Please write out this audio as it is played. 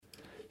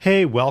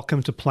Hey,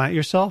 welcome to Plant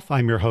Yourself.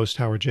 I'm your host,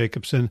 Howard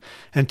Jacobson.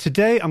 And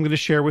today I'm going to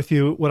share with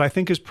you what I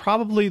think is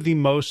probably the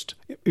most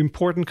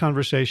important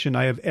conversation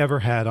I have ever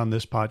had on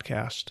this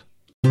podcast.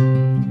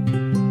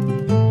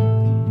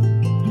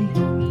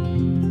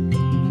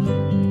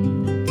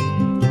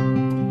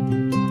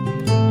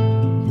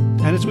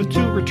 And it's with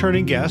two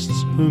returning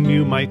guests whom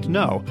you might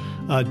know,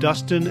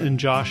 Dustin and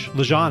Josh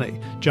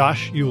LaJaunie.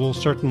 Josh, you will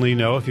certainly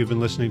know if you've been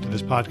listening to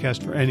this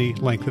podcast for any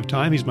length of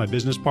time. He's my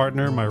business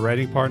partner, my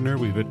writing partner.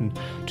 We've written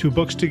 2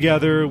 books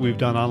together. We've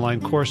done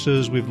online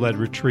courses. We've led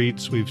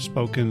retreats. We've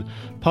spoken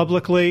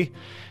publicly.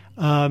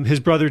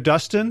 His brother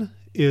Dustin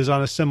is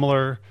on a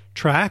similar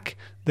track.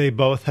 They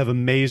both have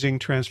amazing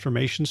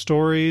transformation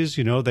stories.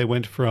 You know, they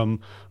went from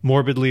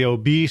morbidly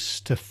obese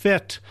to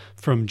fit,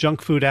 from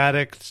junk food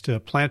addicts to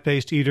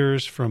plant-based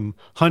eaters, from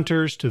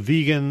hunters to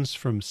vegans,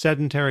 from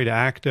sedentary to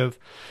active.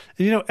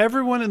 And, you know,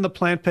 everyone in the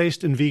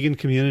plant-based and vegan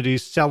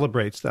communities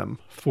celebrates them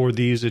for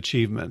these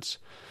achievements.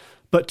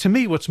 But to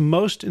me, what's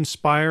most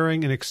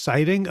inspiring and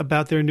exciting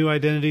about their new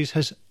identities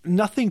has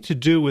nothing to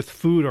do with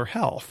food or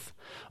health.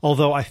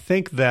 Although I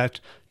think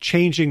that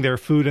changing their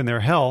food and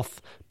their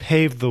health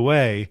paved the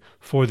way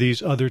for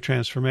these other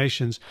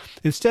transformations.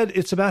 Instead,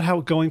 it's about how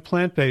going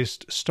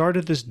plant-based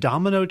started this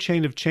domino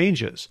chain of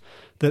changes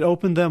that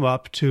opened them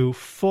up to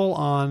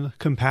full-on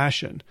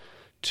compassion,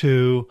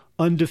 to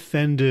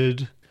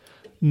undefended,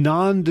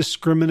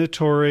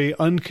 non-discriminatory,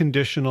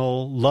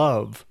 unconditional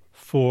love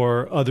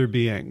for other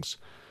beings.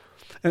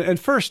 And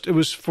first, it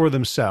was for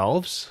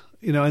themselves,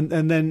 you know,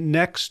 and then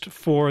next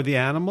for the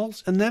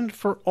animals, and then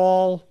for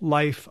all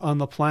life on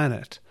the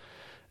planet.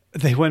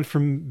 They went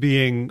from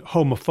being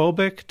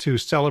homophobic to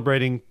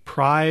celebrating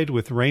pride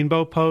with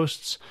rainbow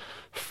posts,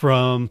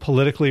 from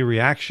politically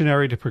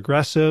reactionary to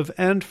progressive,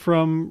 and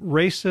from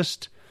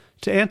racist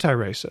to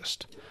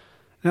anti-racist.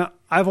 Now,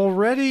 I've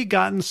already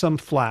gotten some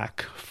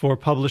flack for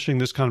publishing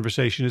this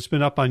conversation. It's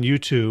been up on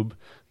YouTube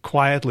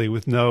quietly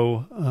with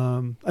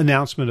no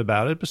announcement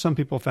about it, but some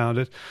people found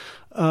it.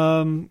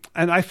 And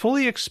I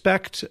fully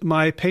expect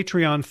my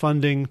Patreon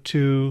funding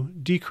to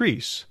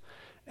decrease.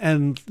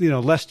 And, you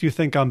know, lest you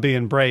think I'm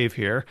being brave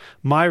here,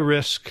 my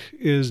risk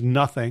is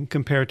nothing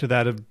compared to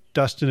that of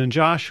Dustin and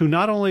Josh, who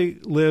not only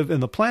live in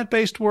the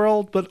plant-based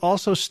world, but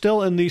also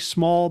still in the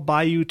small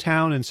bayou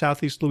town in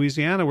southeast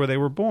Louisiana where they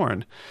were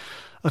born.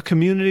 A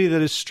community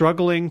that is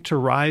struggling to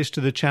rise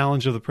to the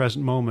challenge of the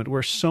present moment,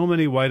 where so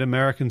many white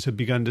Americans have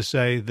begun to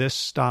say, this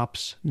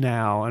stops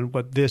now. And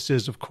what this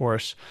is, of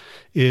course,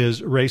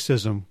 is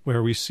racism,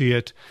 where we see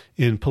it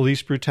in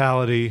police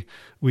brutality,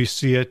 we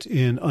see it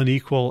in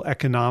unequal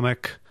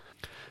economic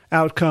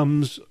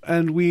outcomes,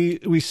 and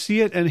we see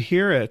it and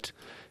hear it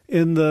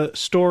in the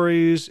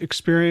stories,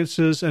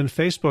 experiences, and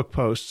Facebook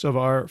posts of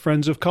our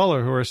friends of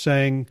color who are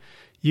saying,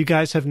 you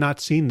guys have not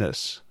seen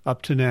this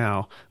up to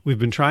now. We've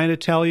been trying to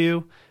tell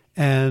you,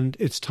 and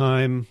it's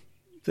time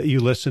that you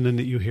listen and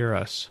that you hear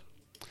us.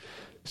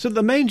 So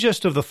the main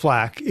gist of the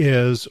flack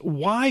is,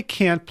 why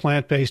can't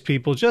plant-based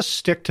people just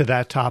stick to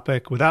that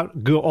topic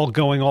without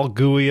going all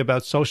gooey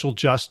about social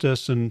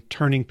justice and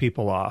turning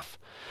people off?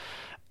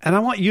 And I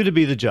want you to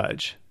be the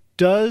judge.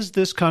 Does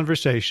this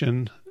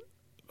conversation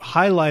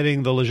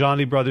highlighting the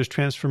LaJaunie brothers'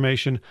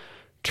 transformation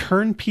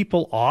turn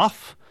people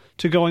off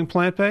to going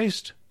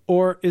plant-based?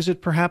 Or is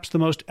it perhaps the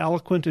most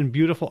eloquent and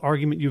beautiful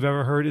argument you've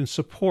ever heard in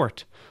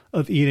support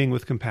of eating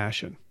with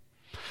compassion?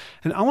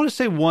 And I want to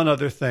say one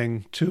other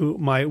thing to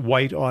my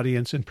white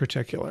audience in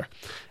particular.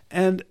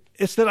 And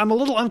it's that I'm a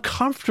little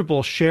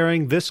uncomfortable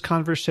sharing this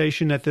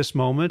conversation at this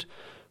moment,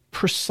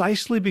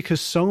 precisely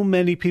because so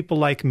many people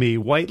like me,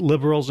 white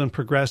liberals and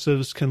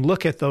progressives, can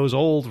look at those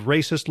old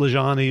racist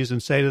LaJaunies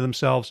and say to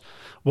themselves,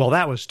 well,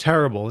 that was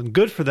terrible and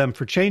good for them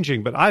for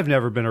changing, but I've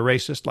never been a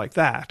racist like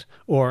that,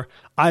 or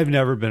I've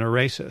never been a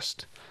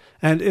racist.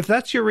 And if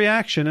that's your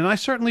reaction, and I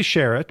certainly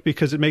share it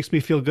because it makes me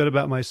feel good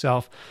about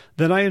myself,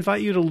 then I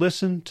invite you to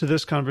listen to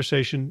this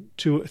conversation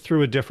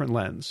through a different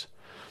lens.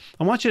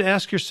 I want you to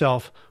ask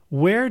yourself,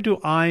 where do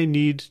I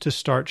need to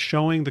start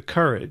showing the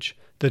courage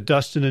that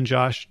Dustin and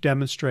Josh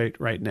demonstrate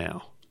right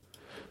now?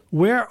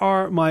 Where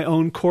are my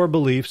own core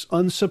beliefs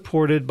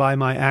unsupported by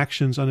my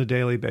actions on a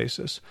daily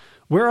basis?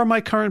 Where are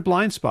my current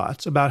blind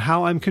spots about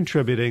how I'm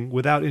contributing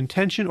without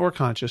intention or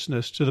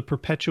consciousness to the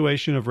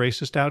perpetuation of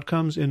racist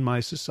outcomes in my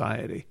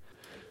society?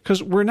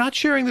 Because we're not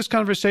sharing this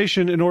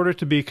conversation in order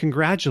to be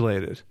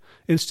congratulated.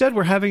 Instead,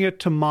 we're having it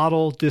to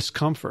model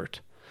discomfort.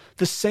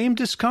 The same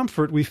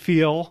discomfort we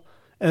feel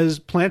as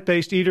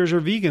plant-based eaters or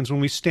vegans when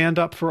we stand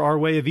up for our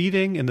way of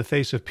eating in the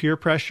face of peer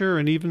pressure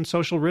and even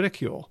social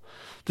ridicule.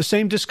 The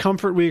same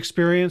discomfort we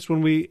experience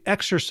when we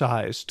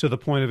exercise to the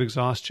point of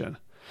exhaustion.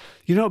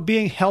 You know,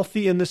 being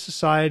healthy in this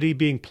society,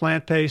 being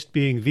plant-based,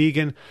 being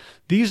vegan,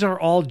 these are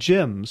all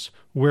gyms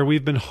where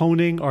we've been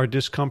honing our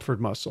discomfort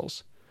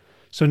muscles.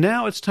 So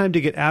now it's time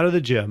to get out of the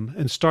gym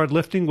and start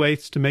lifting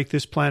weights to make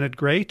this planet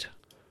great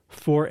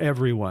for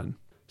everyone.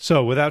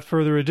 So without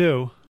further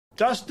ado,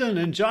 Dustin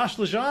and Josh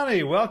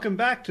LaJaunie, welcome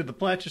back to the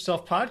Plant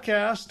Yourself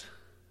podcast.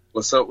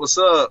 What's up? What's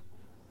up?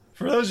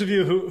 For those of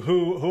you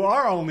who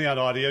are only on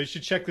audio, you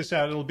should check this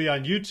out. It'll be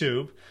on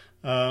YouTube.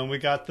 We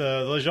got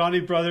the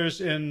LaJaunie brothers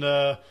in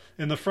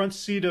the front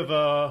seat of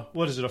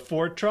a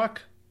Ford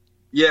truck?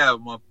 Yeah,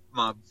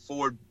 my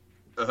Ford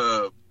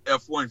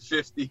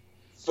F-150.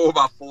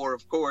 4x4,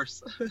 of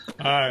course.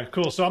 All right,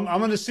 cool. So I'm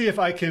going to see if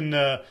I can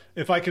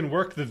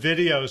work the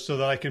video so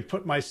that I can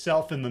put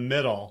myself in the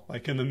middle,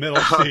 like in the middle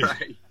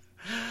seat.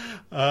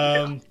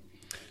 All right.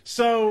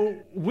 So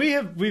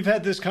we've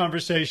had this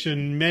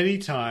conversation many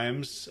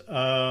times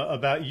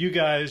about you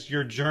guys,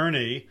 your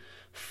journey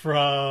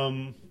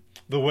from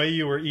the way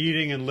you were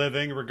eating and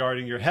living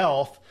regarding your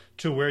health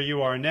to where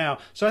you are now.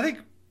 So I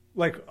think,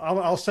 like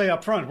I'll say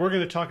up front, we're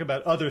going to talk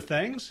about other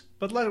things,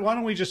 but why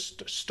don't we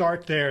just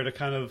start there to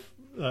kind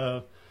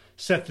of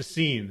set the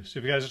scene. So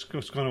if you guys are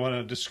just going to want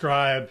to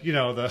describe,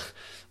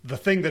 the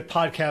thing that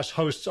podcast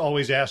hosts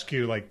always ask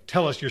you, like,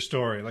 tell us your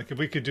story. Like, if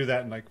we could do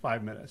that in like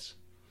 5 minutes.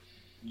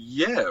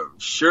 Yeah,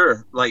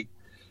 sure. Like,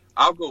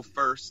 I'll go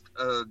first.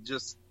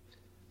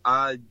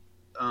 I'm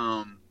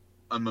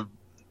a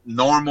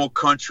normal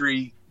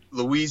country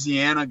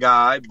Louisiana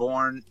guy,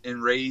 born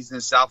and raised in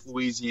South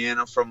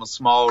Louisiana from a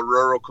small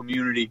rural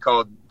community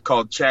called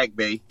Chack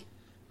Bay.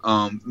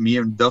 Me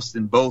and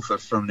Dustin both are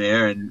from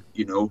there, and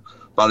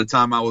by the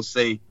time I was,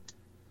 say,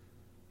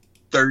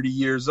 30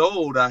 years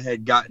old, I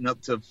had gotten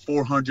up to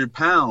 400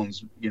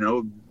 pounds.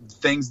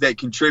 Things that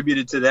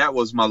contributed to that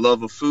was my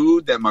love of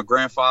food that my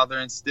grandfather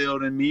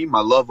instilled in me, my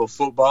love of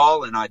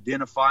football and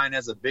identifying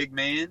as a big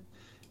man,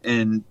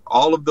 and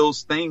all of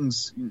those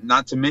things,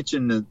 not to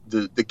mention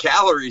the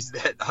calories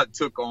that I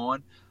took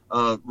on,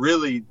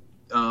 really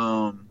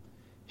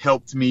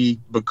helped me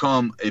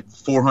become a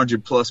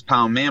 400 plus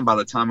pound man by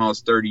the time I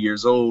was 30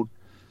 years old.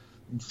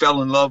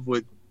 Fell in love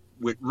with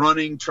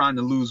running, trying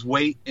to lose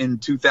weight in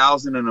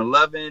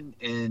 2011.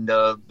 And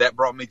that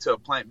brought me to a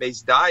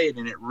plant-based diet,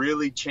 and it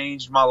really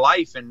changed my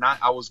life. And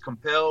I was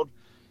compelled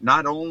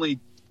not only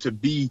to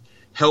be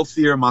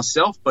healthier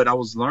myself, but I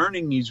was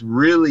learning these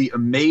really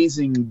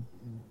amazing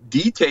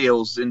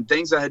details and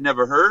things I had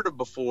never heard of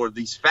before,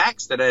 these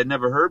facts that I had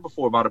never heard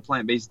before about a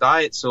plant-based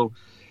diet. So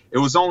it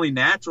was only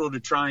natural to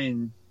try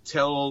and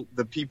tell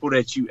the people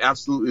that you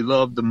absolutely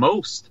love the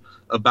most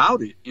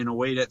about it in a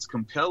way that's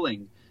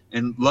compelling.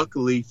 And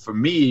luckily for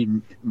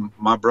me,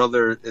 my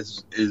brother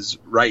is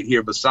right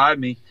here beside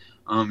me,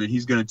 and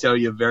he's going to tell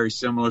you a very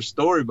similar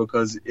story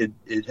because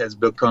it has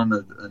become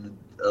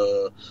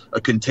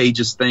a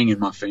contagious thing in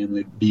my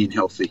family, being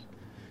healthy.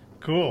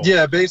 Cool.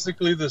 Yeah,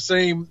 basically the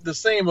same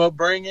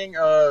upbringing,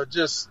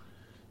 just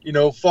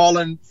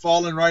falling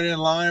right in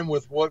line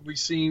with what we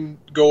seen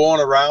go on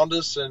around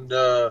us, and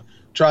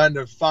trying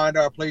to find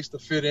our place to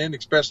fit in,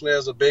 especially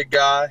as a big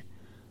guy.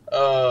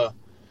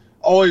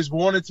 Always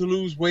wanted to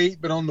lose weight,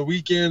 but on the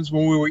weekends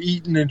when we were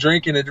eating and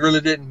drinking, it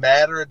really didn't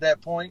matter at that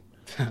point.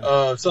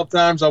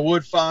 Sometimes I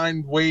would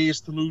find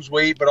ways to lose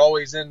weight, but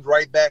always end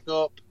right back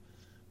up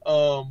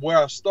where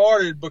I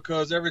started,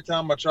 because every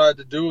time I tried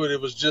to do it,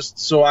 it was just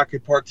so I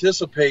could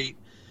participate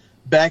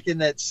back in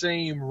that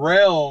same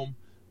realm,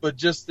 but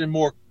just in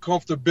more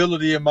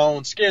comfortability in my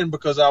own skin,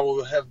 because I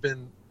would have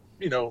been,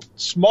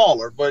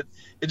 smaller. But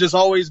it just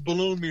always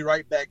ballooned me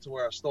right back to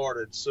where I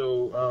started.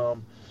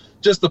 So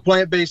just the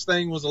plant-based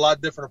thing was a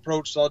lot different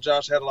approach. Saw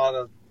Josh had a lot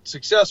of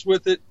success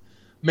with it.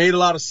 Made a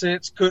lot of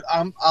sense.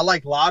 I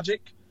like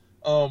logic.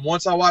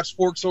 Once I watched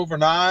Forks Over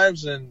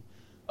Knives and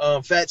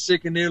Fat,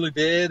 Sick, and Nearly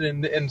Dead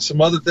and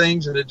some other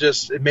things, and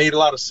it made a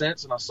lot of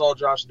sense. And I saw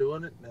Josh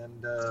doing it,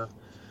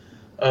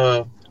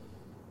 and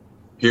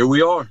here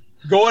we are.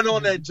 Going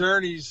on that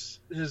journey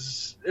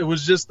it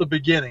was just the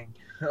beginning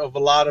of a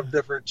lot of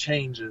different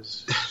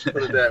changes,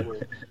 put it that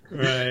way.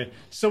 Right.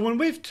 So when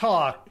we've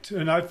talked,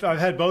 and I've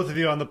had both of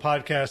you on the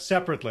podcast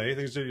separately, I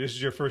think this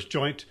is your first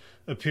joint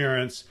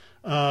appearance.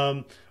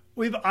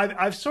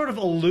 I've sort of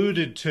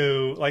alluded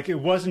to, like, it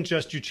wasn't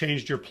just you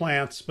changed your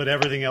plants, but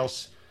everything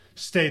else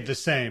stayed the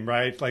same,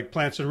 right? Like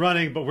plants and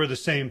running, but we're the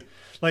same.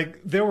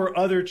 Like, there were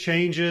other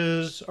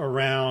changes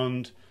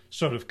around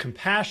sort of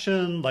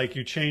compassion, like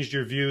you changed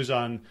your views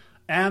on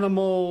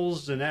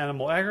animals and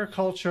animal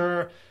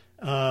agriculture.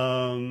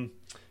 But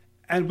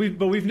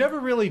we've never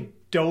really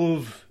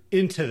dove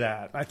into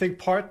that. I think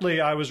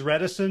partly I was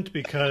reticent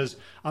because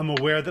I'm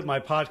aware that my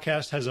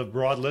podcast has a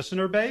broad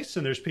listener base,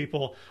 and there's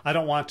people, I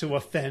don't want to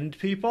offend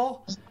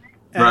people.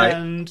 Right.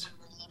 And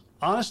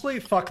honestly,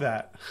 fuck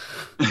that.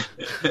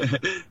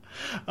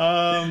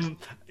 I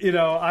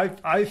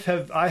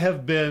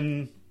have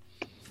been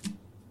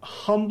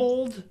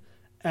humbled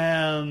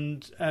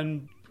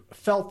and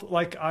felt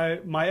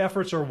like my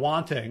efforts are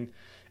wanting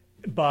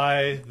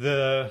by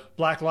the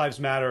Black Lives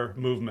Matter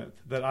movement,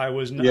 that I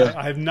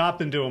have not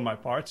been doing my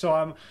part.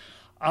 So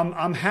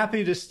I'm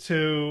happy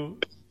to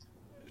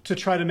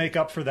try to make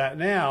up for that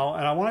now.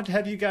 And I wanted to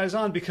have you guys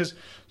on because,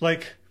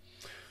 like,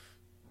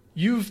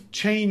 you've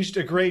changed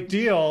a great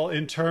deal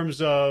in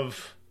terms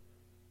of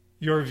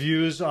your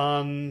views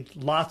on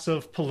lots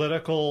of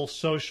political,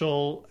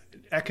 social,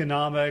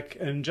 economic,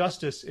 and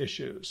justice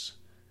issues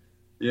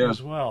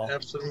as well.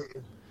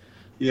 Absolutely.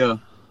 Yeah.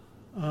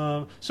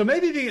 So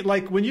maybe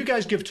like when you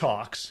guys give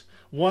talks,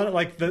 one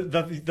like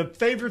the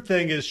favorite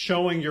thing is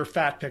showing your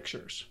fat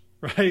pictures,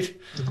 right?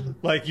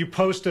 Like you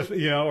post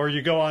or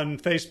you go on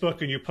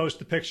Facebook and you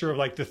post a picture of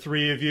like the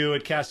three of you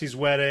at Cassie's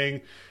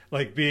wedding,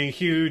 like being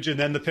huge, and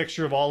then the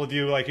picture of all of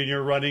you like in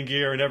your running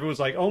gear, and everyone's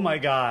like, "Oh my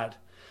God."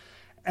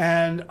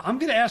 And I'm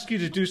going to ask you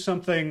to do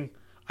something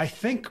I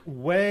think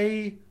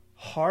way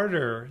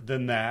harder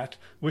than that,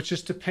 which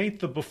is to paint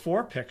the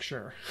before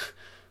picture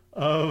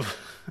of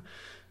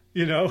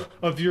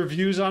of your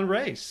views on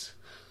race.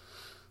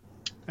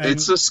 And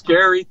it's a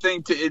scary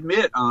thing to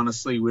admit,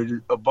 honestly,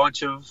 with a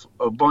bunch of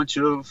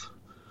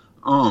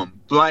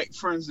black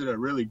friends that I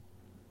really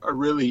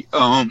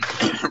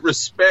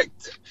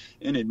respect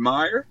and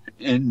admire.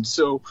 And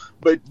so,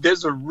 but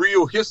there's a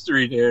real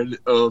history there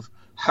of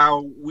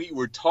how we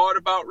were taught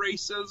about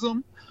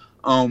racism,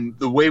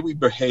 the way we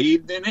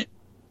behaved in it,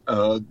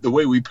 the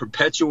way we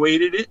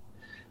perpetuated it.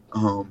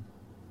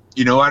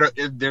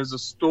 There's a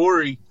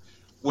story.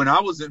 When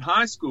I was in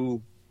high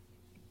school,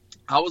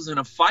 I was in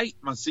a fight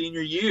my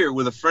senior year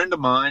with a friend of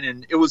mine,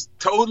 and it was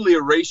totally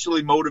a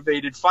racially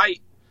motivated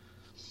fight.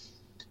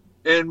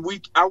 And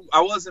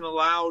I wasn't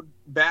allowed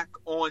back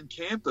on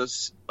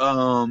campus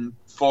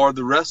for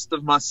the rest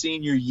of my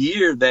senior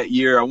year. That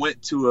year, I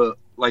went to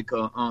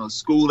a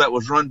school that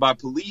was run by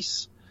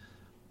police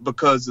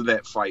because of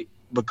that fight.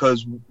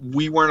 Because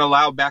we weren't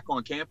allowed back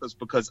on campus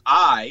because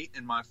I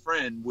and my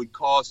friend would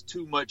cause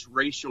too much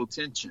racial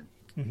tension.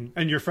 Mm-hmm.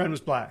 And your friend was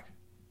black?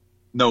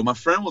 No, my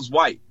friend was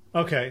white.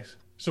 Okay,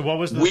 so what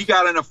was we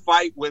got in a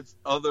fight with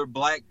other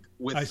black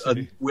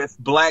with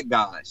black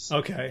guys.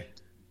 Okay,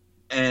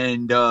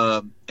 and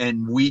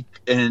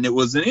it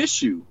was an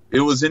issue. It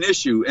was an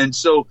issue, and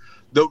so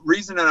the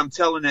reason that I'm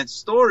telling that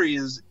story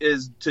is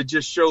to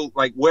just show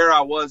like where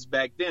I was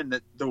back then.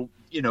 That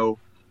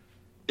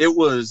it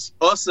was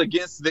us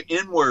against the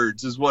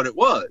N-words is what it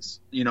was,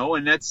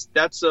 and that's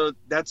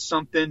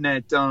something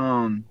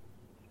that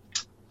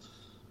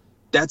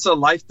that's a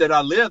life that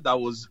I lived. I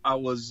was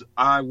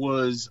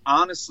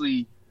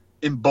honestly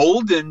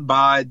emboldened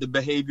by the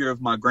behavior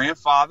of my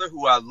grandfather,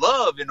 who I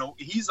love.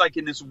 He's like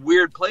in this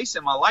weird place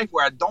in my life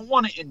where I don't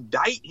want to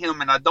indict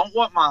him, and I don't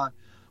want my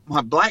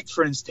black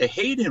friends to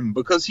hate him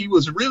because he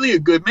was really a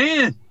good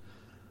man.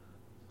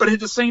 But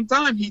at the same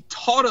time, he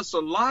taught us a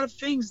lot of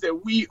things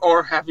that we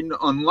are having to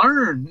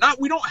unlearn.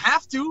 We don't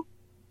have to.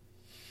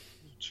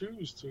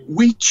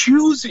 We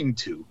choosing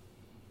to,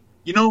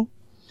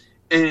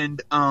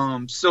 And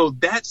so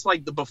that's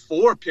like the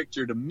before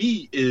picture to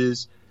me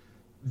is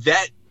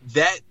that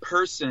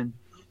person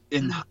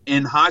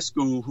in high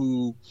school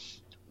who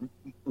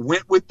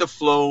went with the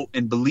flow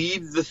and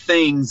believed the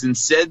things and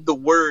said the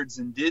words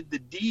and did the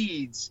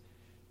deeds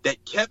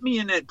that kept me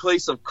in that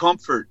place of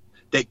comfort,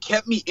 that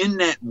kept me in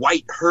that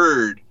white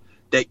herd,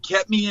 that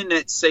kept me in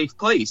that safe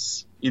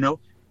place,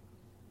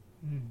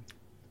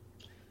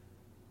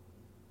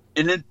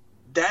 And then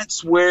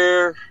that's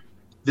where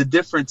the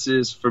difference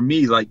is for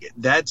me. Like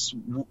that's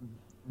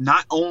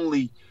not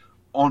only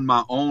on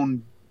my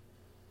own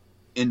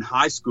in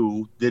high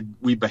school did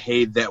we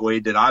behave that way,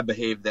 did I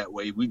behave that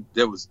way. We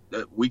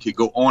could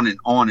go on and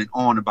on and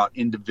on about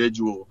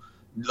individual.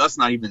 Let's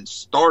not even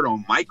start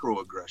on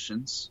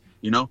microaggressions,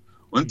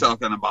 I'm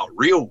talking about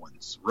real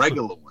ones,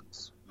 regular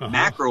ones,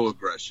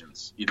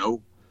 macroaggressions,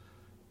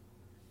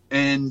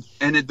 and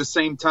at the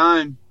same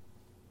time,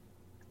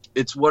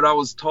 it's what I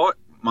was taught.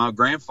 My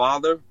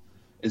grandfather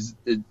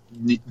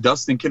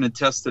Dustin can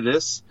attest to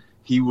this.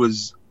 He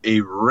was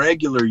a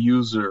regular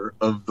user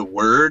of the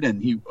word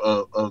and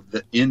of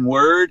the N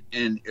word,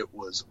 and it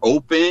was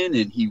open,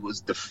 and he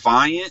was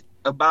defiant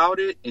about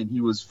it, and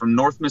he was from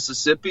North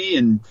Mississippi,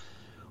 and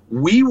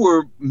we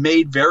were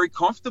made very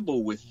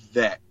comfortable with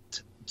that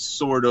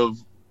sort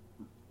of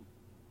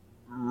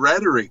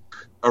rhetoric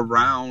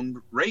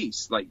around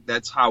race. Like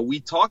that's how we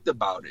talked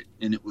about it,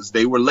 and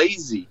they were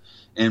lazy,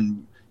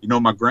 and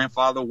my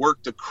grandfather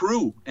worked a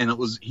crew, and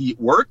he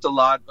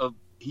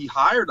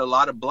hired a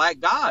lot of black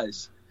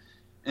guys,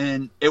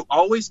 and it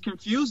always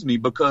confused me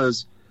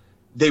because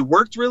they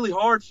worked really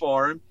hard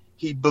for him.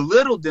 He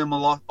belittled them a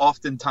lot,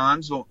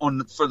 oftentimes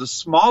for the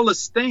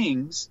smallest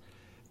things,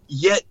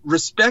 yet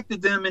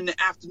respected them in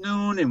the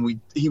afternoon,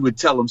 and he would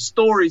tell them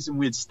stories, and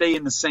we'd stay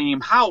in the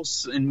same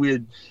house, and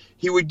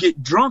he would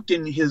get drunk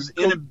in his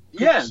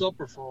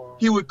supper for him.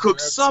 He would cook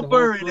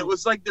supper, and it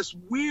was like this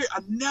weird. I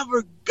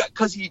never got,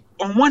 because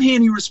on one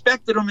hand he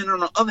respected him, and on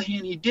the other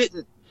hand he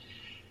didn't.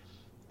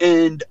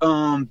 And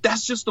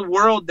that's just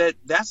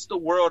that's the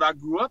world I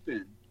grew up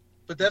in.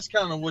 But that's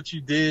kind of what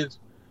you did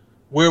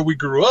where we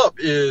grew up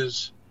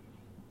is,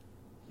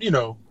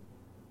 the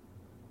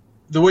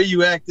way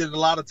you acted a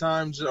lot of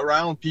times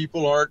around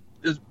people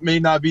it may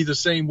not be the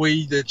same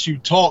way that you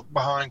talk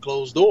behind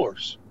closed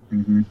doors,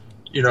 mm-hmm.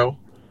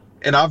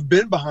 And I've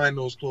been behind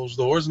those closed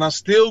doors, and I'm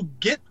still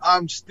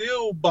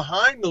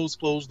behind those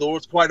closed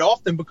doors quite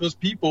often because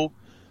people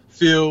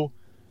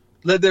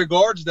let their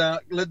guard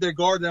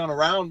down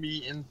around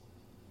me and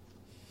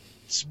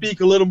speak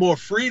a little more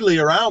freely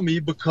around me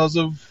because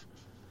of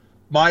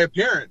my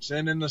appearance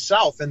and in the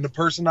South and the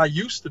person I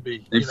used to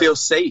be. And feel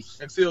safe.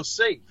 And feel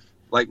safe.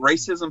 Like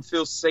racism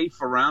feels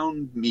safe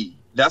around me.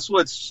 That's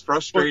what's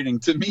frustrating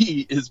to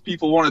me is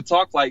people want to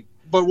talk like.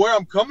 But where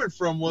I'm coming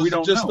from was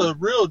just know.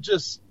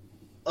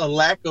 a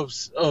lack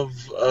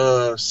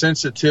of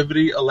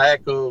sensitivity, a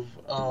lack of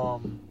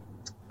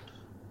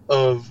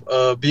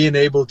being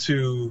able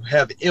to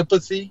have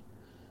empathy,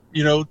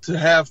 to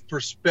have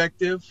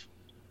perspective,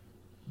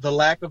 the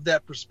lack of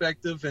that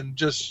perspective, and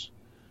just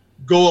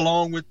go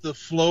along with the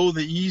flow,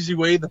 the easy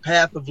way, the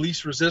path of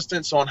least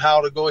resistance on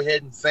how to go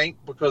ahead and think,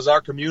 because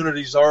our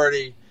community's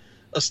already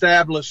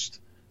established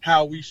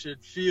how we should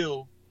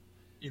feel,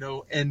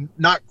 and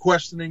not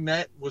questioning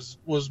that was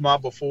my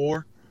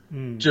before.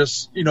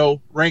 Just,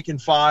 rank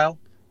and file,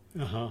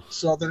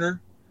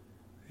 Southerner.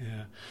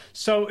 Yeah.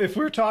 So if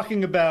we're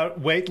talking about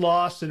weight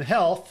loss and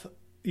health,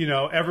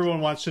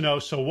 everyone wants to know,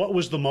 so what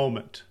was the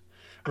moment,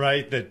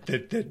 right,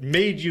 that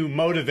made you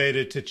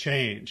motivated to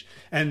change?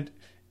 And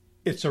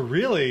it's a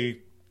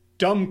really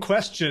dumb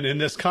question in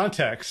this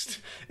context,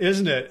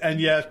 isn't it? And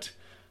yet,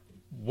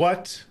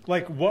 what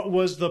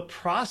was the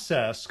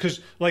process? Because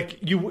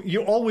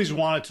you always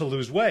wanted to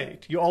lose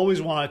weight. You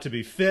always wanted to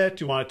be fit.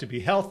 You wanted to be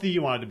healthy.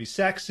 You wanted to be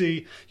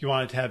sexy. You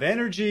wanted to have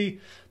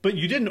energy. But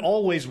you didn't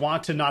always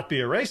want to not be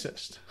a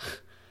racist.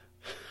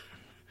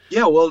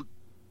 Yeah, well,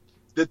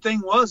 the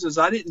thing is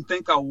I didn't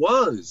think I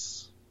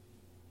was.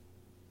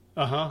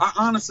 I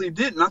honestly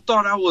didn't. I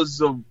thought I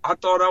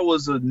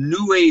was a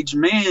new age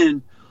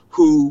man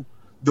who,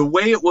 the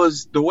way it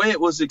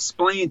was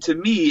explained to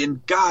me,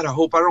 and God, I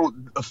hope I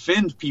don't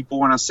offend people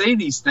when I say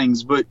these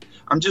things, but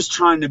I'm just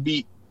trying to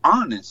be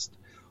honest,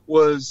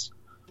 was,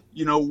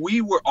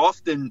 we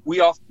often,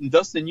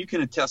 Dustin, you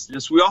can attest to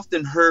this, we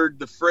often heard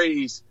the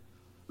phrase,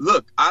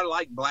 look, I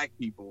like black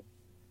people,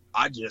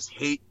 I just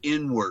hate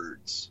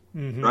N-words,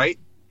 right?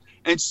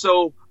 And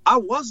so I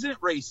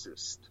wasn't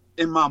racist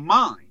in my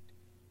mind.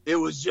 It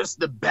was just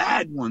the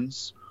bad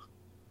ones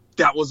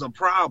that was a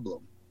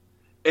problem.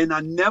 And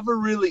I never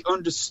really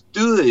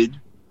understood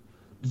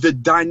the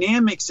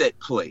dynamics at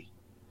play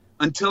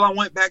until I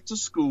went back to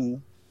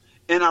school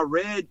and I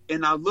read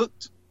and I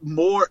looked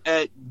more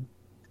at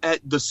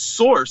the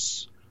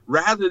source,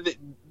 rather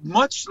than,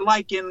 much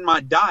like in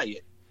my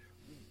diet,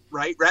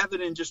 right? Rather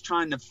than just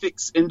trying to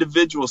fix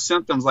individual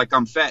symptoms like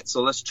I'm fat,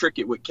 so let's trick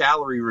it with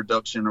calorie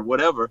reduction or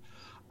whatever.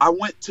 I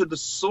went to the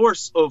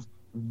source of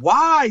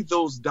why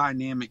those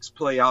dynamics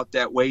play out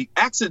that way.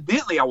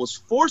 Accidentally, I was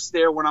forced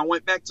there when I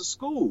went back to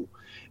school.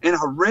 And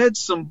I read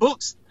some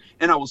books,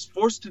 and I was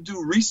forced to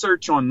do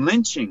research on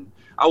lynching.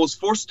 I was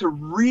forced to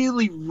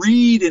really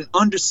read and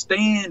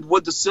understand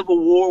what the Civil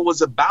War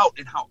was about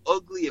and how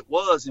ugly it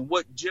was and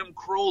what Jim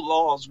Crow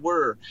laws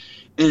were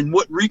and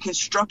what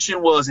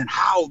Reconstruction was and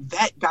how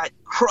that got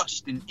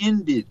crushed and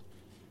ended,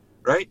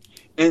 right?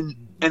 And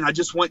I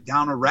just went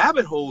down a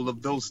rabbit hole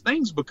of those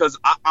things because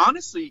I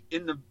honestly,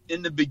 in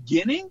the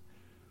beginning,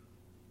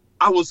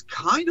 I was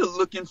kind of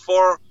looking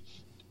for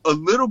a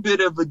little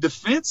bit of a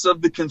defense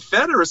of the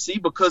Confederacy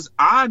because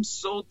I'm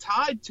so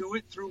tied to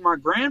it through my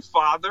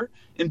grandfather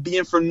and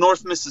being from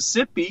North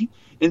Mississippi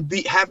and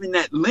having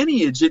that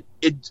lineage.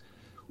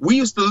 We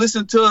used to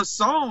listen to a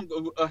song,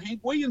 a Hank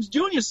Williams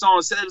Jr.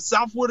 song, said the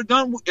South would have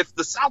gone. If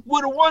the South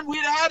would have won,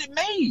 we'd have had it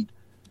made.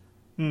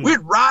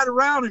 We'd ride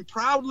around and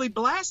proudly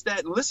blast that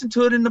and listen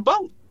to it in the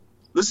boat,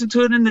 listen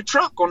to it in the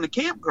truck, on the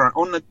campground,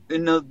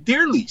 in the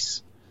deer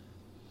lease.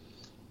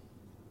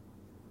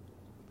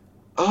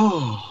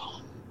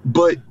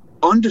 But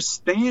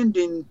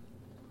understanding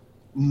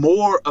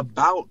more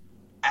about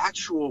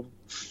actual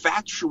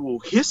factual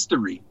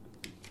history,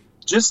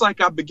 just like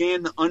I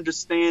began to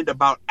understand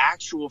about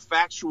actual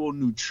factual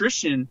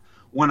nutrition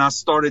when I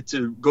started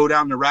to go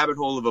down the rabbit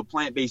hole of a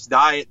plant-based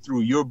diet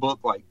through your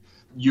book, like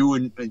you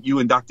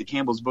and Dr.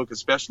 Campbell's book,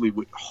 especially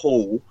with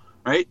Whole,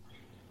 right?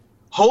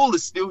 Whole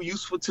is still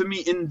useful to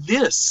me in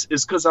this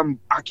is because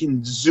I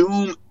can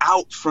zoom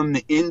out from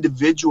the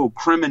individual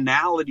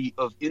criminality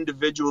of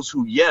individuals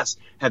who, yes,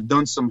 have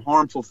done some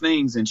harmful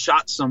things and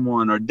shot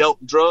someone or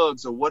dealt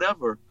drugs or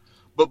whatever.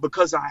 But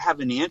because I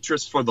have an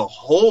interest for the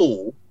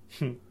whole,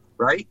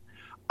 right,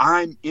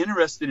 I'm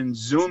interested in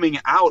zooming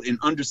out and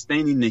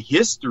understanding the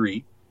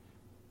history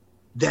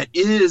that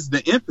is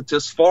the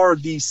impetus for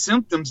these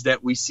symptoms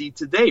that we see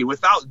today.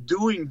 Without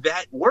doing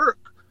that work,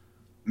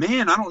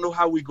 man, I don't know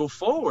how we go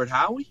forward,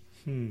 Howie,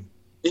 in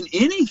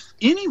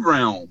any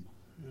realm.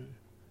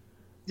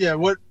 Yeah,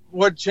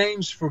 what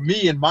changed for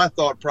me in my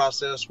thought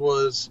process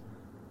was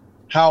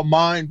how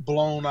mind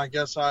blown I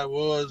guess I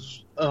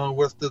was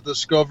with the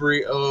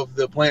discovery of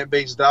the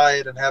plant-based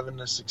diet and having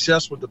the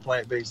success with the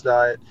plant-based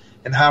diet,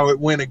 and how it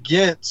went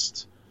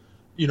against,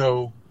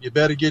 you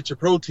better get your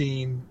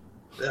protein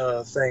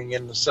thing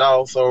in the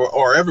South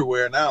or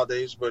everywhere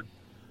nowadays, but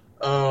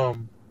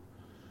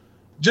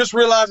just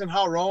realizing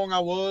how wrong I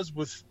was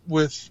with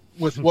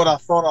what I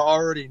thought I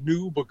already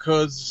knew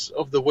because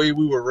of the way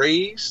we were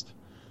raised.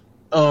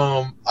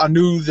 I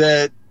knew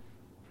that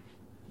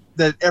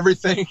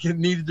everything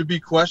needed to be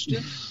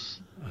questioned.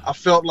 I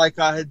felt like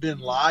I had been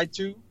lied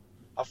to.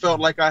 I felt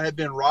like I had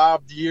been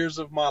robbed years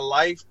of my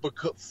life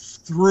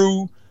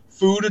through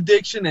food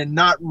addiction and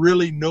not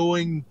really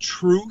knowing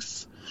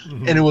truth.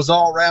 Mm-hmm. And it was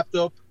all wrapped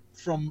up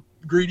from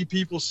greedy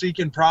people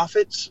seeking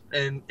profits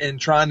and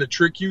trying to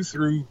trick you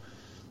through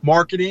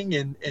marketing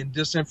and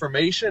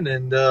disinformation.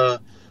 And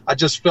I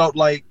just felt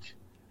like,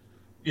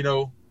 you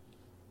know,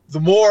 the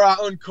more I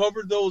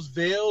uncovered those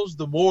veils,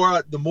 the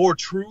more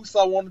truth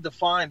I wanted to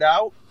find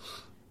out,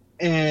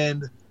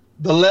 and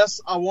the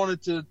less I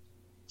wanted to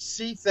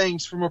see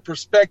things from a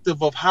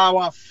perspective of how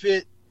I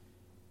fit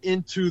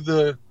into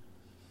the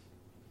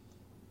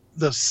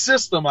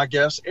system, I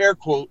guess, air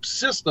quote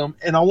system,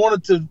 and I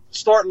wanted to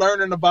start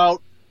learning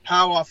about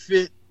how I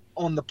fit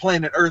on the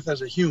planet Earth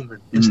as a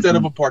human, instead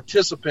of a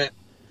participant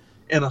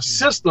in a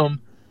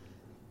system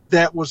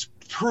that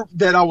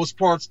I was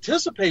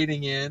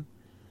participating in,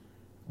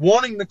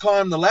 wanting to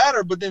climb the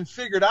ladder, but then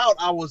figured out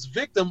I was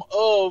victim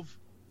of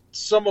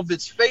some of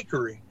its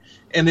fakery.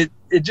 And it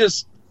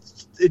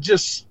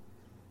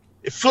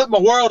flipped my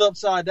world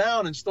upside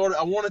down and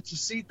I wanted to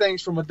see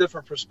things from a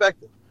different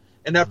perspective.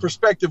 And that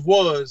perspective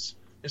was,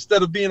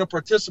 instead of being a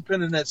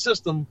participant in that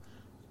system,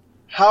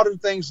 how do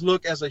things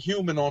look as a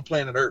human on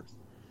planet Earth?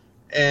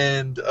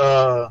 And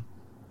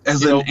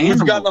as an animal,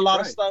 we've gotten a lot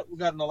of stuff. We've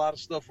gotten a lot of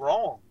stuff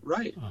wrong,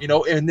 right? You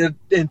know,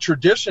 and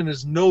tradition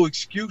is no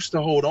excuse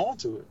to hold on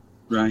to it,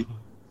 right?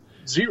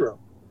 Zero.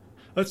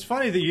 It's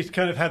funny that you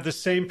kind of have the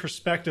same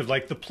perspective.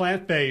 Like the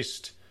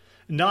plant-based,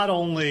 not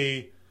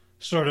only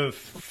sort of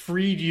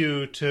freed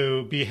you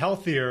to be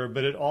healthier,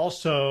 but it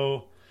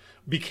also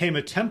became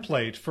a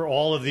template for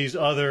all of these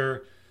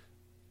other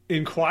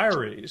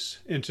inquiries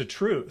into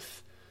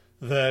truth.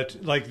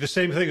 That, like, the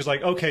same thing is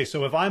like, okay,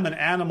 so if I'm an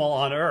animal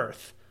on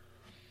Earth,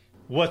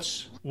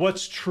 what's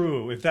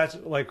true? If that's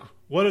like,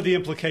 what are the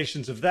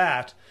implications of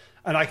that?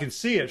 And I can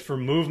see it for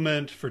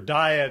movement, for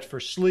diet,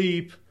 for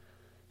sleep.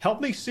 Help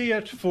me see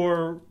it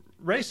for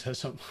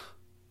racism.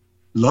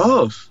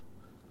 Love.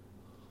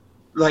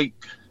 Like,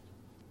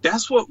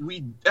 that's what we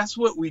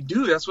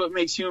do. That's what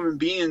makes human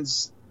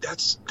beings.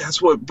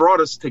 That's what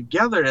brought us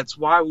together. That's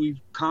why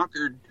we've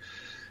conquered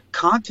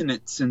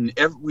continents, and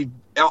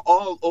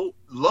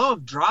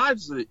love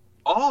drives it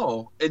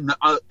all, and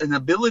an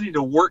ability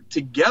to work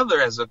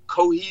together as a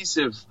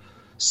cohesive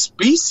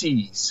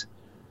species,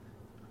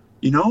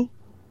 you know.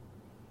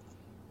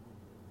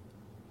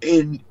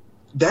 And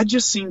that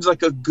just seems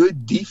like a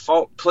good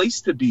default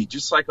place to be,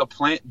 just like a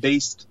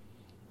plant-based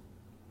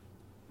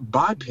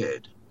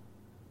biped.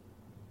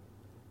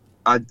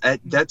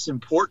 That's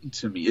important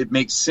to me. It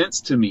makes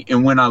sense to me.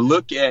 And when I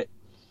look at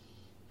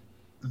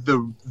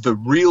the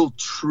real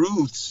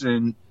truths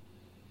in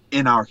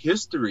our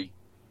history,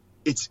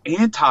 it's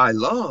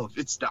anti-love.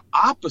 It's the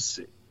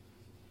opposite.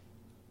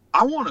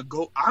 I want to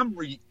go. I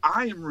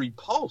am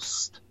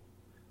repulsed.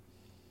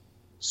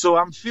 So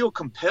I feel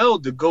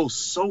compelled to go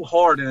so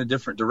hard in a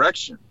different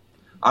direction.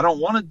 I don't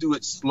want to do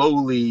it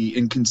slowly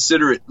and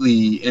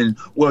considerately. And,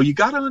 well, you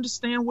got to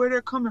understand where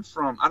they're coming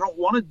from. I don't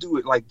want to do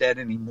it like that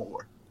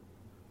anymore.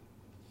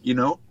 You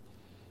know,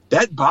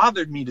 that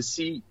bothered me to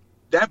see.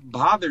 That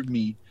bothered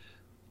me.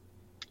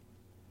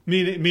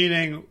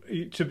 Meaning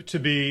to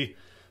be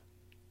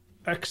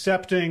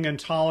accepting and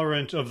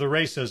tolerant of the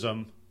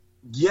racism.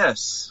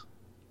 Yes.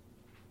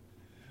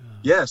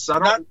 Yes, I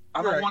don't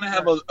want to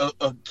have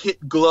a kid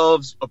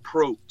gloves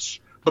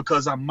approach,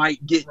 because I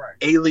might get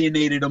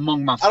alienated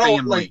among my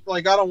family.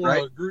 I don't want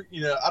to agree.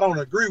 You know, I don't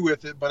agree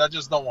with it, but I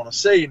just don't want to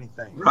say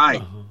anything.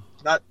 Right.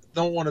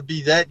 Don't want to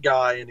be that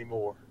guy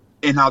anymore.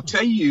 And I'll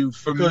tell you,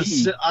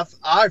 because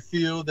I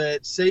feel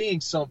that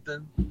saying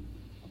something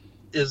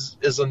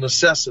is a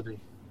necessity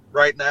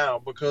right now,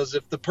 because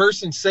if the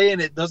person saying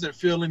it doesn't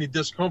feel any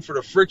discomfort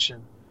or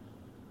friction,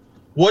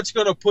 what's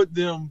going to put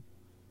them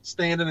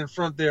standing in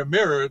front of their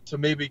mirror to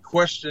maybe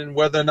question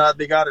whether or not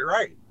they got it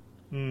right?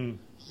 You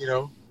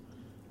know,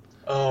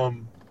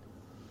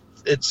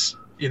 it's,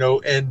 you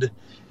know, and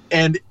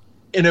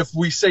if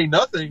we say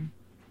nothing,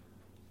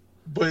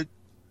 but,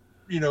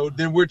 you know,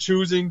 then we're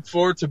choosing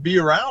for it to be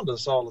around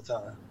us all the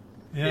time.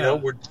 Yeah. You know,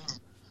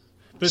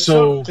 But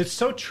it's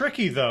so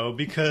tricky, though,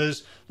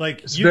 because,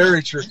 like, it's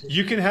very tricky.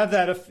 You can have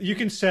that. You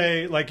can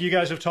say, like, you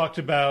guys have talked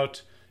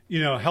about,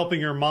 you know, helping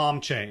your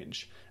mom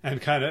change, and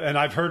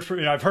I've heard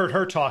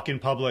her talk in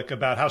public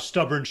about how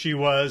stubborn she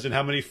was and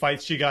how many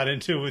fights she got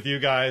into with you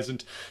guys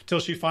until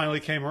she finally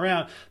came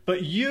around.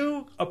 But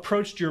you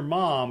approached your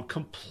mom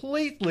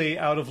completely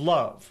out of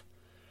love,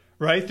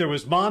 right? There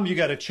was, Mom, you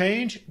got to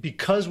change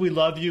because we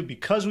love you,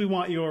 because we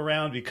want you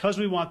around, because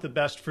we want the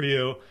best for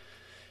you.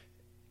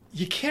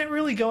 You can't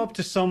really go up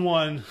to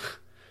someone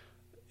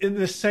in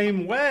the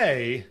same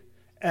way.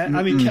 And,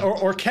 I mean,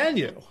 or can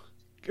you?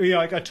 You know,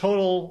 like a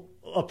total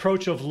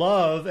approach of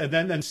love, and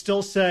then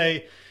still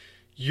say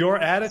your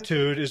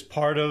attitude is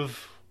part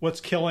of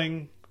what's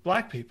killing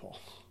Black people.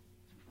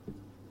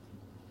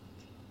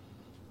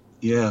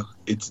 Yeah,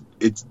 it's.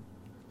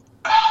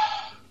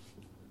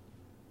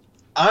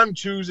 I'm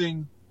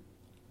choosing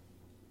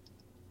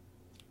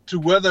to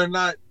whether or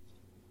not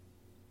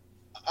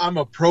I'm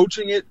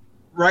approaching it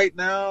right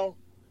now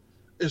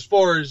as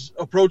far as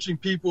approaching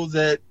people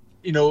that,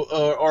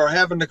 are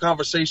having the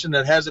conversation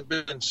that hasn't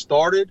been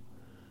started.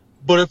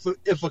 But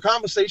if a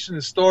conversation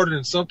is started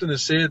and something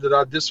is said that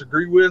I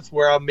disagree with,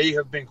 where I may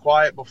have been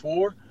quiet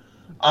before,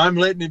 I'm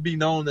letting it be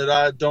known that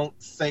I don't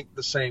think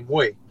the same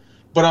way.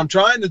 But I'm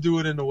trying to do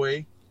it in a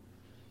way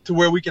to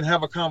where we can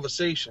have a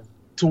conversation,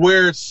 to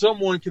where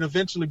someone can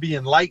eventually be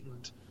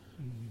enlightened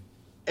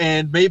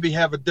and maybe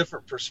have a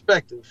different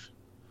perspective.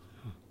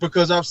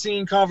 Because I've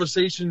seen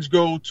conversations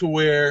go to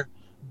where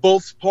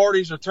both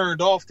parties are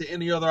turned off to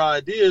any other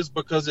ideas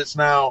because it's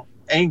now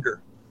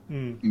anger.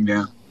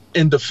 Yeah.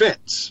 In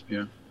defense.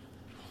 Yeah.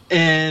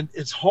 And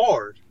it's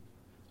hard.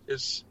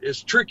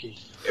 It's tricky.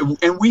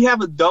 And we have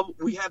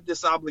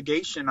this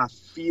obligation, I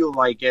feel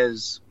like,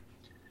 as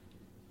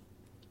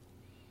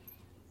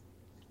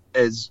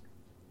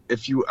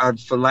if you,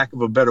 for lack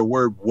of a better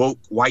word, woke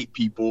white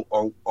people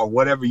or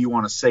whatever you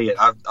want to say it.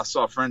 I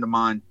saw a friend of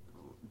mine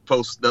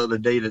post the other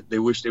day that they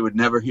wish they would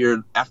never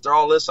hear, after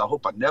all this, I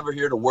hope I never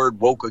hear the word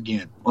woke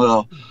again.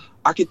 Well,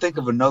 I could think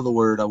of another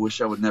word I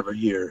wish I would never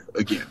hear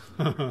again,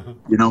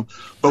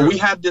 but we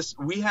have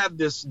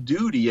this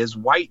duty as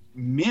white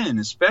men,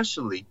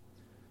 especially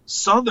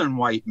Southern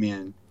white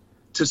men,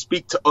 to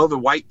speak to other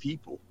white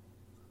people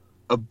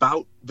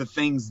about the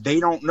things they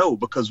don't know,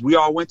 because we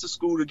all went to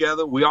school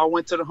together. We all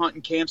went to the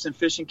hunting camps and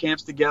fishing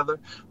camps together.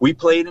 We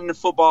played on the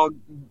football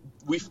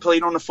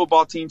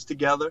teams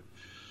together.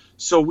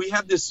 So we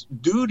have this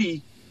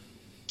duty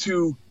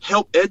to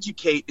help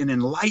educate and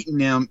enlighten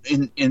them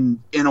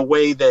in a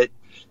way that,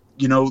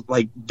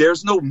 like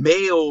there's no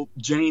male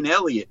Jane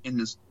Elliott in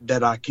this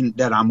that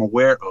I'm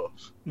aware of,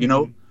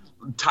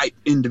 type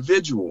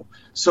individual.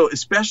 So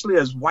especially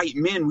as white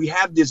men, we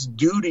have this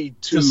duty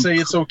to say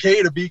it's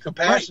okay to be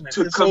compassionate,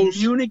 right, to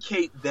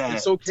communicate that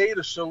it's okay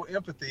to show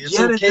empathy. It's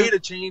okay to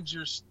change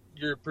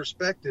your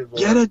perspective.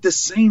 Yet at the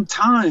same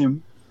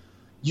time,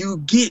 you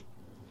get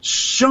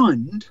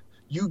shunned.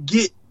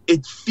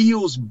 It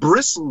feels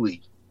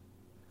bristly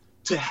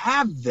to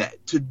have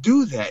that, to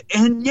do that.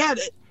 And yet,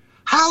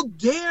 how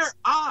dare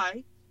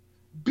I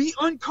be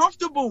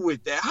uncomfortable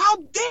with that? How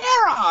dare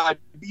I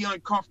be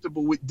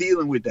uncomfortable with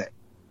dealing with that?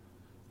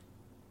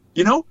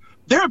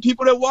 There are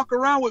people that walk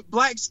around with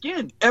black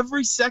skin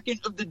every second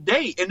of the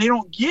day, and they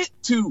don't get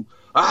to,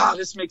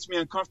 this makes me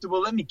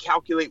uncomfortable. Let me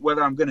calculate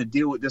whether I'm going to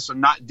deal with this or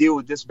not deal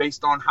with this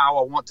based on how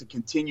I want to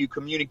continue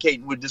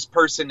communicating with this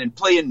person and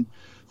playing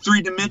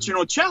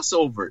three-dimensional chess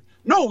over it.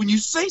 No, when you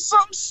say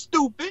something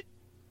stupid,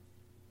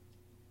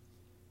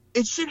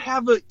 it should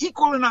have an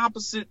equal and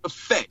opposite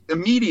effect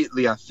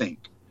immediately, I think.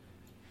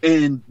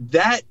 And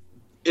that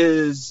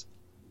is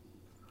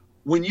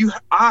when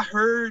I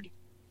heard,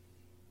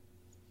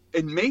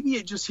 and maybe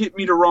it just hit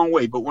me the wrong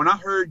way, but when I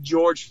heard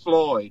George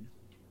Floyd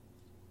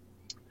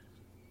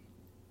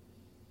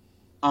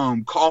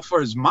call for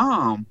his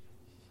mom,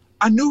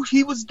 I knew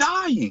he was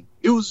dying.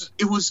 It was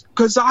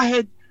because I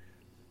had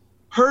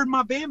heard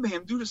my Bam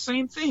Bam do the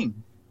same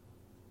thing.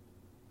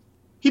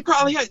 He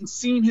probably hadn't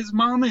seen his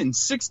mama in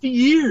 60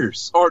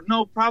 years, or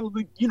no,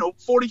 probably,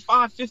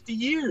 45, 50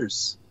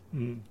 years.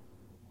 And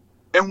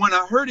when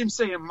I heard him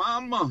saying,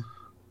 Mama,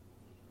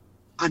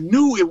 I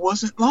knew it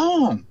wasn't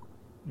long.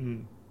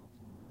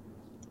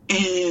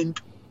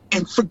 And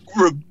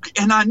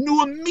I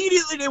knew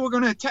immediately they were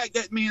going to attack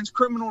that man's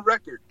criminal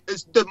record.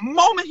 It's the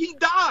moment he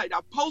died,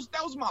 that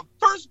was my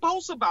first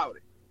post about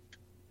it.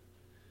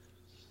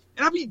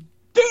 And I'd be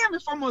damn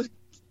if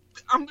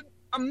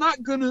I'm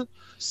not going to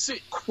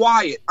sit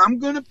quiet. I'm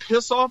going to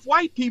piss off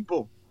white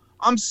people.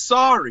 I'm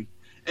sorry.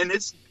 And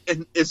is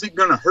it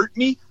going to hurt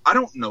me? I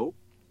don't know.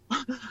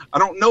 I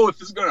don't know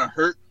if it's going to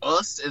hurt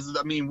us.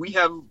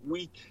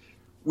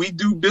 We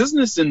do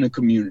business in the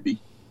community.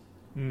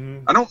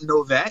 I don't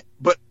know that,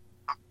 but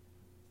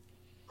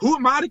who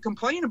am I to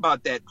complain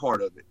about that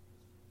part of it?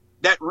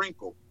 That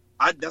wrinkle.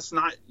 That's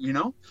not,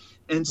 And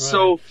right.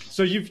 so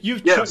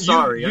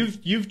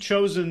you've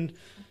chosen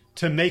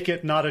to make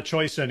it not a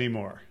choice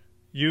anymore.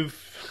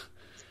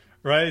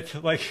 Right?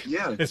 Like,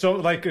 yeah. It's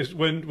like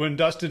when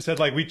Dustin said,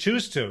 like, we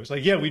choose to. It's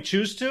like, yeah, we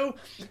choose to,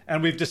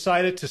 and we've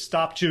decided to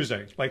stop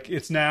choosing. Like,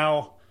 it's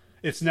now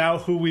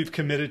who we've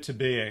committed to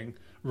being,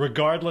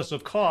 regardless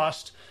of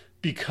cost,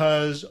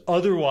 because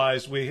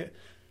otherwise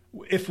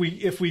if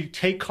we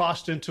take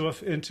cost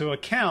into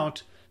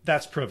account,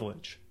 that's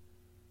privilege.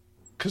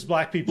 Because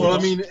black people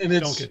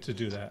don't get to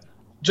do that.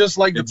 Just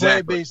like the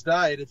plant-based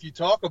diet, if you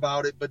talk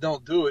about it but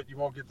don't do it, you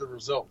won't get the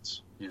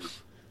results. Yeah.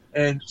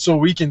 And so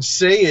we can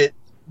say it,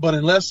 but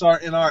unless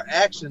in our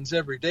actions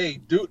every day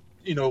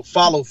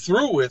follow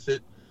through with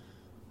it,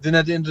 then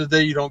at the end of the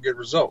day you don't get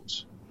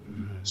results.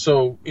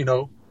 So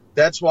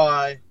that's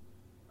why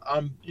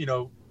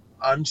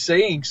I'm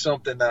saying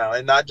something now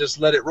and not just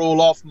let it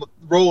roll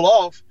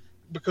off,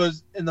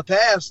 because in the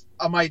past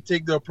I might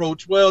take the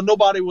approach, well,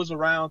 nobody was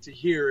around to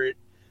hear it,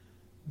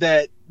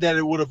 that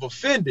it would have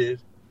offended.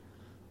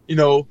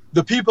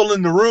 The people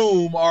in the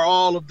room are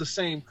all of the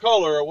same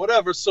color or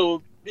whatever,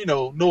 so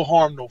no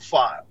harm, no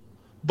foul.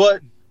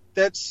 But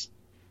that's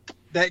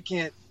that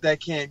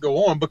can't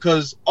go on,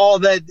 because all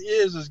that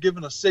is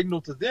giving a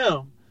signal to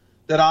them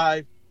that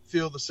I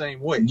feel the same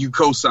way. You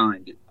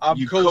co-signed it.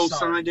 You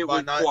co-signed it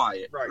with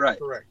quiet. Right.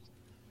 Correct.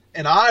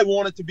 And I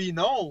want it to be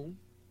known.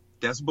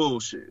 That's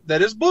bullshit.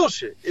 That is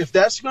bullshit. If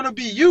that's going to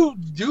be you,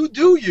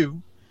 do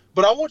you.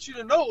 But I want you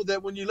to know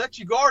that when you let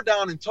your guard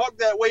down and talk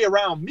that way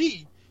around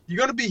me, you're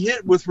going to be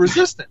hit with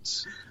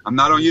resistance. I'm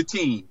not on your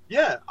team.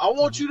 Yeah. I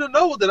want you to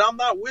know that I'm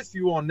not with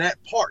you on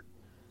that part.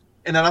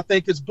 And then I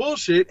think it's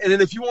bullshit. And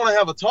then if you want to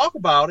have a talk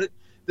about it,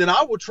 then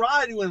I will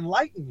try to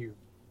enlighten you.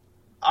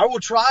 I will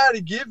try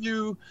to give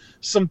you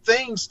some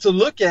things to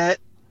look at,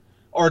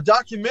 or a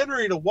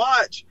documentary to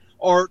watch,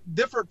 or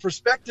different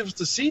perspectives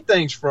to see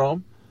things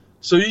from,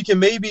 so you can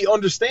maybe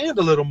understand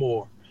a little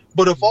more.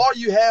 But if all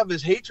you have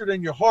is hatred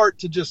in your heart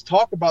to just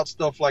talk about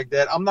stuff like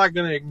that, I'm not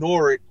going to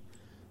ignore it,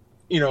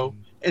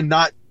 and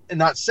not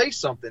say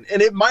something.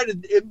 And it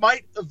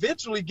might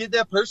eventually get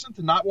that person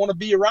to not want to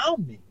be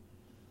around me.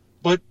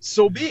 But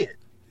so be it.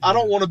 I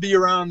don't want to be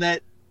around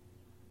that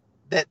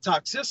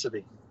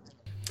toxicity.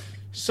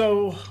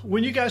 So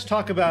when you guys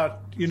talk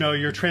about,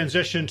 your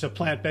transition to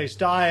plant-based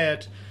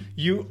diet,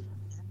 you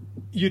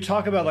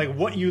talk about like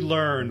what you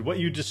learned, what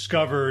you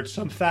discovered,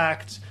 some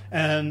facts.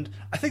 And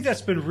I think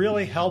that's been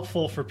really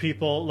helpful for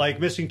people like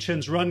Missing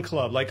Chin's Run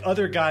Club, like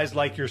other guys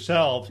like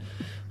yourselves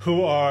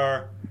who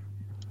are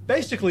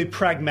basically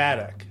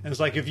pragmatic. And it's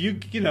like, if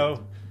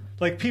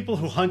like people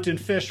who hunt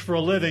and fish for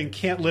a living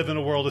can't live in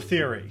a world of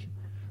theory.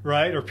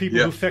 Right? Or people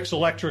who fix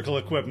electrical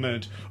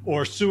equipment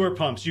or sewer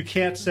pumps. You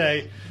can't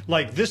say,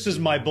 like, this is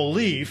my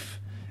belief,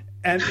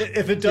 and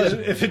if it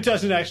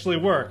doesn't actually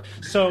work.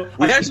 So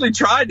we actually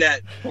tried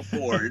that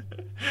before.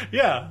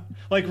 Yeah.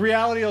 Like,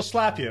 reality will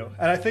slap you.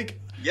 And I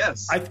think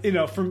yes.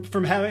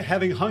 From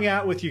having hung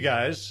out with you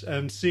guys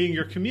and seeing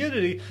your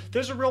community,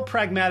 there's a real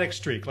pragmatic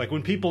streak. Like,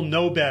 when people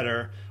know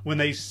better, when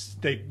they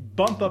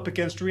bump up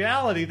against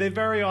reality, they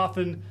very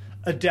often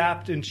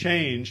adapt and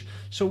change.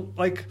 So,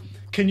 like,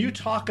 can you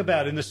talk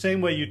about, in the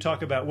same way you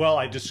talk about, well,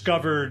 I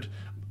discovered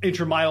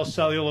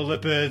intramyocellular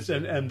lipids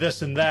and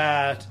this and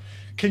that,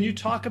 can you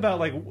talk about,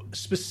 like,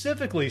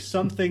 specifically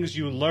some things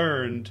you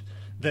learned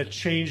that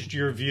changed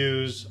your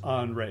views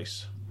on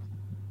race?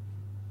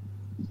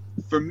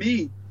 For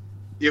me,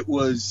 it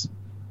was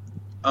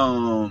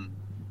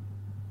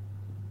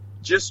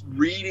just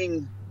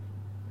reading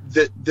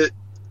the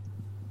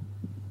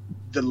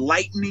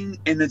lightning,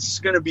 and it's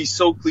going to be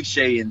so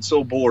cliche and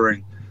so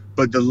boring,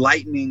 but the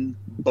lightning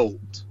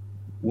bolt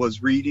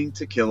was reading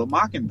To Kill a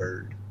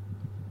Mockingbird.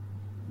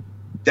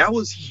 That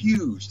was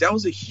huge. That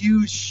was a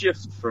huge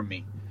shift for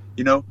me.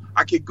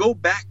 I could go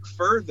back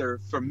further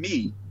for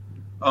me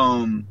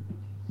and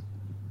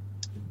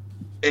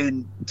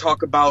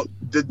talk about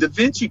the Da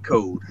Vinci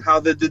Code,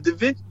 how the Da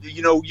Vinci,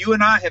 you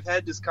and I have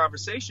had this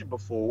conversation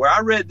before, where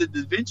I read the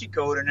Da Vinci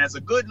Code, and as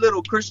a good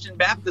little Christian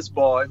Baptist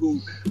boy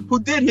who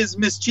did his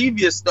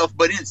mischievous stuff,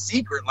 but in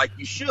secret, like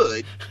you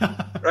should,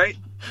 right?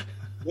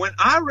 When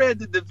I read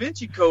the Da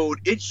Vinci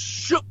Code, it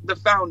shook the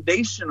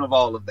foundation of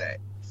all of that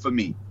for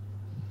me.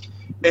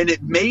 And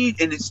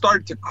it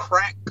started to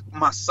crack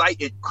my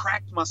psyche. It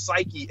cracked my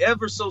psyche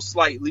ever so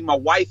slightly. My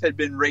wife has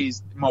been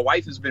raised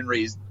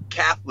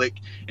Catholic,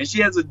 and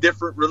she has a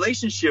different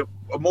relationship,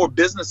 a more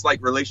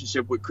business-like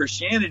relationship with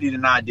Christianity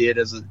than I did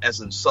as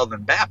a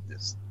Southern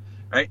Baptist,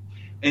 right?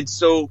 And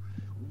so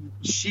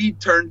she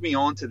turned me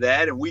on to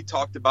that, and we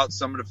talked about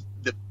some of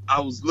I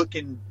was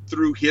looking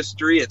through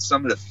history at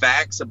some of the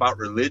facts about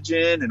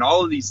religion and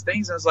all of these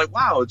things, and I was like,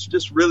 wow, it's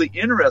just really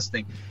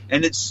interesting.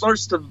 And it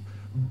starts to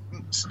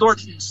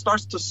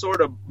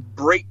sort of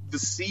break the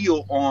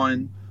seal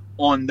on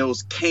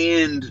those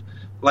canned,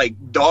 like,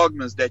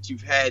 dogmas that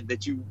you've had,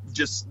 that you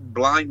just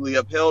blindly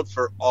upheld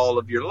for all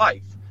of your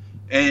life.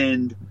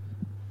 And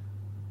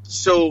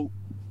so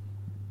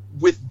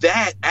with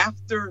that,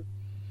 after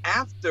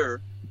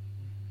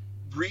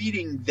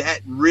reading that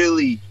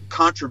really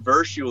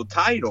controversial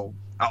title,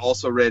 I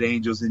also read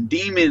Angels and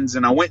Demons,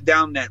 and I went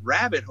down that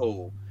rabbit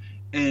hole.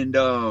 And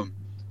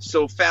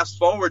so fast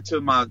forward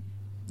to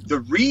the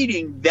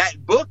reading,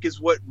 that book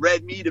is what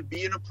led me to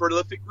being a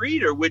prolific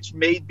reader, which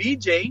made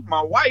BJ,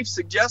 my wife,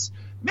 suggest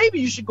maybe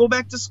you should go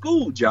back to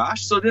school,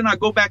 Josh. So then I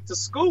go back to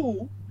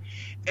school,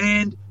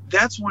 and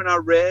that's when I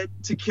read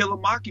To Kill a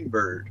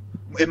Mockingbird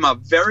in my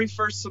very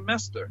first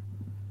semester.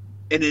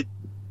 And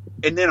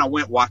then I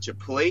went watch a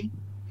play,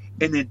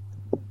 and then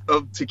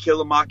of To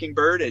Kill a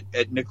Mockingbird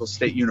at Nicholls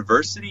State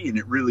University, and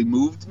it really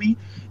moved me.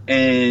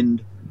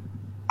 And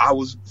I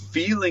was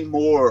feeling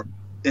more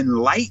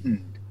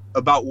enlightened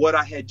about what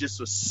I had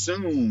just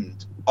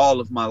assumed all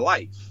of my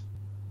life.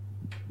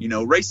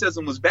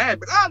 Racism was bad,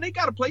 but they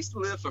got a place to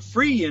live for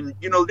free, and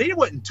they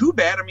wasn't too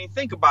bad. I mean,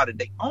 think about it.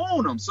 They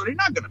own them, so they're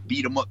not going to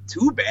beat them up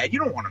too bad. You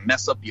don't want to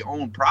mess up your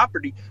own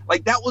property.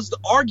 Like, that was the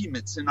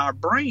arguments in my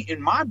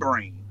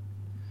brain.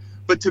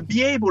 But to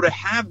be able to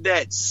have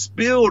that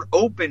spilled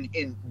open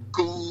in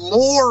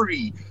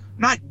glory,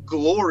 not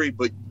glory,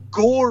 but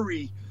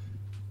gory,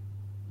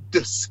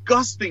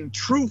 disgusting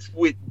truth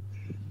with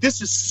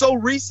This is so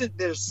recent.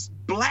 There's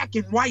black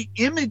and white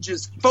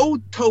images,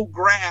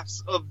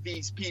 photographs of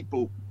these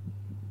people.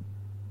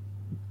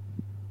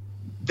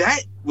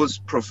 That was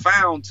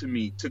profound to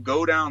me, to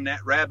go down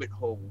that rabbit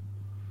hole,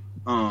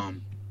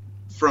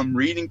 from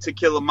reading To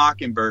Kill a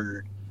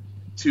Mockingbird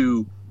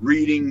to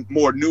reading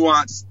more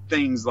nuanced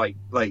things like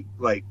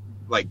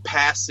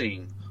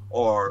Passing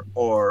or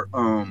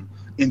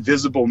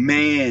Invisible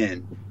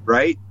Man,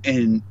 right?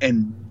 And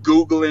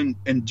Googling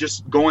and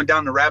just going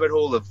down the rabbit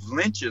hole of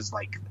lynches.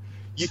 Like,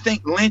 you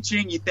think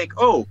lynching, you think,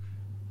 oh,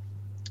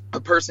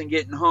 a person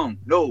getting hung.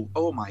 No,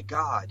 oh my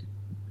God,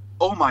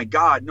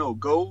 no.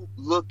 Go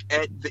look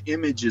at the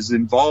images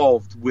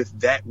involved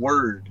with that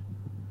word.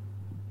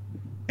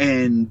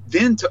 And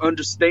then to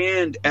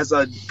understand,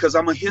 because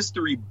I'm a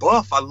history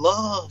buff, I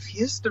love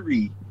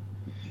history.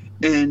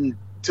 And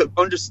to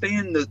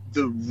understand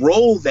the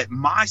role that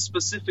my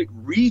specific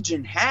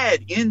region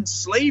had in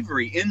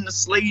slavery, in the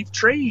slave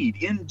trade,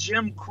 in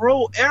Jim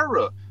Crow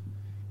era,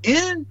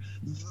 in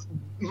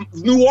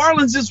New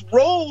Orleans'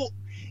 role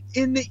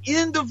in the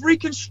end of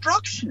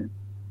Reconstruction.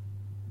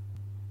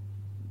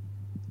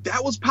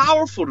 That was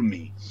powerful to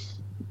me.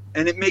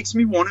 And it makes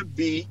me want to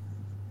be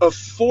a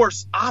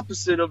force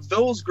opposite of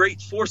those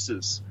great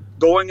forces,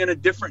 going in a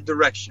different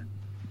direction.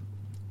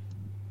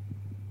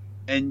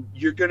 And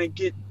you're going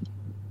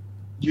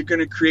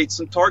to create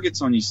some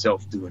targets on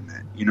yourself doing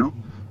that, you know?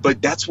 But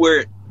that's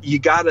where you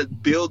got to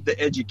build the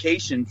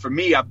education. For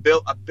me, I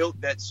built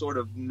that sort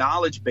of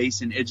knowledge base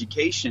in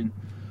education,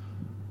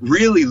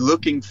 really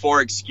looking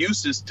for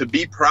excuses to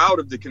be proud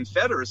of the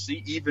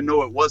Confederacy, even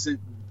though it wasn't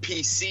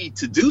PC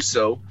to do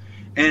so.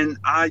 And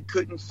I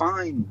couldn't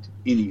find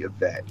any of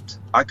that.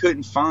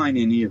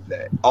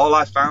 All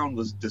I found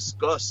was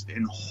disgust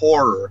and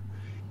horror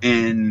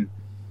and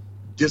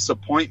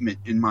disappointment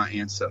in my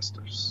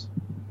ancestors.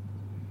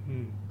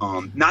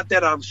 Not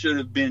that I should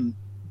have been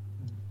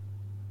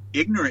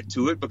ignorant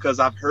to it, because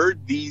I've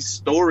heard these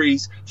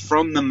stories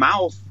from the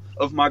mouth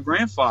of my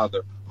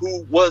grandfather,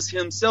 who was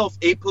himself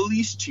a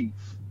police chief.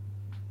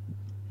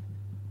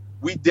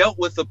 We dealt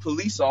with a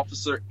police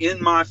officer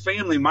in my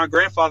family. My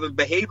grandfather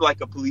behaved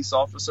like a police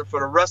officer for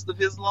the rest of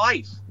his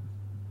life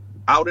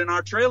out in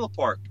our trailer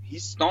park. He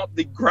stomped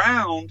the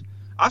ground.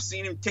 I've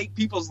seen him take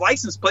people's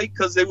license plate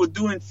because they were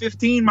doing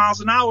 15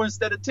 miles an hour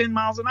instead of 10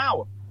 miles an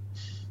hour.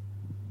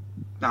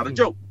 Not a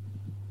joke.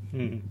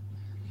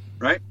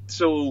 Right?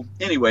 So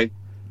anyway,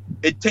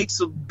 it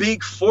takes a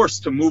big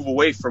force to move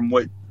away from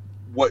what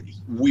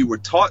we were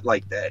taught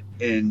like that.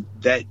 And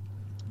that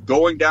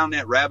going down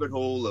that rabbit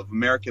hole of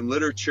American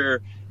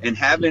literature and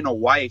having a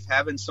wife,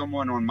 having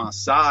someone on my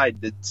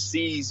side that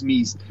sees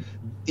me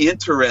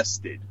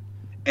interested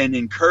and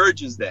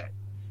encourages that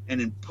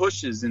and then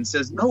pushes and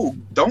says, no,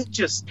 don't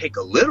just take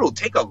a little,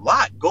 take a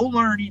lot, go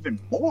learn even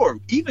more,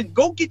 even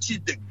go get your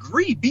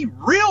degree, be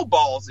real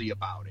ballsy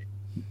about it.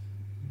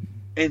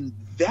 And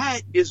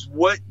that is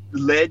what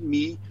led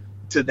me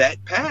to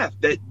that path,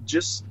 that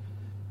just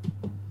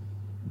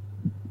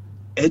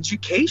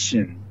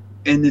education.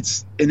 And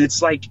it's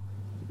like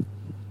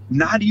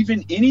not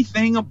even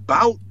anything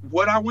about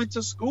what I went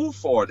to school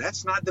for.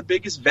 That's not the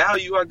biggest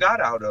value I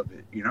got out of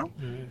it, you know?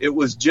 It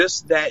was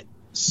just that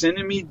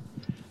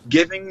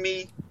giving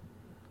me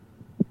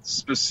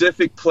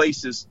specific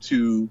places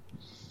to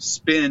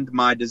spend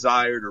my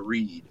desire to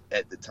read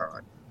at the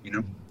time, you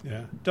know?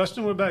 Yeah.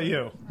 Dustin, what about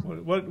you?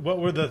 What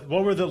were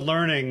the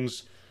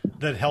learnings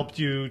that helped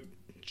you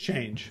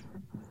change?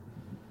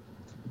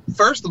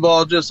 First of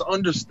all, just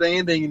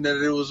understanding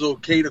that it was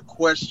okay to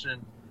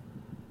question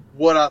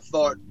what I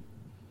thought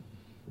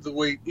the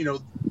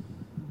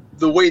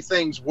way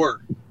things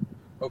were.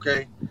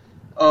 Okay.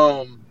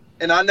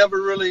 And I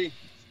never really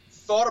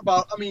thought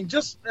about, and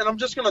I'm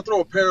just going to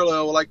throw a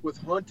parallel, like with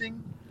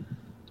hunting.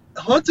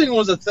 Hunting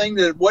was a thing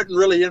that wasn't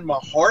really in my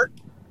heart.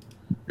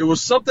 It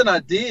was something I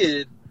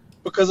did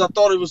because I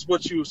thought it was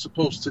what you were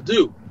supposed to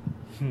do.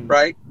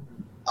 Right.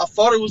 I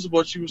thought it was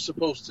what you were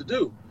supposed to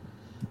do.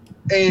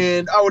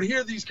 And I would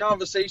hear these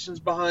conversations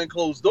behind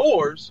closed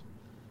doors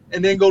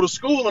and then go to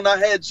school, and I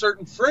had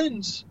certain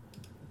friends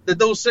that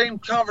those same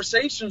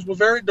conversations were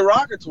very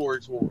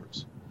derogatory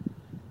towards.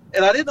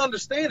 And I didn't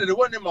understand it. It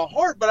wasn't in my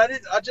heart, but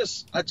I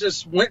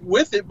just went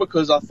with it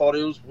because I thought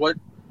it was what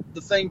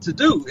the thing to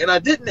do. And I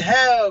didn't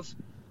have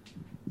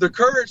the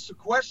courage to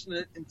question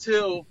it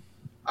until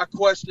I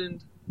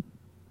questioned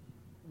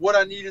what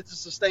I needed to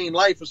sustain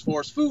life as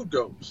far as food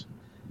goes.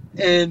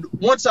 And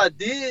once I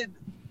did,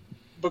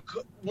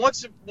 because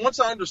once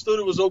I understood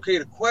it was okay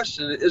to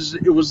question it,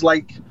 it was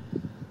like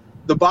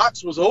the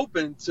box was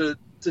open to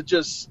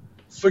just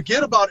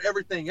forget about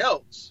everything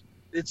else.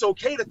 It's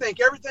okay to think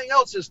everything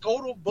else is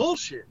total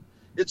bullshit.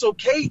 It's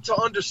okay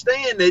to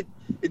understand that,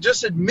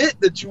 just admit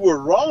that you were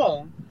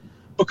wrong,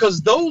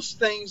 because those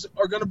things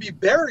are going to be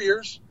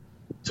barriers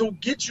to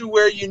get you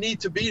where you need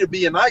to be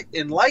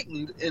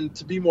enlightened and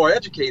to be more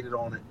educated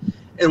on it.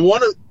 And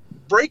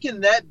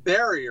breaking that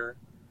barrier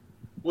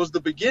was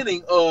the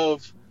beginning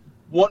of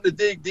wanting to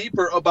dig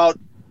deeper about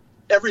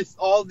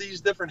all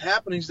these different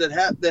happenings that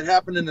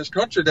happen in this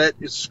country that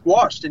is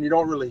squashed and you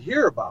don't really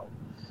hear about.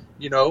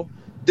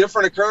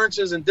 Different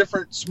occurrences in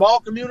different small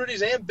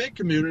communities and big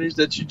communities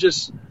that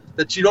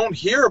you don't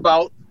hear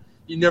about.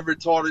 You never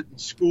taught it in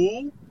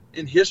school,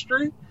 in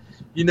history.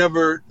 You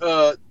never,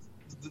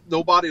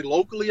 nobody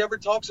locally ever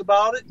talks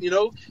about it.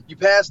 You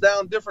pass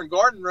down different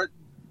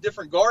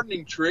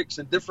gardening tricks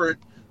and different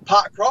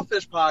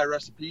crawfish pie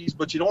recipes,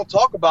 but you don't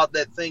talk about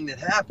that thing that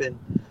happened,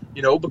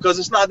 because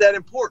it's not that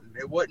important.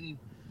 It wasn't,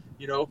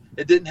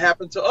 it didn't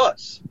happen to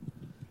us.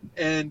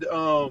 And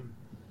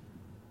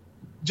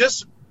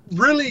just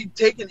really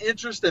taking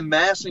interest in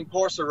mass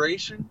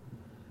incarceration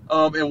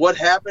and what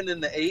happened in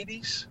the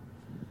 80s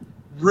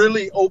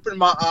really opened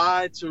my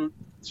eye to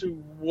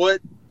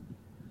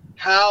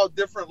how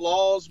different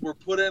laws were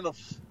put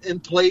in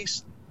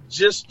place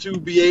just to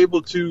be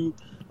able to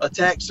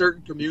attack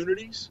certain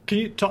communities. Can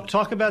you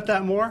talk about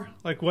that more?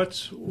 Like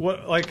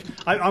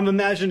I'm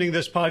imagining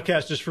this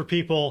podcast is for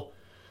people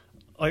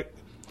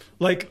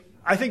like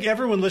I think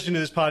everyone listening to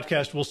this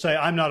podcast will say,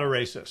 I'm not a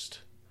racist,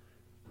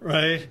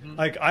 right? Mm-hmm.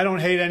 Like, I don't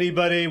hate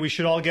anybody. We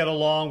should all get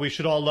along. We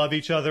should all love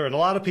each other. And a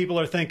lot of people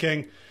are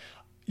thinking,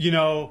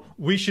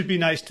 we should be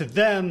nice to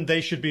them.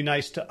 They should be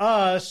nice to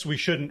us. We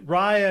shouldn't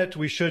riot.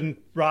 We shouldn't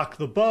rock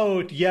the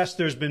boat. Yes,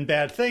 there's been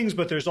bad things,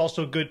 but there's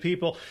also good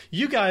people.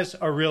 You guys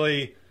are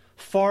really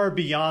far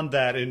beyond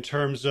that in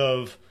terms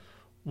of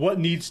what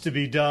needs to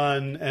be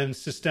done and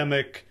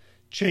systemic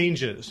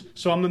changes.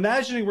 So I'm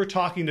imagining we're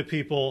talking to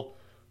people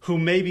who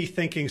may be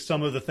thinking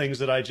some of the things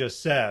that I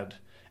just said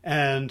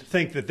and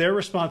think that their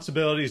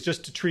responsibility is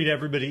just to treat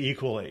everybody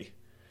equally.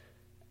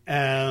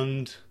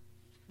 And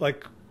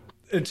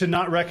to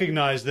not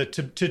recognize that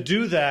to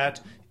do that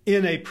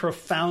in a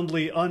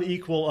profoundly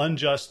unequal,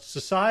 unjust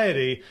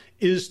society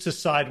is to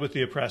side with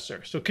the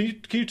oppressor. So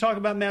can you talk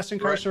about mass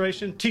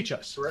incarceration? Right. Teach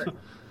us. Right.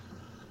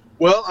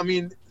 Well, I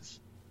mean,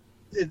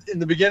 in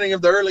the beginning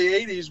of the early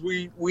 80s,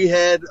 we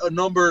had a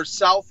number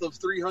south of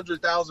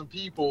 300,000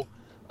 people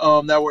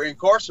that were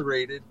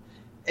incarcerated.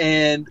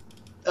 And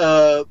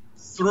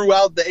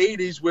throughout the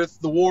 80s, with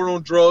the war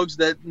on drugs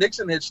that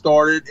Nixon had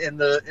started and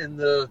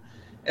the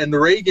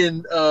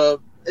Reagan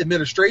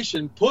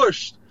administration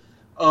pushed,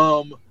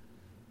 they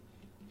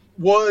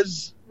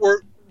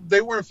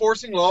were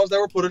enforcing laws that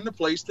were put into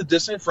place to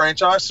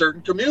disenfranchise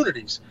certain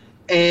communities.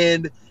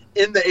 And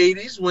in the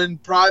 80s, when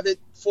private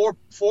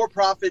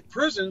for-profit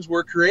prisons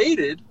were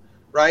created,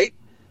 right,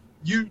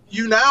 you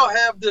now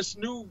have this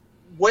new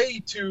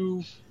way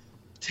to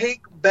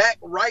take back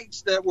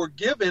rights that were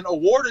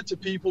awarded to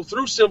people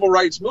through civil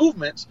rights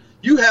movements.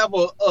 You have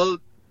a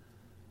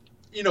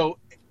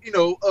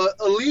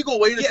legal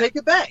way to take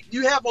it back.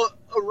 You have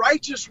a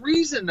righteous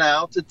reason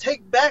now to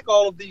take back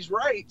all of these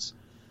rights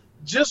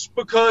just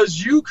because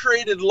you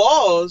created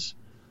laws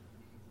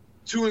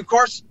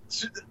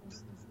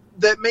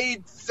that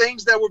made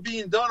things that were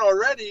being done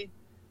already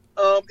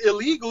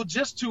illegal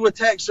just to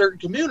attack certain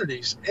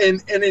communities.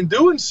 And in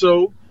doing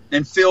so,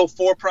 and fill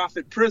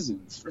for-profit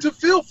prisons. To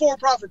fill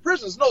for-profit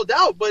prisons, no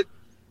doubt. But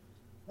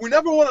we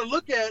never want to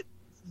look at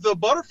the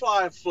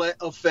butterfly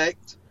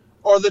effect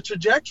or the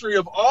trajectory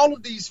of all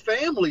of these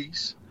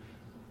families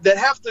that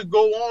have to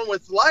go on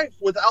with life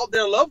without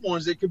their loved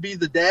ones. It could be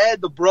the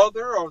dad, the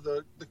brother, or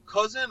the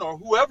cousin, or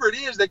whoever it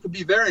is. They could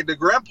be the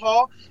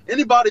grandpa,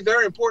 anybody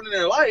very important in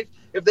their life.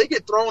 If they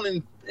get thrown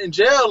in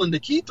jail and the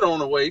key thrown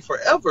away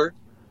forever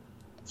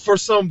for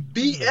some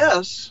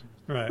BS,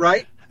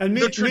 right? And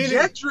the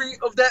trajectory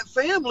of that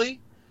family,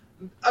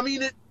 I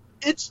mean,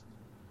 it's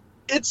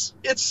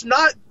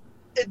not,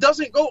 it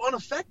doesn't go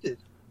unaffected.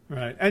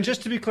 Right. And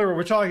just to be clear, what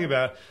we're talking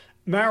about,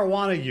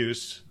 marijuana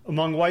use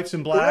among whites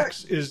and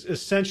blacks is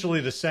essentially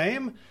the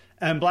same,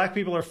 and black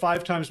people are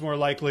 5 times more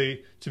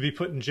likely to be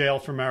put in jail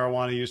for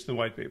marijuana use than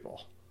white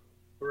people.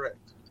 Correct.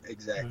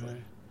 Exactly.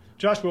 Right.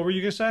 Josh, what were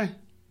you going to say?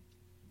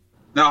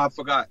 No, I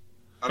forgot.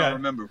 I don't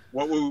remember.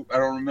 I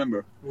don't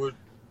remember.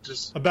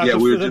 About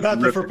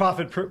the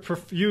for-profit.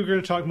 You were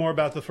going to talk more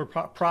about the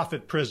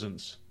for-profit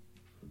prisons.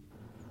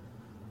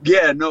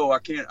 Yeah, no, I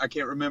can't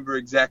remember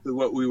exactly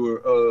what we were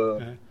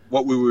going to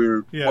talk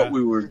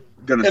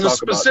about. And a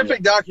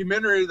specific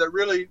documentary that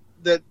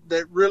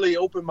really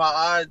opened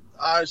my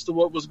eyes to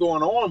what was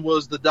going on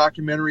was the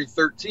documentary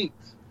 13th,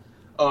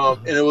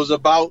 and it was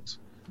about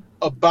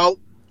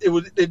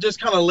it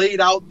just kind of laid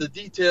out the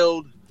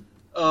detailed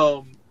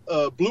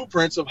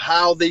blueprints of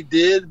how they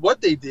did what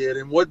they did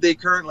and what they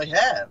currently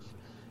have.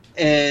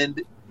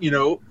 And,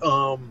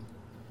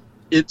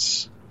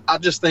 I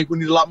just think we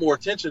need a lot more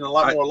attention, a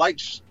lot more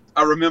lights.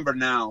 I remember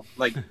now,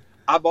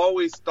 I've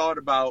always thought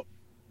about,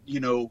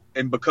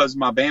 and because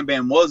my Bam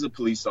Bam was a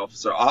police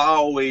officer, I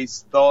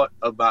always thought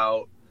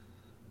about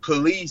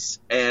police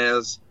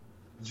as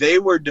they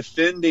were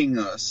defending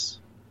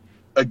us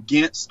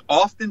against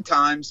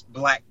oftentimes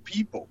black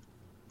people,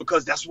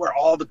 because that's where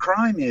all the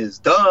crime is,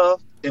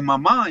 in my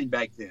mind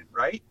back then,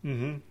 right?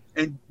 Mm-hmm.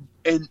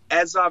 And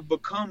as I've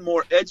become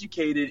more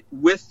educated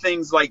with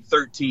things like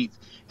 13th,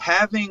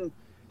 having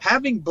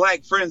having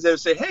black friends that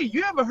say, hey,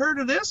 you ever heard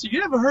of this? Or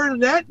you ever heard of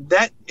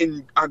that?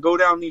 And I go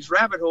down these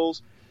rabbit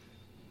holes.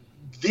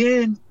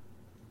 Then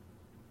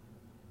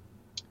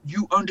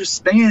you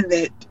understand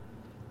that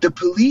the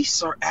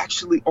police are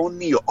actually on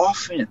the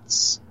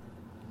offense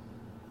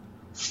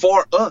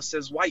for us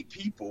as white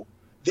people.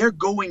 They're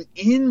going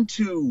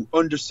into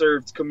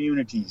underserved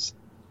communities.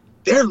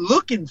 They're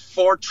looking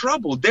for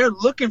trouble. They're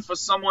looking for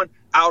someone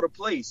out of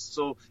place.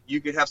 So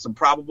you could have some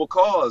probable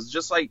cause.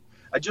 Just like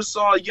I just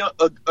saw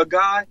a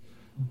guy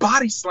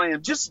body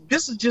slam. This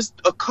is just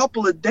a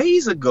couple of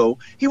days ago.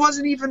 He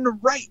wasn't even the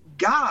right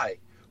guy,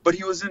 but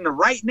he was in the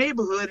right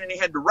neighborhood and he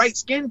had the right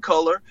skin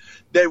color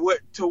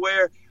to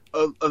where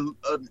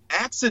an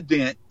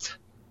accident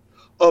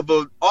of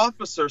an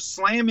officer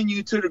slamming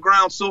you to the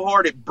ground so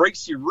hard it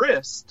breaks your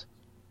wrist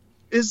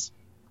is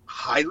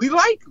highly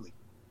likely.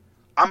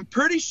 I'm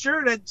pretty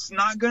sure that's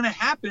not going to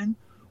happen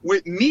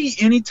with me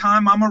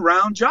anytime I'm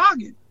around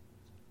jogging.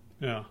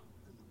 Yeah.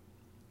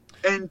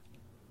 And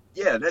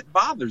yeah, that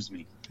bothers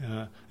me.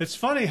 Yeah. It's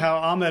funny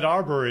how Ahmaud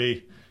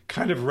Arbery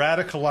kind of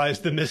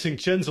radicalized the missing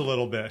chins a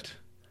little bit.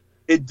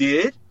 It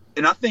did.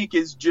 And I think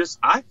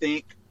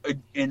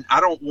and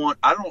I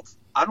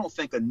don't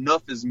think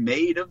enough is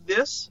made of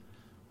this.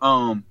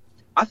 I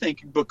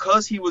think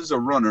because he was a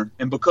runner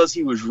and because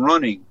he was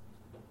running,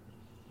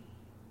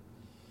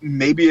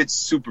 maybe it's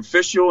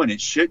superficial and it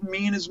shouldn't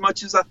mean as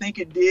much as I think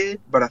it did,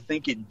 but I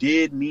think it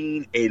did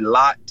mean a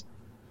lot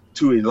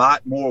to a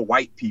lot more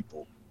white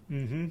people.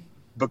 Mm-hmm.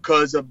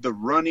 Because of the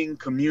running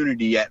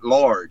community at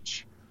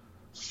large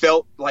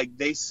felt like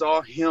they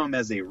saw him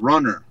as a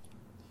runner,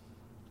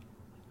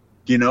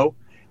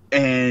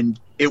 and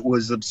it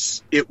was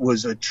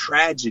a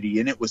tragedy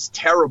and it was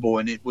terrible.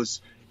 And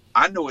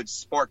I know it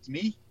sparked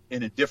me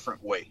in a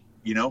different way,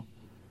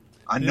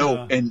 I know.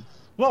 Yeah. And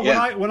well,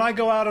 yeah. when I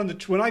go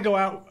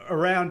out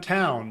around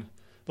town,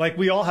 like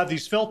we all have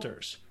these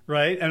filters,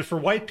 right? And for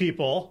white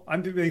people,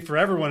 I'm thinking for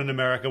everyone in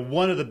America,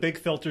 one of the big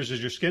filters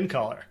is your skin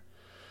color.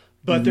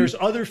 But mm-hmm. there's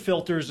other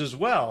filters as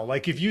well.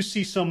 Like if you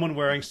see someone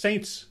wearing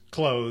Saints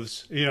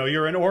clothes,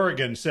 you're in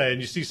Oregon, say,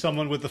 and you see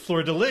someone with the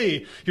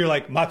fleur-de-lis, you're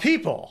like, my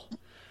people,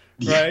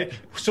 right? Yeah.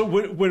 So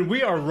when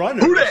we are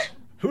runners,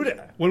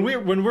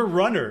 when we're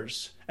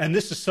runners, and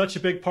this is such a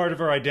big part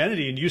of our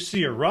identity, and you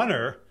see a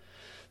runner,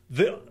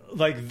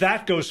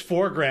 that goes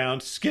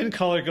foreground, skin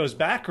color goes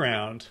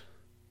background,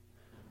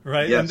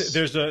 right? Yes.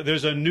 And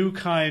there's a new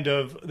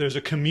there's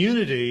a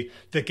community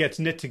that gets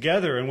knit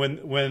together, and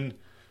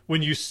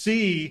when you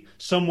see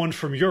someone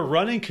from your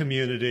running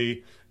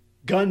community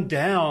gunned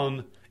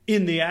down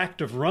in the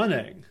act of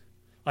running,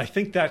 I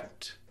think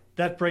that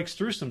breaks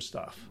through some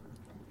stuff.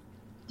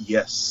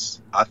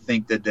 Yes, I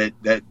think that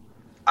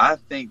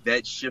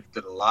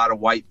shifted a lot of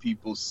white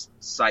people's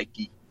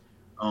psyche.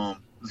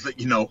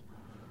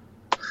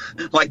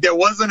 Like there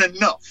wasn't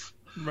enough,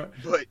 right.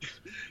 But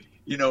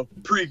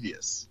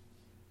previous.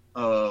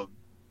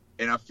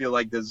 And I feel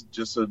like there's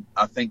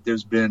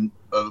there's been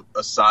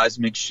a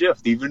seismic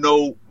shift, even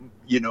though,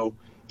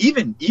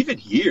 even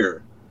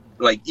here,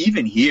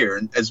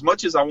 and as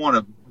much as I want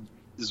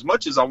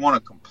to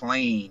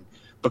complain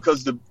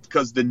because the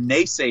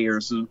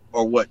naysayers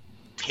are what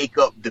take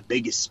up the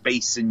biggest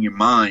space in your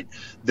mind.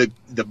 The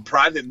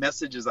private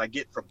messages I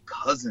get from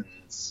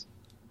cousins,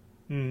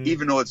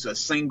 even though it's a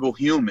single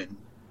human,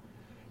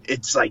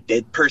 it's like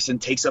that person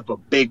takes up a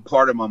big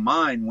part of my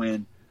mind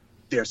when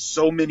there's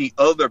so many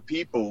other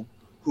people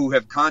who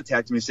have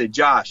contacted me and said,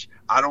 Josh,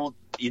 I don't,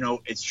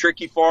 it's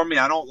tricky for me.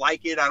 I don't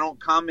like it. I don't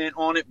comment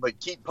on it, but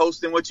keep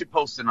posting what you're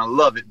posting. I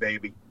love it,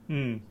 baby.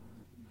 You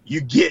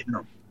getting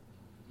them,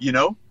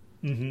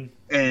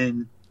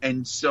 Mm-hmm.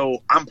 And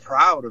so I'm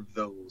proud of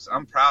those.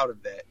 I'm proud of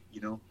that,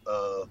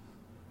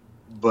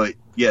 but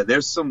yeah,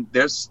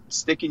 there's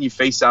sticking your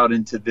face out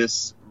into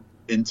this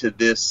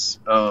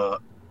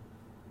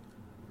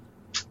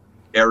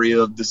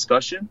area of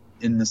discussion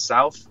in the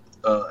South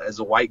as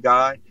a white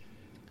guy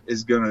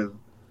it's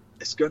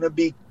gonna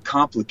be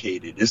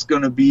complicated. It's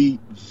gonna be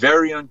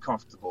very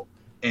uncomfortable,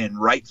 and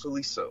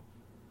rightfully so.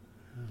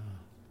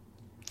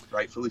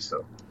 Rightfully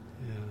so.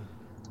 Yeah.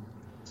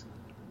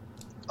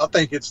 I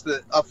think it's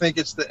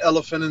the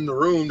elephant in the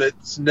room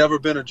that's never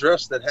been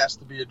addressed that has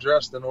to be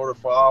addressed in order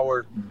for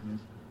our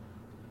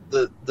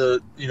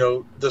the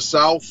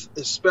South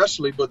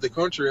especially, but the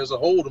country as a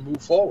whole to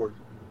move forward.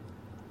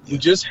 We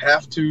just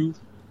have to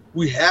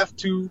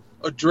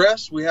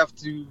address, we have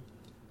to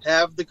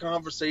have the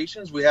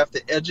conversations, we have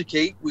to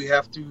educate, we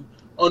have to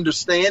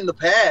understand the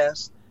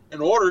past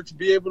in order to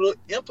be able to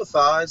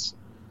empathize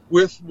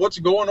with what's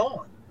going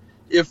on.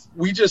 If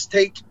we just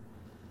take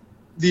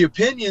the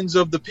opinions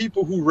of the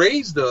people who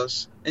raised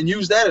us and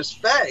use that as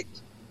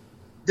fact,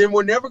 then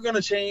we're never going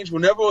to change, we're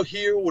never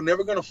here, we're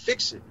never going to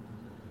fix it,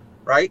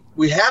 right?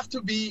 It has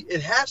to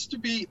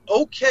be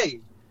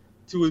okay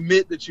to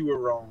admit that you were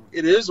wrong.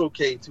 It is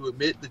okay to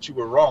admit that you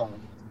were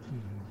wrong,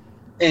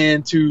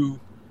 and to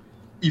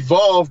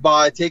evolve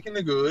by taking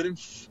the good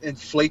and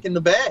flaking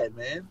the bad,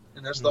 man.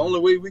 And that's the only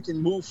way we can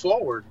move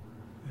forward.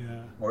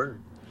 Yeah.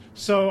 Word.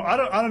 So I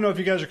don't know if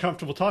you guys are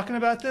comfortable talking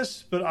about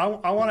this, but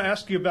I want to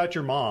ask you about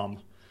your mom,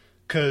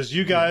 because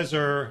you guys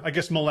are, I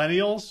guess,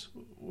 millennials,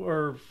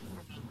 or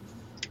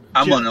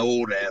I'm an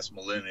old ass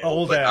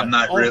millennial, but I'm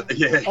not really.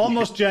 Yeah.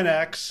 Almost Gen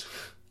X.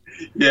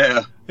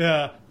 Yeah.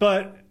 Yeah,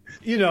 but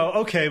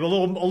okay, but a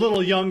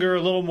little younger,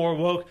 a little more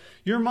woke.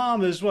 Your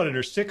mom is what, in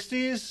her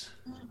 60s?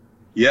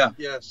 Yeah.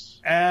 Yes.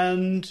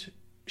 And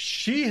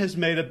she has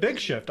made a big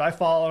shift. I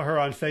follow her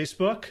on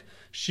Facebook.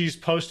 She's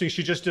posting.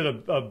 She just did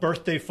a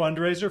birthday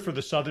fundraiser for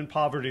the Southern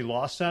Poverty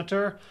Law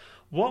Center.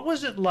 What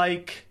was it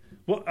like?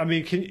 Well, I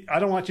mean, I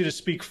don't want you to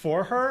speak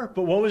for her,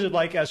 but what was it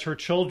like as her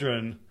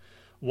children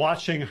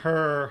watching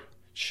her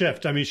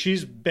shift? I mean,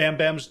 she's Bam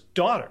Bam's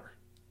daughter.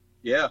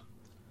 Yeah.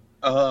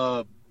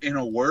 In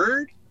a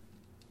word,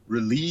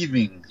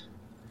 relieving.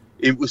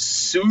 It was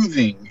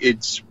soothing.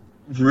 It's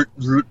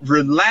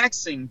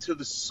relaxing to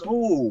the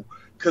soul.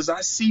 Because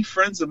I see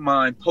friends of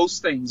mine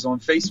post things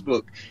on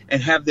Facebook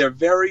and have their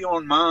very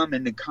own mom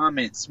in the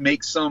comments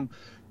make some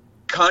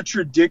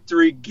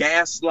contradictory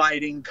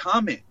gaslighting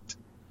comment.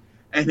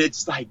 And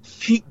it's like,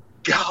 thank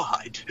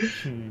God.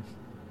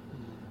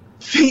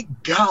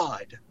 Thank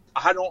God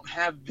I don't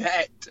have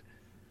that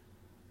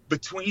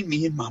between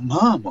me and my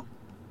mama.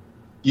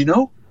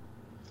 And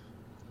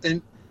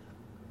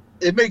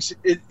it makes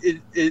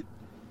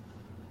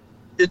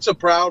it's a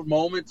proud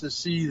moment to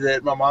see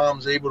that my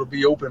mom's able to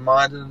be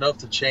open-minded enough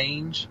to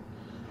change,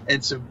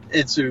 and to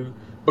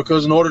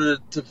because in order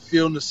to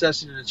feel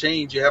necessity to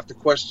change, you have to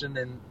question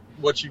and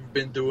what you've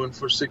been doing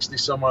for 60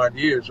 some odd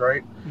years,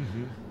 right?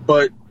 Mm-hmm.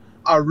 But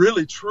I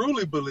really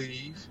truly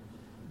believe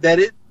that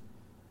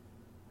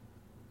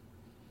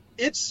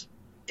it's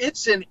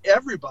in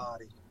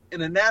everybody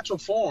in a natural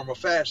form or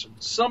fashion,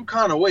 some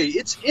kind of way.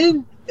 It's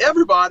in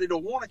everybody to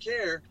want to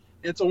care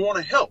and to want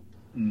to help.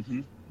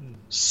 Mm-hmm.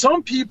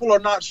 Some people are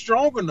not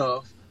strong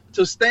enough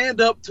to stand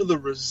up to the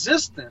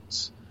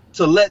resistance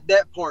to let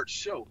that part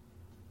show.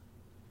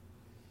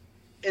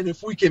 And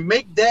if we can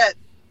make that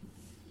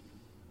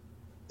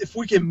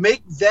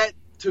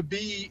to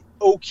be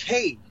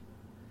okay,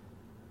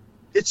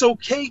 it's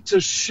okay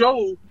to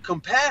show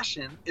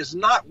compassion is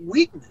not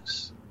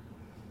weakness,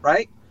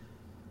 right?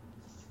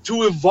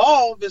 To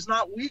evolve is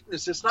not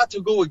weakness. It's not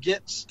to go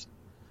against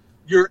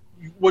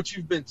what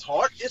you've been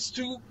taught. It's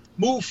to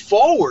move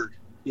forward.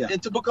 Yeah.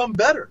 And to become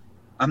better.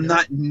 I'm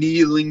not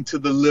kneeling to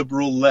the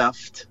liberal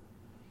left,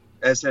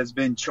 as has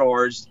been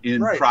charged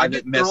in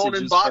private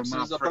messages in boxes,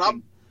 from my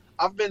freaking...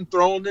 I've been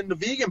thrown in the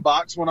vegan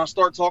box when I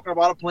start talking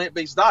about a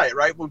plant-based diet,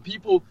 right?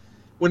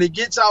 When it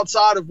gets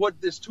outside of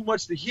what there's too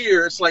much to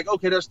hear, it's like,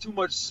 okay, there's too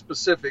much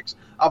specifics.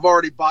 I've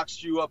already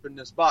boxed you up in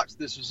this box.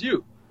 This is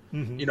you.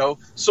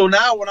 Mm-hmm. So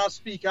now when I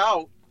speak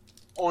out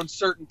on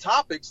certain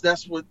topics,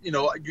 that's what,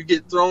 you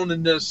get thrown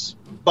in this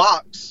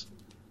box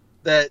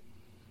that,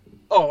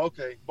 oh,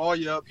 okay, ball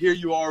you up. Here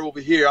you are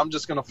over here. I'm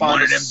just going to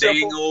find a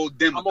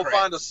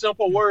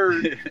simple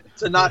word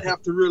to not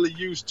have to really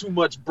use too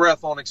much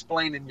breath on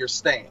explaining your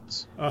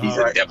stance. He's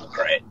a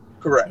Democrat.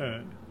 Correct.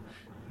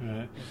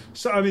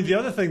 So, I mean, the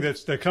other thing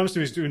that comes to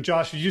me is, and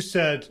Josh, you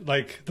said,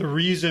 like, the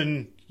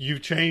reason you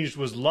changed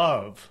was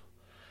love.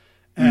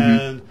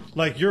 And,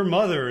 like, your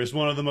mother is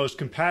one of the most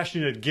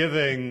compassionate,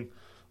 giving,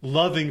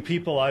 loving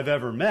people I've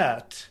ever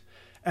met.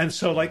 And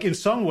so, like, in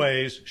some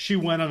ways, she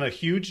went on a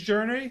huge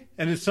journey.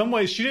 And in some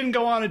ways, she didn't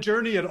go on a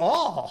journey at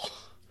all.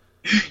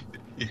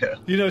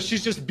 Yeah.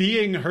 She's just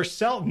being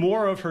herself,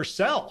 more of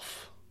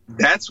herself.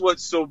 That's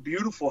what's so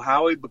beautiful,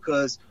 Howie,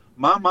 because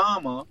my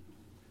mama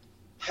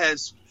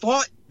has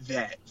fought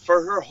that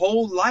for her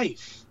whole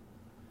life.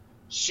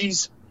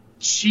 She's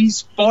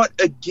fought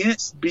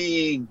against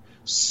being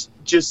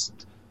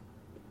just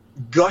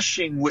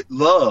gushing with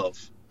love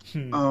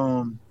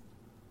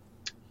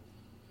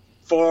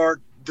for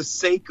the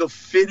sake of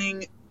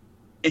fitting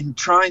and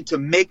trying to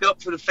make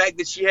up for the fact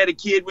that she had a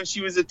kid when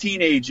she was a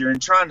teenager and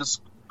trying to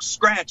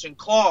scratch and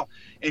claw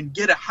and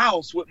get a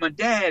house with my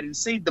dad and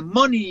save the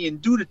money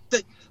and do the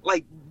thing.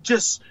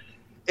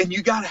 And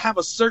you got to have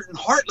a certain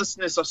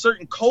heartlessness, a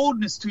certain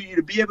coldness to you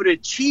to be able to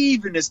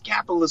achieve in this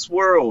capitalist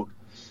world.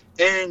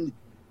 And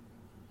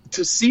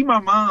to see my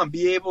mom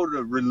be able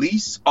to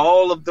release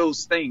all of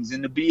those things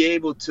and to be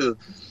able to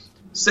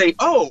say,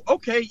 oh,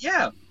 okay,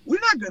 yeah,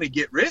 we're not going to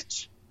get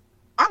rich.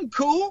 I'm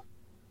cool.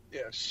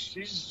 Yeah,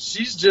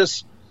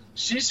 she's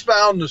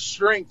found the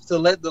strength to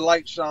let the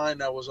light shine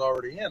that was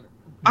already in her.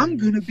 I'm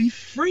going to be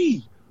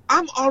free.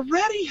 I'm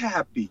already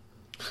happy.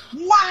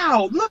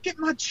 Wow, look at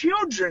my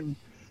children.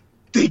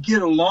 They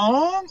get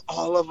along.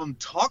 All of them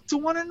talk to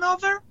one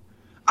another.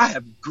 I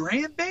have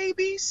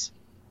grandbabies.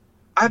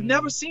 I've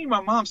never seen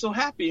my mom so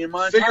happy in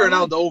my entire life. Figuring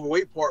out the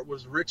overweight part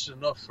was rich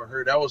enough for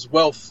her. That was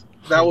wealth.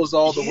 That was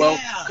all the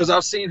wealth. Because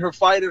I've seen her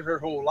fight it her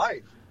whole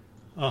life.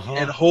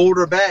 And hold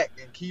her back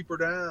and keep her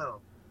down.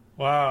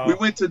 Wow. We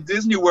went to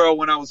Disney World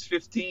when I was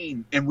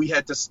 15 and we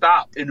had to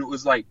stop. And it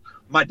was like,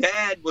 my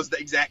dad was the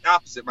exact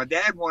opposite. My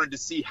dad wanted to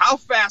see how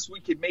fast we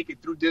could make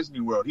it through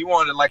Disney World. He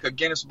wanted like a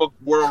Guinness Book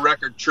World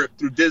Record trip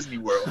through Disney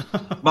World.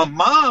 My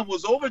mom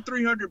was over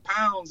 300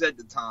 pounds at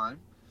the time,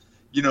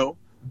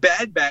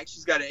 bad back.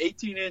 She's got an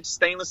 18-inch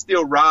stainless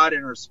steel rod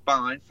in her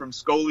spine from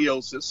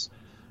scoliosis.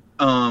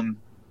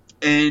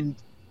 And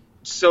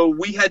so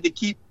we had to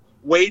keep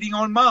waiting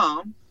on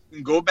Mom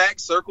and go back,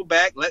 circle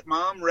back, let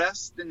Mom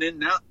rest. And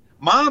then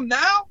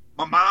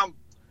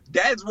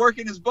Dad's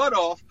working his butt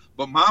off,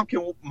 but Mom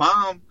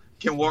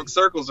can walk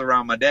circles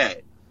around my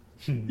dad,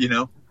 you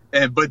know?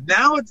 But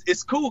now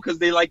it's cool because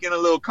they like in a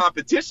little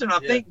competition. I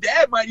think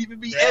Dad might even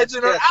be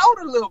edging her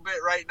out a little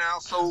bit right now.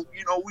 So,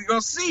 you know, we're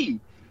going to see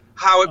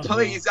how it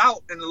plays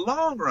out in the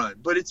long run.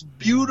 But it's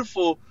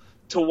beautiful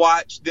to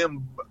watch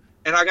them.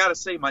 And I got to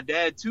say, my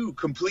dad, too,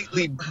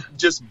 completely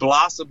just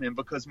blossoming,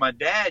 because my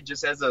dad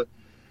just as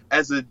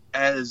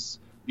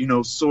you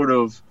know, sort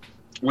of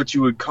what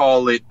you would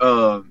call it,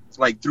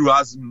 like through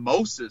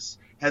osmosis,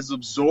 has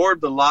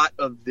absorbed a lot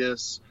of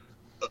this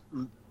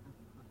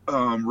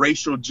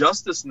racial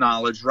justice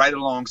knowledge right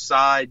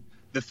alongside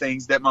the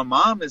things that my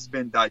mom has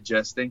been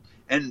digesting,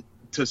 and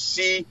to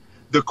see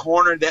the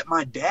corner that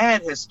my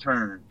dad has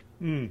turned,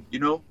 you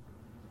know,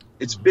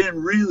 it's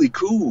been really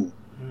cool.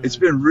 It's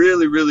been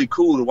really, really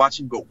cool to watch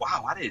him go,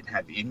 wow, I didn't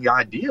have any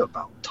idea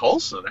about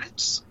Tulsa.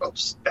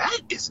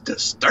 That is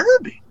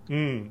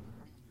disturbing.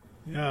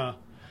 Yeah.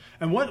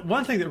 And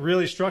one thing that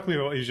really struck me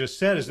about what you just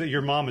said is that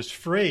your mom is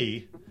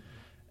free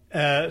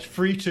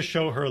to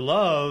show her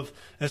love.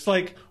 It's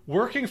like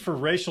working for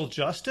racial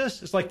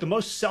justice is like the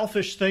most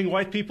selfish thing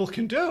white people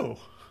can do.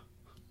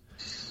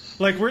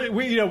 Like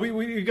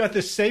we got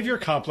this savior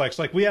complex.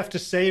 Like we have to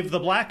save the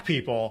black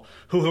people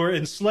who are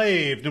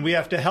enslaved, and we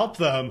have to help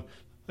them.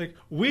 Like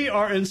we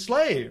are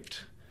enslaved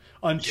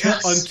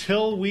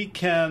until we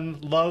can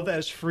love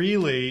as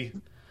freely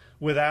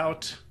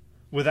without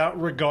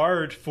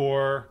regard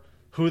for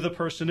who the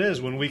person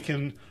is, when we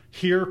can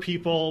hear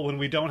people, when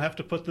we don't have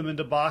to put them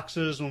into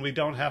boxes, when we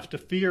don't have to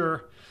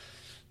fear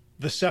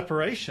the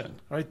separation,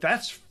 right?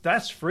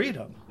 That's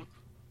freedom.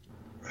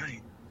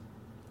 Right.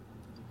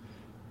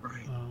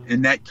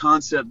 And that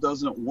concept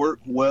doesn't work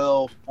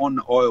well on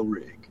the oil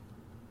rig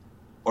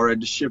or at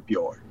the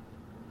shipyard.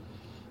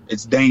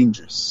 It's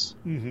dangerous.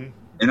 And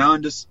I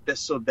understand.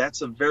 So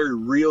that's a very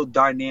real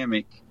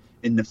dynamic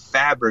in the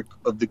fabric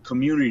of the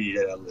community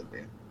that I live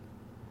in,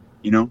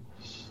 you know?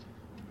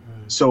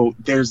 So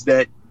there's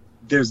that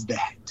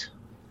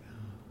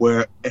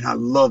where, and I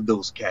love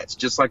those cats,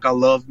 just like I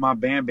love my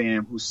Bam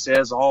Bam, who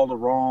says all the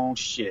wrong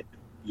shit,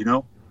 you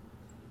know?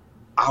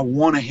 I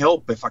want to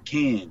help if I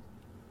can,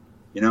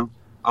 you know?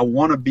 I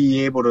want to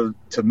be able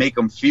to make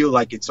them feel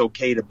like it's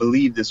okay to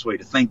believe this way,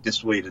 to think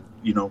this way, to,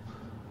 you know,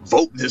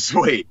 vote this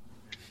way.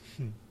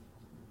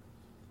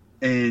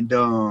 And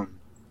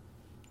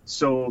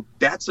so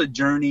that's a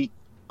journey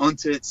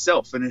unto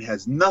itself, and it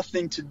has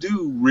nothing to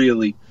do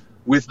really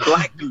with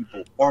black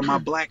people or my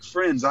black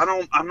friends. I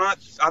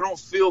don't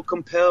feel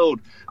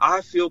compelled.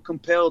 I feel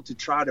compelled to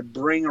try to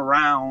bring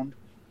around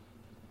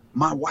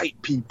my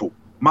white people,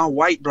 my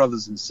white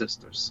brothers and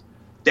sisters.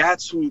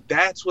 That's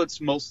what's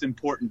most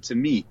important to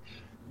me.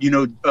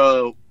 You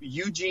know,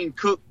 Eugene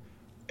Cook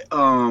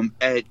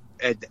at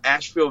the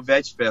Asheville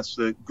Veg Fest,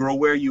 the Grow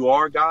Where You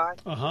Are guy.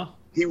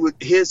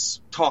 His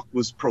talk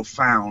was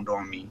profound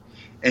on me,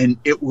 and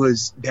it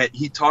was that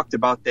he talked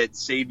about that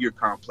savior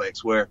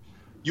complex where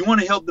you want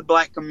to help the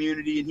black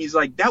community, and he's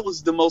like, that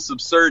was the most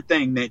absurd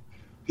thing that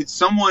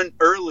someone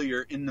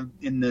earlier in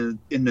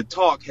the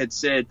talk had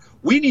said,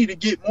 we need to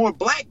get more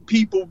black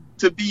people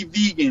to be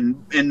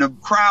vegan, and the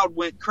crowd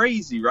went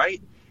crazy,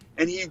 right?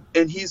 And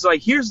he's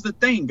like, here's the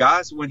thing,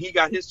 guys, when he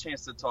got his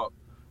chance to talk,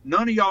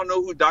 none of y'all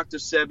know who Dr.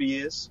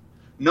 Sebi is.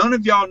 None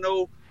of y'all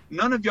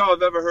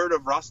have ever heard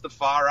of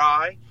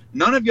Rastafari.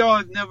 None of y'all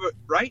have never,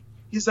 right?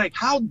 He's like,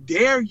 how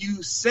dare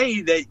you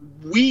say that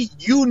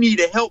you need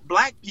to help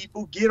black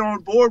people get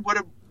on board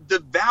with the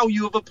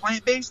value of a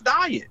plant-based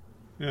diet.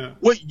 Yeah.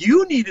 What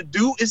you need to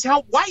do is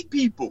help white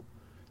people.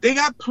 They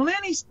got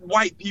plenty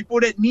white people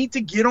that need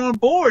to get on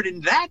board,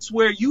 and that's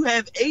where you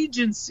have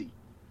agency.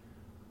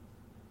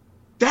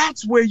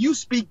 That's where you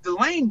speak the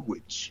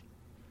language.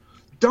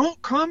 Don't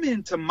come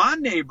into my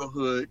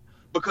neighborhood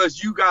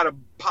because you got a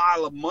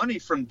pile of money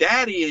from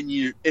daddy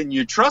in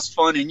your trust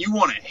fund and you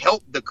want to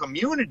help the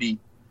community.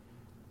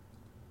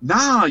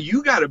 Nah,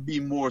 you got to be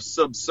more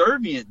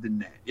subservient than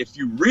that if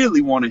you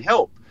really want to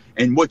help.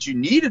 And what you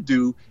need to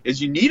do is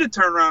you need to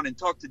turn around and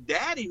talk to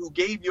daddy who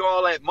gave you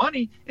all that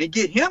money and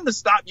get him to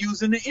stop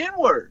using the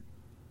N-word.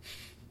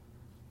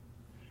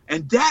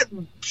 And that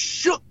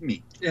shook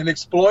me. And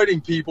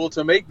exploiting people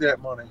to make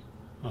that money.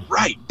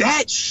 Right.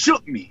 That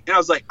shook me. And I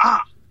was like,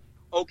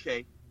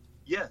 okay,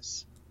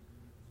 yes.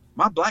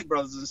 My black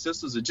brothers and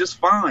sisters are just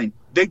fine.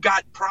 They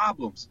got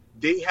problems.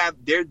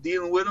 They're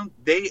dealing with them.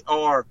 They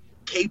are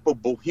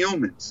capable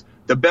humans.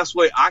 The best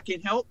way I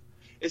can help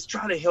is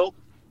try to help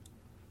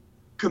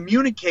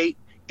communicate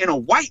in a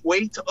white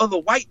way to other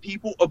white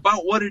people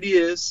about what it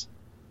is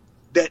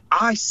that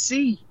I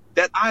see,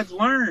 that I've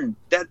learned,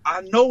 that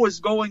I know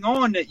is going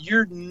on, that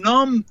you're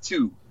numb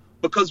to,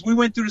 because we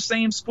went through the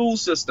same school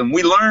system.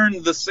 We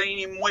learned the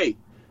same way.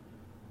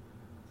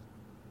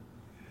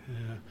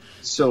 Yeah.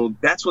 So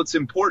that's what's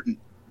important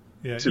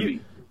to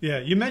me. Yeah,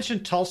 you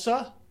mentioned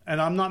Tulsa,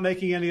 and I'm not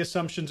making any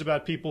assumptions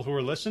about people who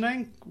are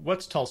listening.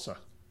 What's Tulsa?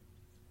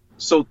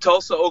 So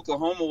Tulsa,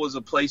 Oklahoma was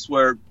a place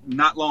where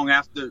not long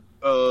after,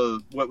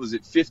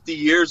 50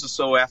 years or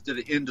so after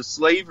the end of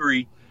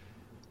slavery,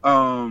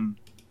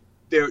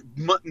 there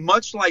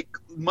much like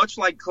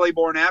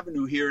Claiborne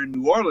Avenue here in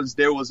New Orleans,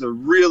 there was a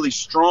really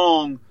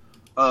strong,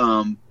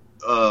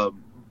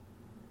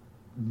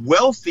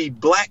 wealthy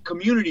black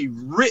community,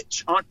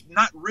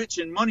 not rich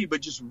in money,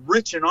 but just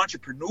rich in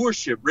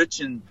entrepreneurship,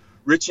 rich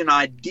in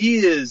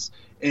ideas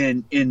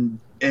and in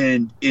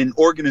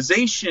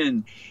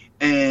organization.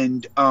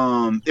 And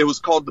it was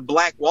called the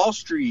Black Wall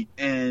Street,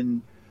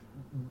 and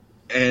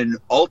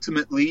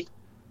ultimately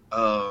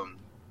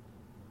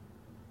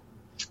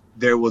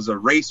there was a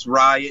race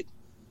riot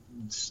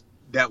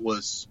that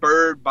was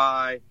spurred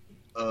by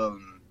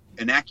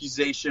an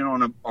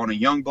accusation on a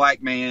young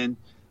black man,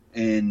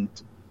 and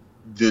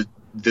the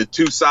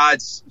two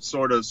sides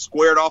sort of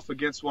squared off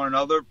against one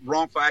another.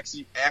 Wrongful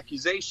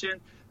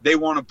accusation. They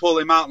want to pull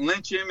him out and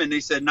lynch him, and they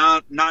said,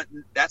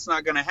 that's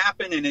not going to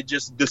happen, and it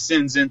just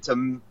descends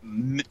into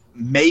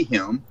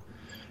mayhem.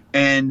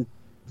 And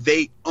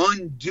they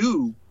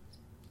the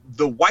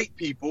white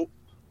people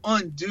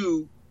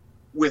undo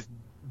with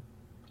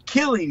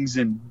killings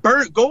and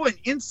going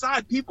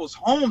inside people's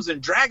homes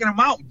and dragging them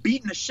out and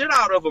beating the shit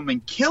out of them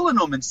and killing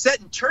them and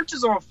setting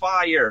churches on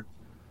fire.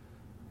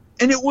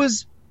 And it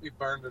was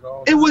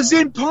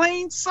in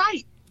plain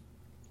sight.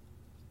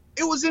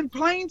 It was in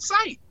plain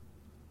sight.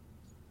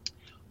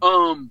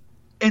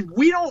 And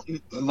we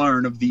don't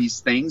learn of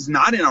these things,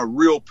 not in a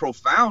real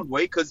profound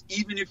way, because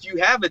even if you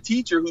have a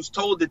teacher who's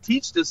told to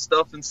teach this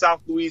stuff in South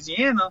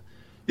Louisiana,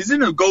 he's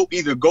going to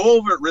either go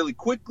over it really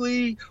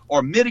quickly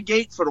or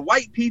mitigate for the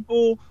white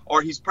people,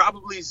 or he's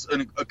probably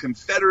a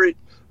Confederate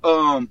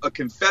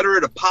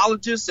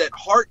apologist at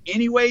heart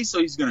anyway, so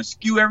he's going to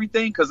skew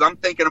everything, because I'm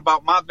thinking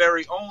about my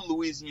very own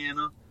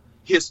Louisiana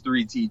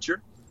history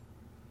teacher.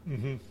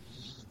 Mm-hmm.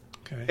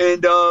 Okay.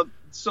 And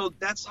so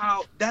that's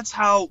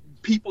how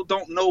people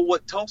don't know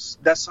what Tulsa.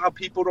 That's how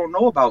people don't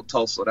know about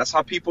Tulsa. That's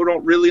how people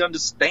don't really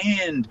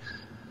understand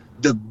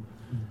the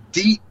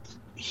deep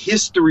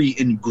history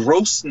and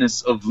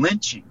grossness of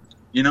lynching.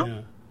 You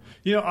know.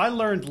 Yeah. I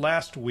learned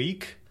last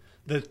week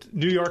that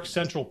New York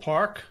Central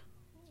Park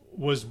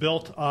was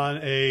built on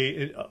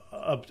a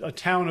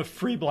town of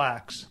free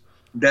blacks.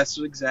 That's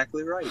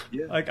exactly right.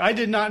 Yeah. Like, I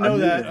did not know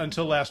that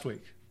until last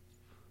week.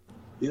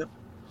 Yep.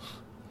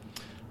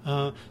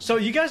 So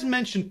you guys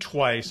mentioned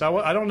twice,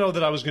 I don't know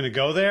that I was going to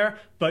go there,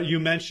 but you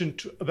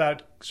mentioned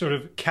about sort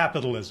of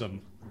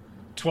capitalism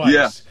twice.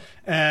 Yeah.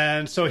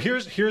 And so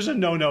here's a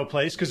no-no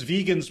place, because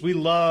vegans, we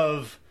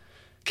love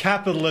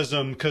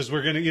capitalism, because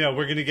we're going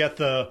to get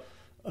the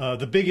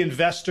big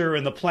investor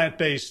in the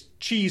plant-based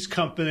cheese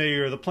company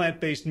or the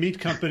plant-based meat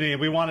company,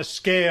 and we want to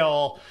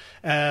scale.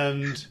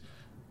 And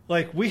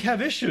like, we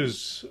have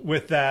issues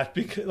with that,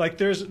 because like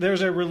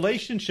there's a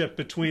relationship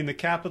between the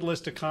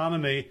capitalist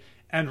economy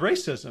and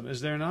racism, is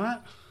there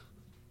not?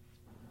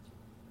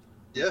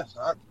 Yes,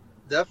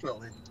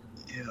 definitely.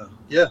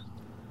 Yeah.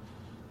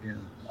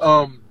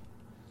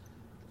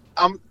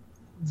 I'm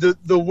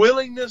the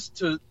willingness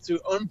to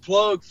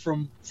unplug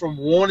from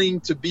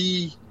wanting to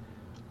be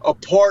a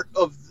part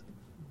of,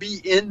 be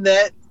in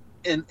that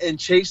and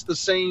chase the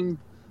same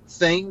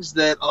things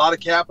that a lot of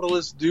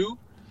capitalists do.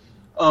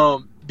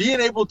 Being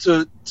able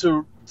to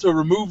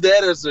remove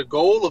that as a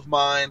goal of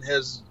mine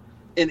has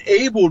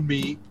enabled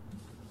me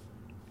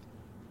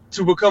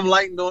to become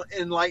enlightened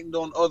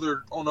on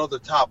other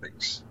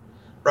topics,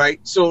 right?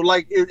 So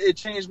like it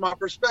changed my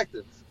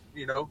perspective,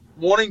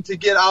 wanting to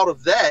get out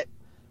of that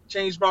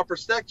changed my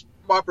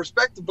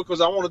perspective,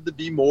 because I wanted to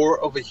be more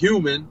of a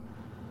human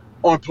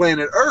on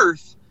planet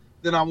Earth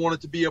than I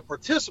wanted to be a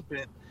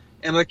participant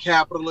in a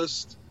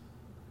capitalist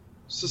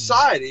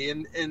society,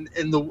 and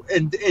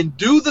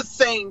do the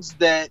things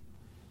that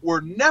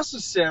were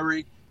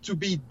necessary to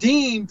be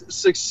deemed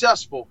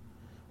successful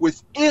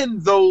within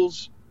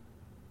those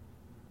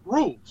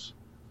rules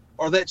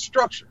or that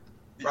structure,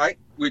 right?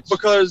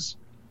 Because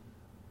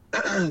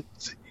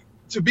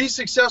to be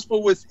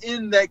successful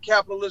within that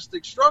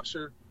capitalistic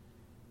structure,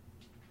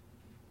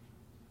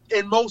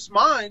 in most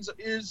minds,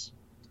 is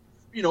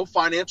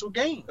financial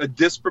gain, a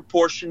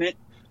disproportionate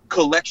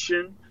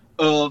collection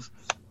of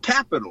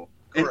capital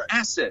and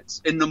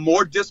assets, and the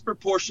more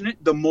disproportionate,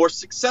 the more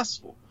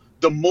successful.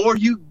 The more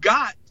you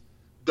got,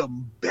 the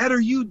better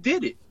you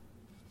did it.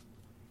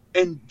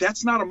 And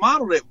that's not a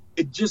model that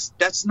it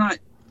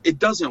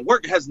doesn't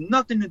work. It has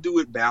nothing to do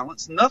with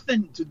balance,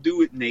 nothing to do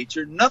with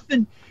nature,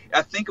 nothing.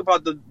 I think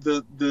about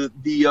the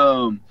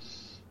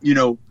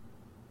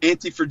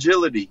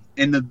anti-fragility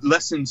and the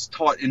lessons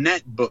taught in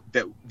that book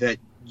that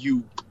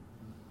you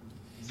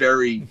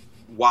very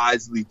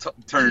wisely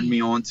turned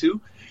me on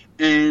to.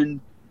 And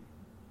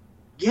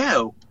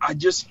yeah, I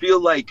just feel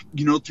like,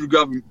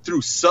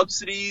 through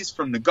subsidies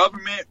from the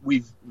government,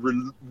 we've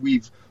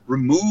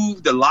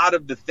removed a lot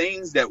of the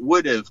things that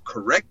would have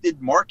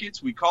corrected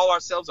markets. We call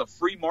ourselves a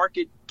free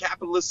market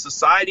capitalist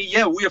society.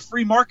 Yeah, we're a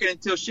free market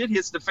until shit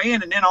hits the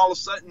fan, and then all of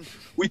a sudden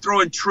we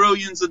throw in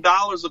trillions of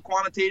dollars of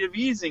quantitative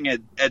easing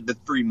at the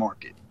free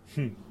market.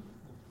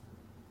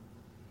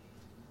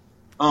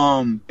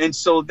 And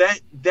so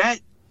that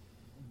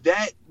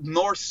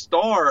North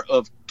Star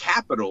of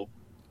capital,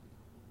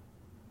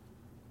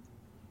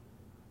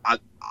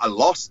 I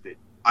lost it.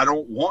 I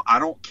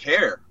don't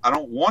care. I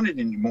don't want it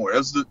anymore.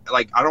 I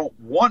don't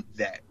want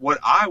that. What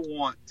I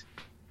want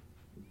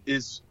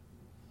is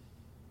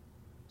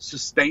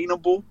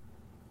sustainable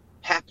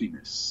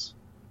happiness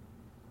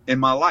in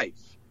my life.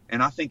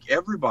 And I think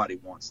everybody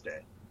wants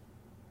that.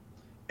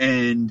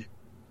 And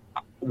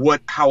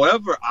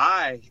however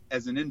I,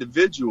 as an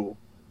individual,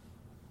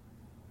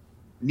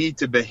 need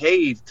to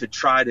behave to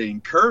try to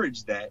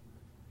encourage that,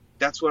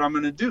 that's what I'm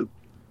going to do.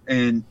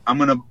 And I'm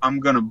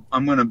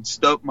gonna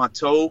stub my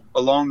toe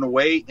along the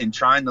way in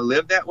trying to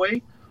live that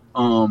way.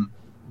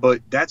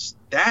 But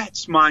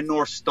that's my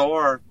North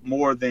Star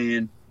more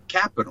than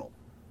capital.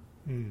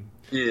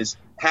 Is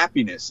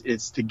happiness.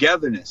 It's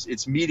togetherness.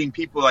 It's meeting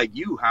people like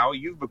you, how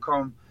you've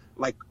become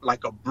like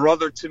a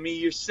brother to me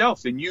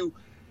yourself, and you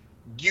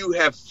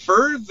have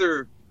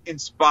further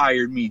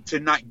inspired me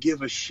to not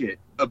give a shit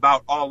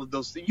about all of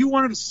those things. You're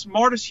one of the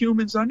smartest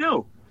humans I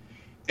know,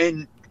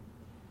 and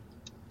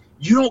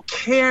you don't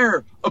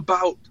care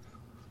about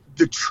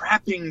the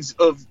trappings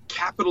of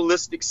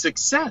capitalistic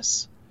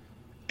success.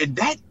 And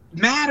that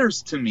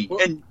matters to me. Well,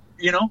 and,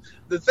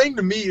 the thing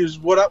to me is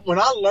when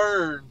I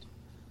learned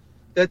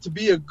that to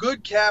be a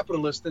good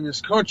capitalist in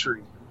this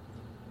country,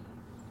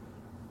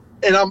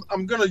 and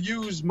I'm going to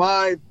use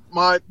me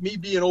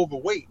being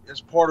overweight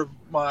as part of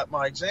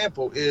my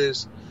example,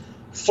 is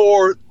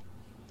for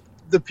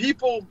the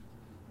people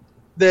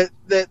that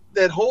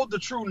hold the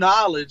true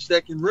knowledge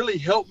that can really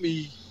help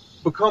me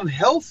become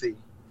healthy,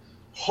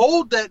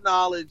 hold that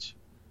knowledge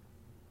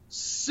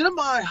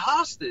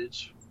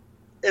semi-hostage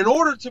in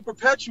order to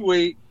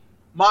perpetuate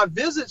my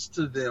visits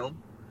to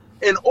them,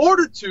 in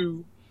order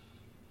to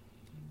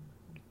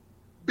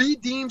be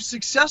deemed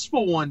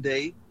successful one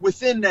day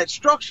within that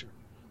structure.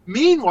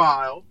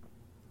 Meanwhile,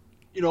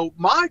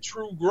 my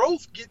true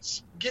growth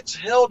gets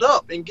held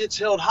up and gets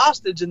held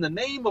hostage in the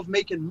name of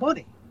making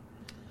money.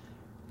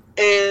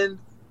 And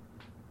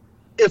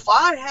if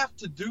I have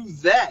to do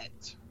that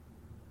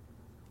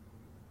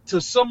to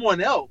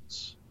someone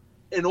else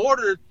in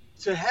order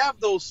to have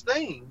those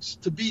things,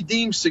 to be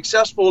deemed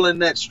successful in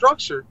that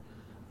structure,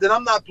 then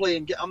I'm not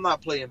playing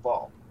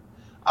ball.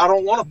 I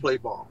don't want to play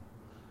ball.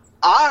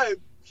 I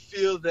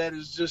feel that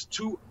is just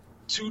too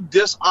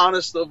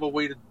dishonest of a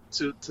way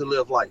to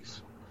live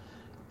life.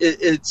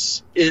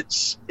 It's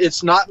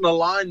not in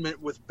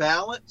alignment with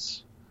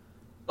balance,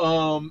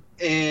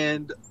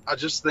 and I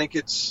just think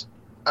it's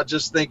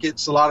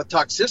a lot of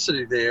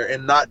toxicity there,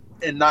 and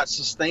not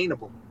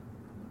sustainable.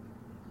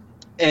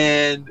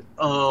 And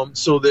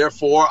so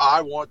therefore,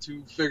 I want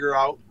to figure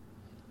out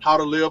how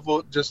to live,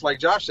 just like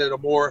Josh said, a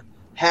more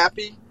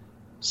happy,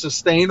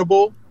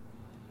 sustainable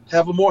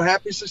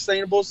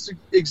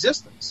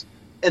existence.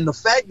 And the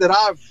fact that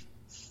I've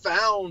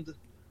found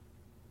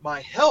my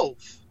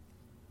health,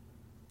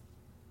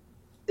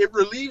 it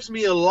relieves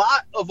me a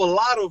lot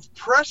of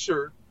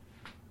pressure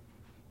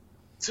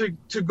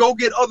to go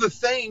get other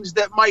things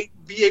that might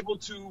be able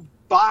to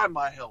buy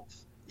my health,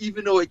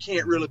 even though it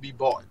can't really be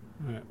bought.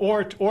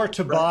 Right. Or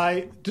to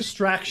buy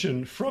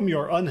distraction from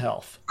your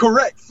unhealth.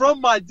 Correct. From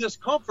my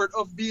discomfort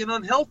of being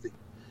unhealthy.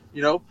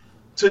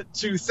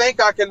 To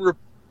think I can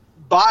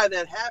buy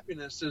that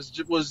happiness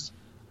was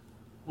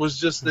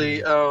just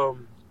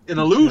an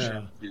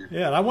illusion.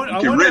 Yeah. And I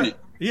wonder.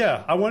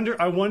 Yeah, I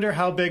wonder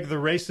how big the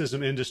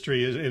racism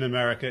industry in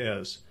America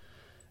is,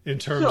 in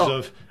terms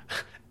of,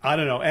 I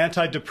don't know,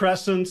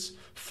 antidepressants,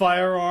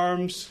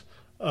 firearms,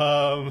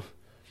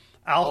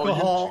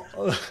 alcohol,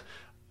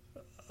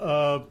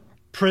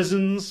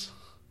 prisons.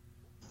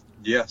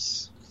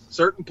 Yes.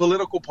 Certain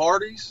political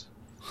parties.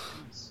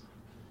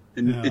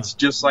 And it's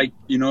just like,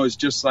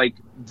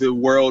 the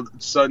world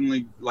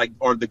suddenly,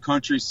 or the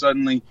country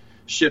suddenly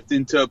shift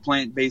into a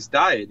plant-based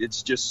diet.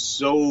 It's just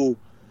so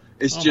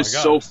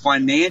so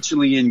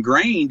financially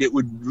ingrained, it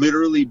would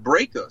literally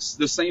break us.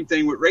 The same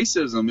thing with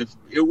racism. If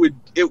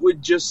it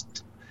would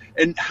just,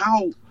 and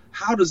how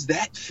does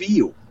that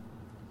feel?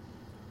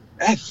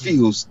 That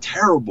feels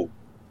terrible.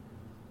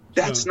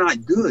 That's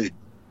not good.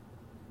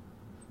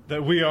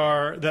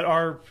 That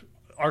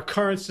our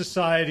current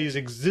society's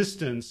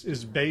existence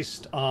is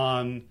based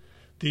on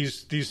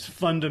these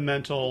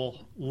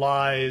fundamental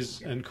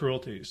lies and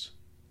cruelties.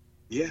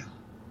 Yeah.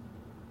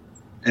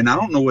 And I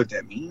don't know what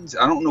that means.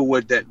 I don't know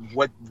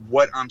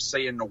what I'm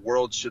saying the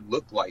world should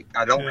look like.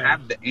 I don't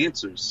have the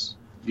answers,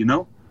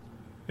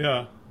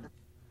 Yeah.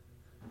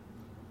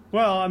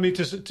 Well, I mean,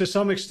 to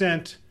some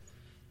extent,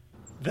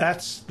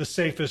 that's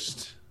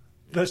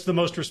the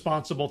most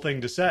responsible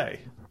thing to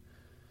say.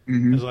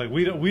 Mm-hmm. It's like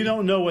we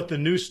don't know what the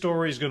new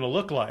story is going to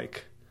look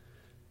like,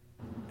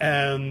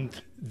 and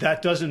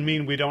that doesn't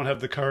mean we don't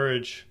have the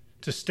courage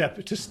to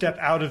step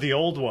out of the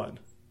old one.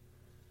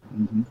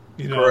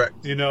 Mm-hmm. Correct.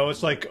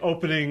 It's like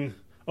opening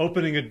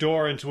a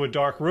door into a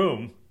dark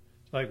room.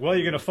 Like, well,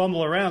 you're going to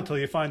fumble around till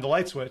you find the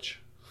light switch,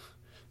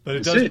 but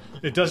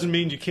it doesn't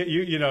mean you can't.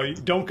 You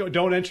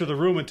don't enter the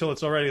room until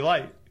it's already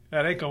light.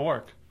 That ain't gonna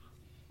work.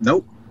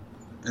 Nope.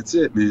 That's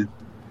it, man.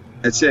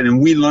 That's it. And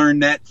we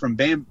learned that from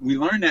Bam. We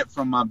learned that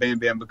from my Bam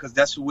Bam because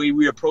that's the way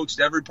we approached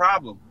every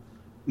problem.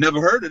 Never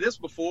heard of this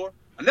before.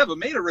 I never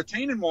made a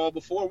retaining wall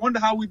before. I wonder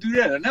how we do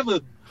that. I never,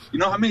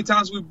 how many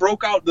times we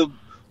broke out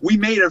we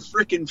made a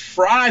freaking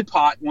fry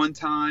pot one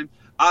time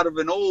out of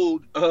an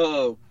old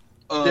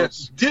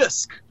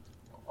disc.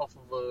 Off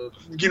of a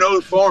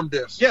farm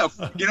disc. Yeah,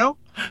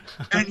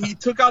 and he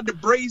took out the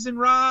brazen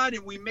rod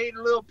and we made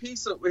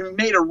we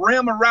made a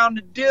rim around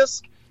the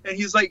disc. And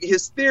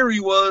his theory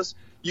was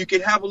you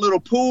could have a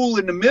little pool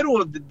in the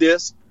middle of the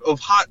disc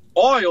of hot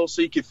oil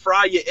so you could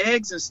fry your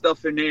eggs and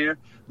stuff in there.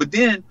 But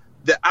then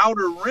the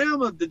outer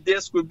rim of the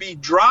disc would be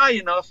dry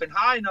enough and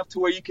high enough to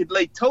where you could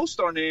lay toast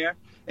on there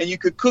and you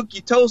could cook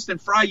your toast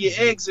and fry your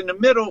eggs in the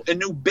middle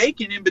and do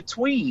bacon in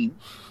between.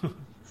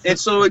 And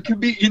so it could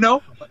be,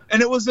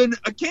 and it was a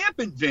camp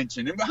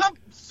invention. And how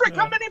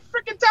many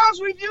freaking times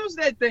we've used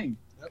that thing?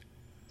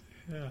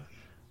 Yeah.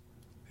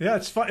 Yeah,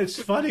 it's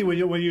funny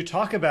when you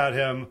talk about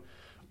him,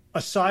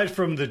 aside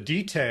from the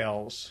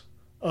details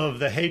of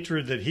the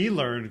hatred that he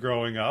learned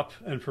growing up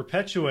and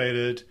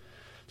perpetuated,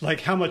 like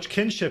how much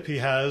kinship he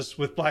has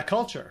with black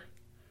culture,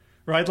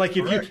 right? Like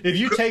if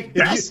you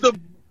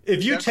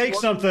take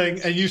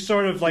something and you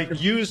sort of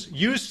like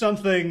use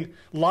something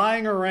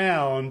lying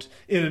around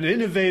in an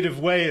innovative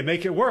way and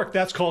make it work,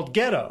 that's called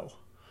ghetto.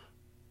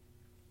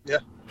 Yeah.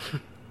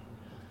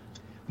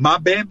 My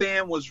Bam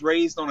Bam was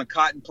raised on a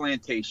cotton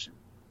plantation.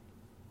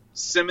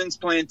 Simmons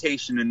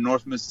Plantation in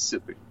North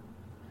Mississippi.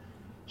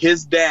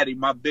 His daddy,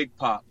 my big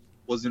pop,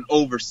 was an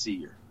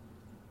overseer,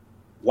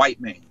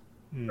 white man,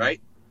 right?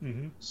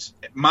 Mm-hmm.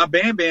 My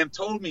Bam Bam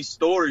told me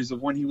stories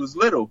of when he was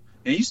little,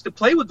 and he used to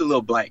play with the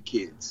little black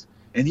kids,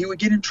 and he would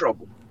get in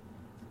trouble,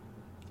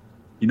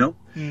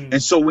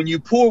 And so when you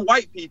poor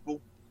white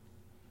people,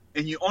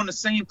 and you're on the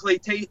same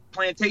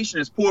plantation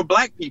as poor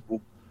black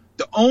people,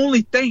 the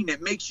only thing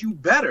that makes you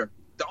better,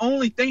 the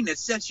only thing that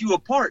sets you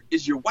apart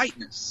is your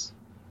whiteness.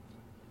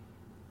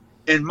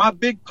 And my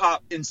big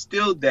pop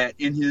instilled that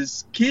in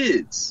his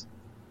kids.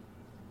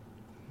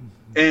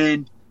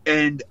 And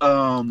it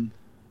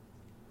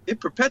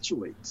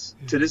perpetuates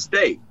to this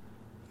day.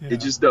 Yeah. It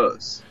just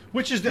does.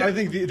 Which is, I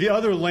think, the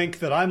other link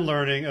that I'm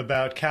learning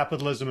about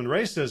capitalism and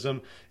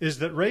racism is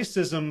that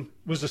racism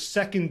was a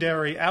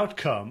secondary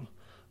outcome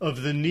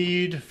of the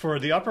need for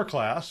the upper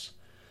class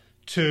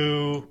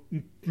to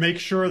make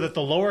sure that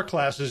the lower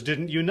classes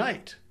didn't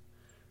unite.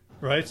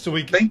 Right? So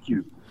Thank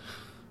you.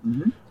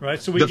 Mm-hmm.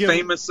 Right, so the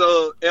famous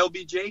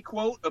LBJ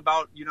quote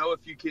about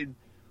if you can,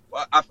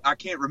 I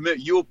can't remember.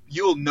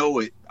 You'll know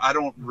it. I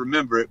don't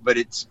remember it, but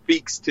it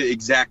speaks to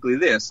exactly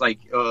this. Like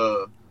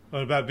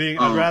about being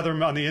rather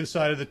on the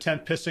inside of the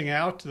tent pissing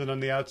out than on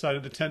the outside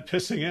of the tent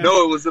pissing in.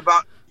 No, it was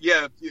about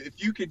if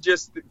you could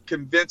just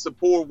convince a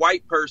poor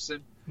white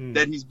person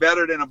that he's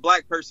better than a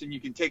black person, you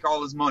can take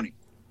all his money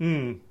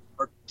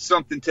or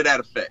something to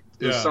that effect.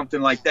 Or something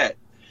like that.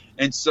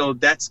 And so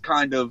that's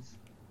kind of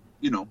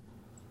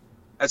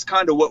That's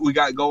kind of what we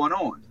got going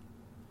on.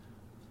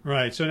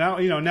 Right. So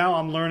now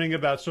I'm learning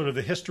about sort of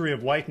the history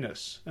of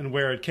whiteness and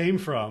where it came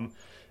from.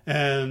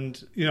 And,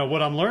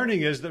 what I'm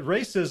learning is that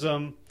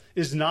racism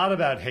is not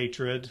about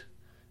hatred.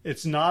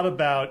 It's not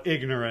about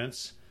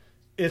ignorance.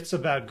 It's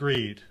about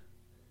greed.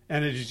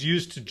 And it is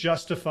used to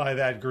justify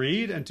that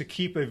greed and to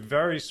keep a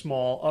very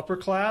small upper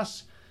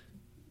class,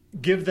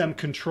 give them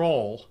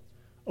control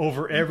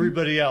over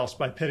everybody else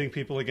by pitting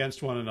people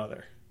against one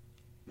another.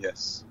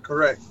 Yes.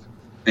 Correct.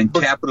 And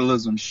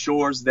capitalism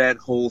shores that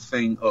whole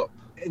thing up.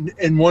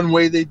 And one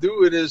way they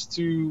do it is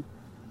to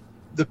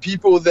the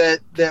people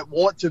that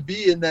want to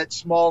be in that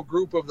small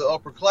group of the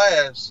upper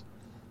class,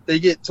 they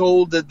get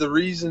told that the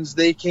reasons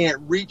they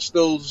can't reach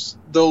those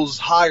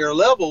higher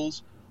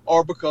levels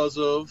are because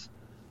of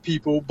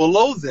people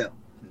below them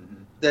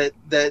that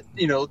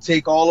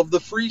take all of the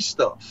free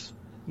stuff.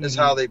 Is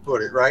how they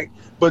put it, right?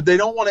 But they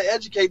don't want to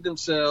educate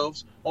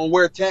themselves on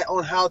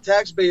on how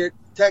taxpayer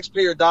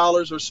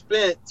dollars are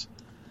spent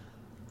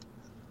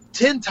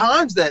 10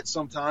 times that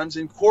sometimes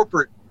in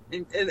corporate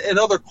and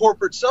other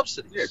corporate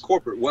subsidies. Yeah,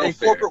 corporate welfare. And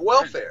corporate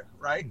welfare,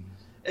 right?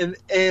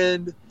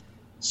 And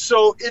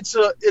so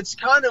it's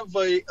kind of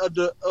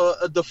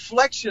a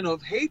deflection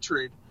of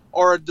hatred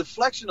or a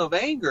deflection of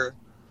anger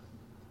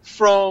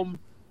from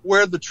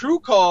where the true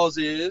cause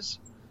is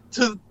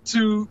to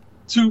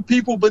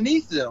people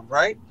beneath them,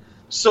 right?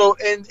 So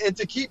and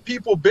to keep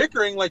people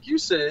bickering, like you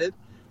said,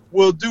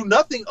 will do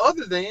nothing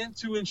other than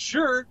to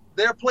ensure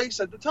their place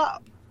at the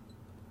top.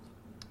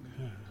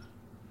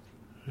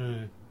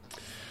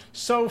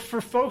 So for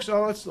folks, I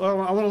want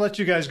to let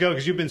you guys go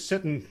because you've been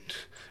sitting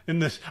in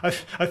this. I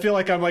feel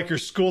like I'm like your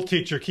school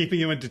teacher keeping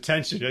you in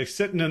detention. You're like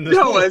sitting in this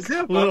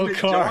little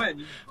car.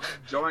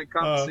 Enjoying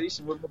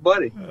conversation with my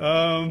buddy.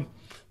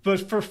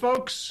 But for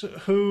folks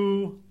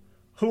who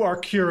are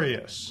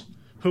curious,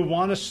 who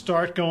want to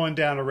start going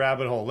down a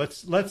rabbit hole,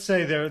 let's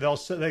say they'll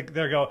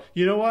go,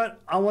 you know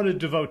what? I want to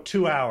devote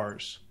 2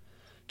 hours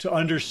to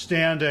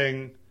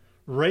understanding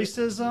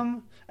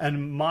racism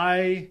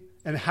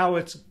and how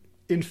it's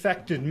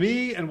infected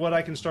me and what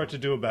I can start to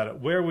do about it.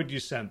 Where would you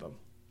send them?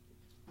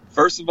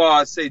 First of all,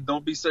 I'd say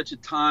don't be such a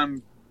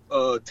time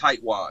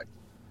tightwad.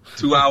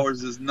 2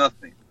 hours is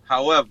nothing.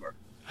 However,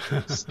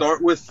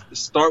 start with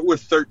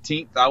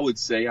 13th. I would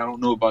say. I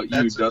don't know about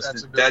you,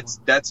 Dustin.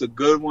 That's a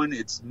good one.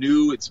 It's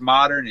new. It's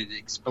modern. It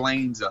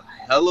explains a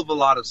hell of a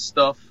lot of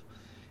stuff.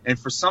 And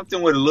for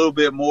something with a little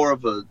bit more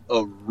of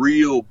a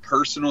real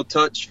personal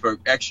touch for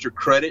extra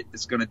credit,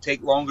 it's going to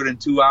take longer than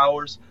 2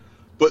 hours.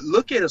 But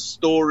look at a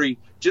story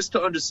just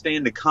to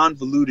understand the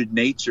convoluted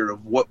nature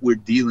of what we're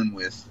dealing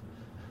with.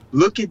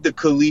 Look at the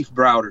Khalif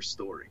Browder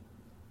story.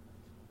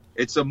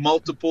 It's a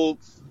multiple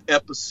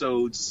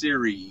episode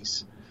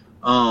series.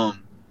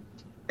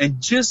 And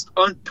just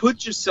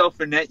put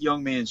yourself in that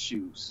young man's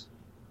shoes.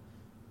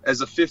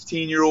 As a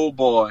 15-year-old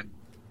boy,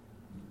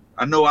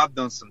 I know I've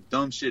done some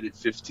dumb shit at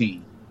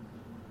 15,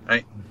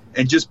 right?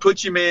 And just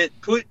put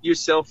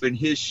yourself in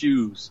his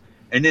shoes,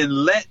 and then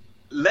let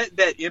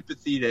that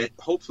empathy that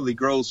hopefully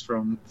grows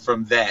from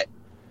that,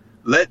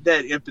 let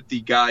that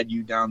empathy guide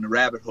you down the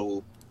rabbit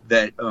hole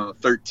that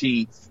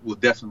 13th will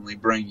definitely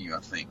bring you,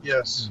 I think.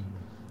 Yes.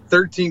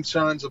 13th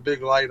shines a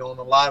big light on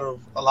a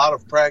lot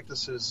of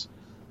practices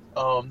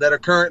that are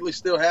currently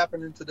still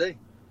happening today.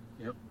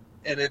 Yep.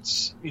 And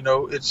it's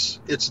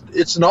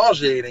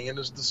nauseating and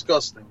it's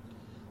disgusting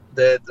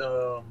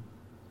that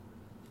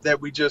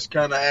we just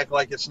kind of act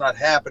like it's not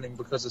happening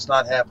because it's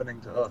not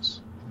happening to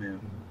us. Yeah.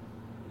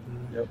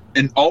 Yep.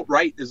 And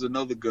alt-right is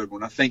another good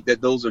one. I think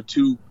that those are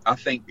two. I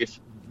think if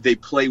they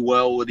play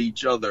well with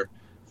each other,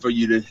 for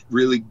you to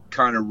really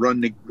kind of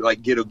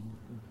get a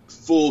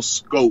full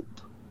scope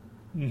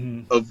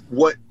of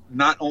what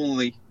not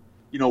only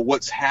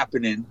what's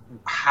happening,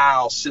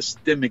 how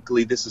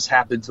systemically this has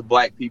happened to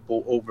black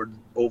people over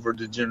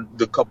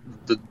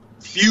the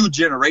few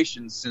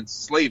generations since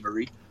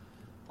slavery,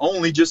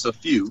 only just a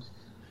few,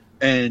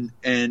 and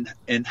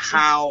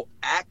how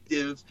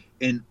active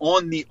and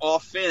on the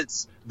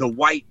offense the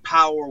white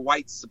power,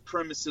 white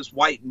supremacist,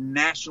 white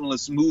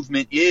nationalist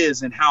movement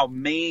is, and how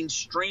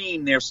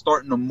mainstream they're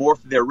starting to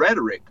morph their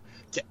rhetoric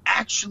to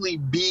actually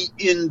be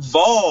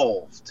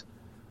involved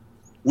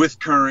with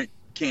current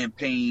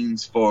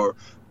campaigns for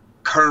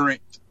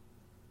current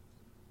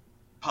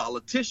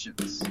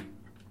politicians.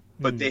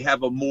 But they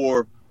have a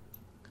more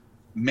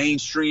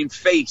mainstream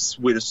face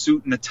with a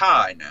suit and a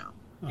tie now,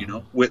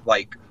 with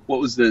like, what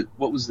was that,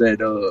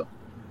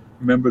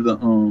 remember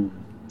the,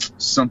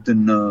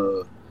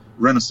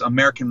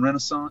 American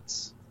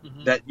Renaissance?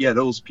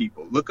 Those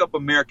people. Look up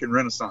American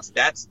Renaissance.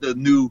 That's the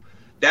new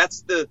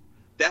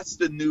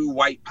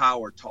white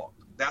power talk.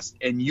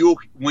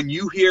 When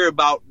you hear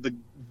about the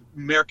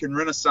American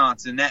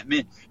Renaissance and that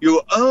meant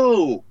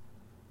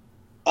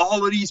all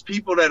of these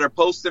people that are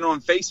posting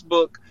on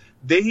Facebook,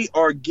 they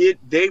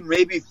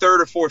may be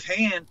third or fourth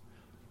hand,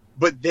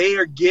 but they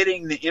are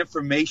getting the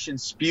information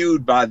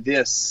spewed by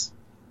this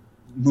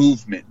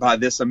movement, by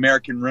this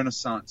American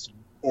Renaissance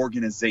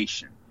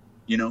organization,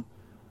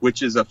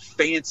 which is a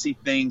fancy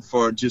thing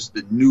for just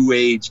the new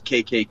age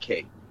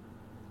KKK.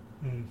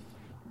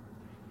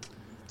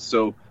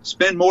 So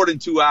spend more than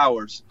 2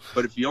 hours,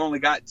 but if you only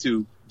got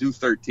two, do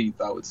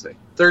 13th, I would say.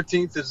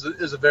 13th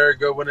is a very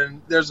good one,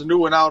 and there's a new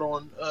one out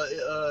on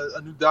a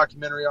new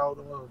documentary out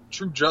on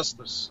True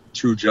Justice.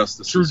 True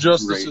Justice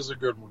is a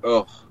good one.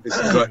 Oh, it's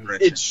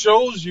gut-wrenching. It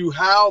shows you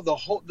how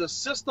the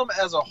system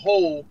as a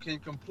whole can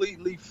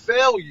completely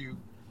fail you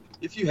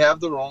if you have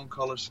the wrong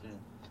color skin.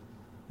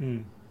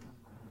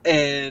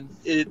 And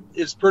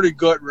it's pretty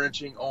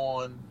gut-wrenching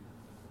on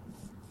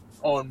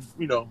what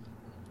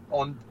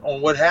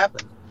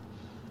happened.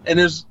 And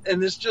it's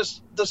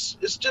just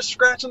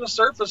scratching the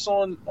surface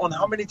on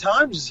how many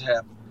times it's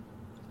happened.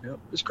 Yep.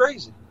 It's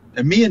crazy.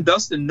 And me and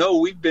Dustin know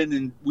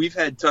we've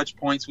had touch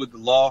points with the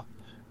law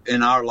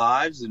in our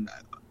lives, and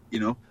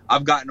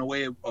I've gotten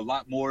away a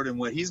lot more than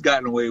what he's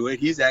gotten away with.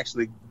 He's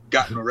actually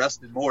gotten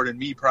arrested more than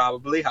me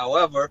probably.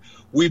 However,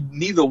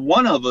 neither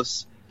one of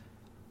us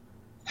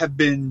have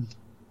been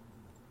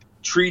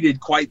treated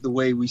quite the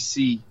way we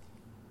see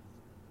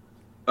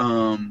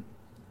our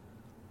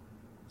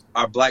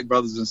black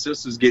brothers and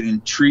sisters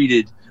getting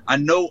treated. I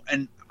know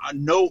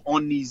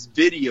on these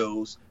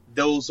videos,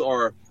 those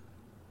are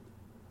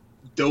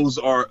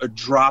a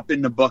drop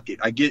in the bucket.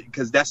 I get,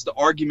 because that's the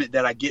argument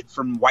that I get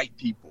from white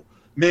people.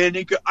 Man,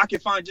 I can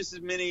find just as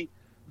many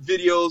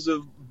videos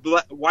of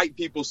white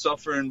people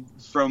suffering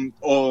from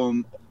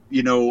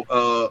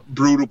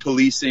brutal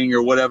policing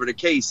or whatever the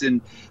case,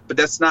 but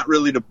that's not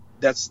really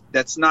that's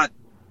not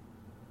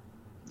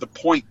the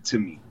point to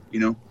me.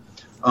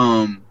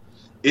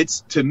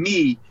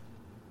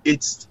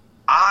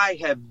 I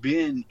have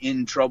been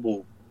in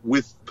trouble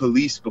with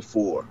police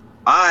before.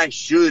 I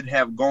should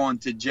have gone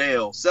to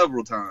jail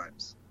several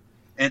times.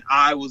 And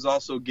I was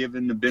also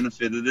given the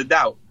benefit of the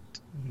doubt.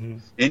 Mm-hmm.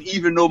 And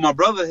even though my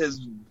brother has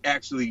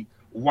actually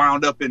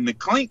wound up in the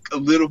clink a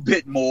little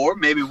bit more,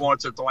 maybe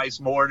once or twice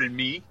more than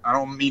me. I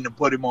don't mean to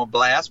put him on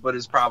blast, but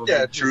it's probably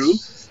true.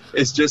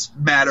 It's just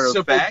matter of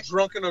fact.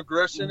 Drunken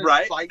aggression and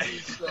right? fighting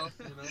and stuff.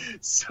 You know?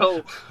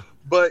 So,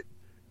 but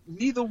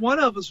neither one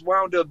of us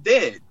wound up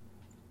dead.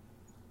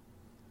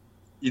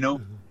 You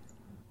know,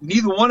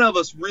 neither one of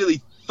us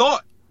really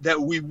thought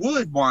that we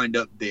would wind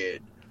up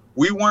dead.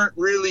 We weren't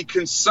really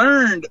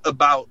concerned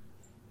about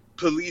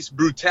police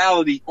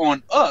brutality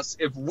on us.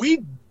 If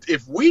we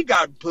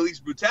got police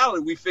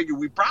brutality, we figured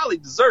we probably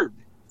deserved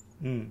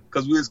it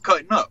because we was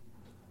cutting up.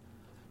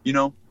 You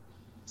know,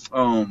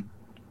 we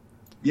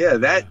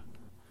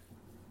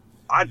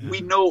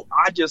know.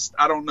 I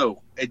don't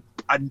know.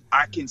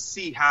 I can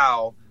see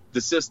how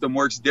the system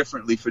works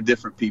differently for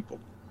different people,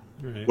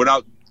 right,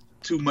 without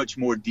too much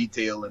more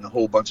detail and a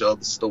whole bunch of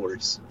other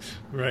stories.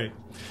 Right.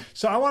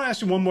 So I want to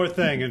ask you one more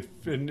thing,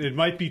 and it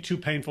might be too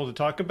painful to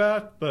talk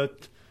about,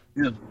 but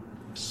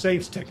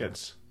Saints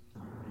tickets.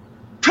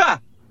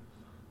 Ha!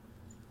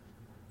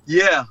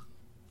 Yeah.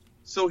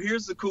 So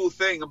here's the cool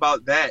thing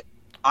about that.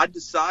 I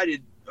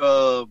decided,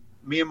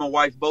 me and my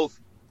wife both,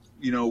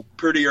 you know,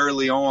 pretty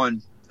early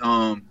on,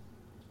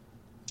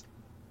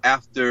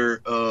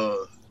 after,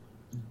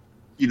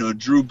 you know,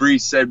 Drew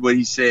Brees said what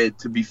he said,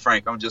 to be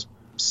frank, I'll just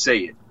say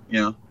it,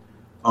 you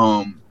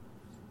know.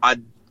 I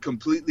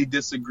completely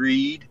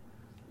disagreed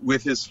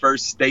with his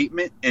first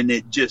statement, and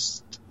it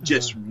just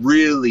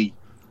really...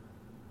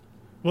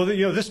 Well,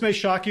 you know, this may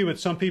shock you, but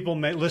some people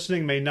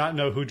listening may not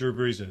know who Drew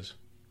Brees is.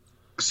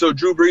 So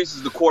Drew Brees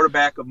is the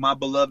quarterback of my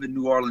beloved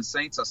New Orleans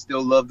Saints. I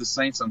still love the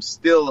Saints. I'm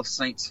still a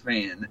Saints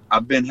fan.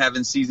 I've been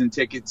having season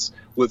tickets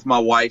with my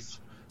wife.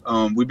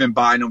 We've been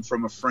buying them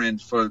from a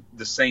friend for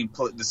the same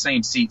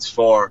seats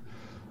for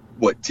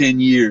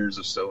 10 years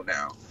or so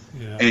now.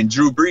 Yeah. And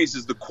Drew Brees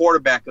is the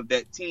quarterback of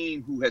that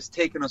team who has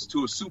taken us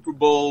to a Super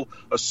Bowl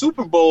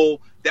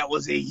that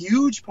was a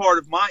huge part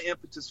of my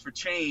impetus for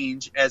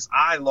change as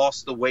I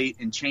lost the weight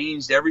and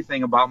changed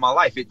everything about my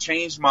life. It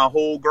changed my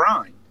whole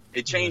grind.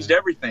 It changed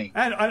everything.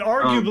 And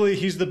arguably,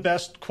 he's the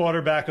best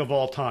quarterback of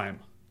all time.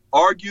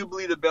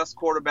 Arguably the best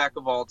quarterback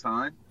of all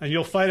time. And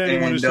you'll fight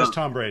anyone who says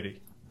Tom Brady.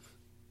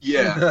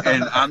 Yeah,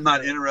 and I'm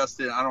not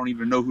interested. I don't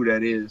even know who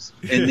that is.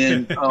 And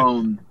then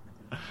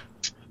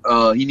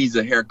he needs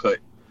a haircut.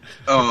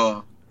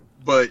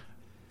 But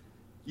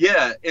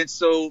yeah, and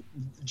so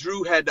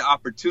Drew had the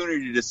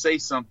opportunity to say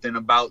something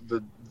about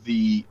the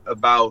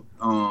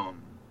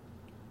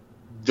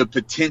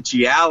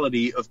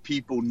potentiality of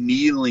people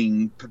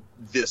kneeling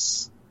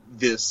this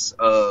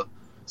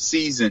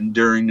season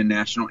during the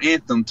national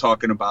anthem,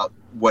 talking about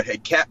what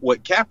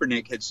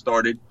Kaepernick had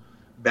started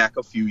back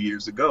a few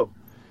years ago.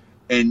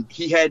 And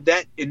he had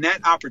that in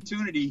that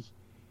opportunity.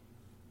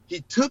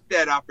 He took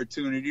that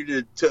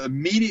opportunity to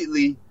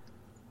immediately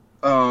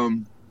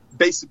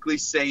basically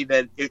say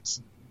that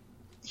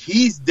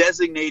he's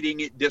designating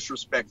it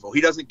disrespectful.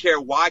 He doesn't care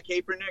why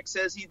Kaepernick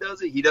says he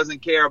does it. He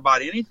doesn't care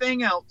about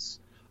anything else.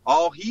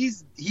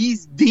 He's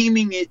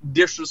deeming it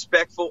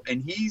disrespectful,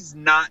 and he's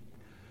not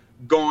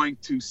going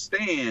to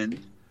stand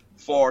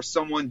for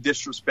someone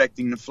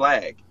disrespecting the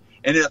flag.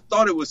 And I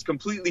thought it was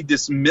completely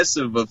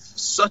dismissive of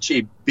such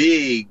a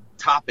big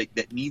topic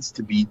that needs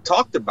to be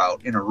talked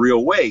about in a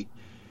real way.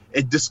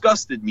 It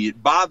disgusted me.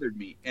 It bothered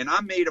me. And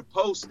I made a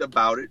post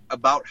about it,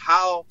 about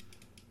how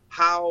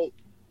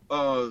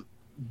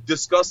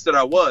disgusted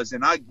I was.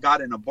 And I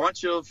got in a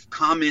bunch of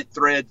comment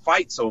thread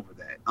fights over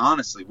that,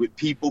 honestly, with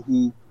people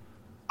who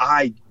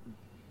I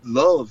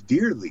love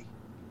dearly.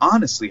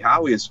 Honestly,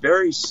 Howie, it's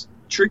very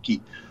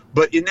tricky.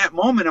 But in that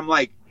moment, I'm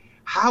like,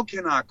 how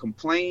can I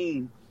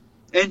complain?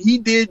 And he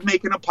did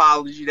make an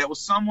apology that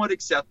was somewhat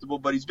acceptable,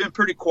 but he's been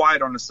pretty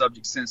quiet on the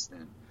subject since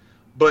then.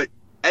 But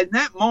at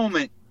that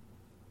moment,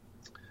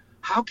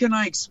 how can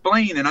I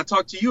explain, and I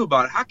talked to you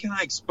about it, how can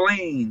I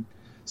explain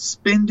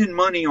spending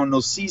money on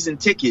those season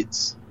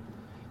tickets,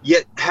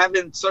 yet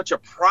having such a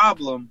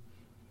problem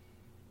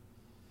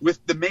with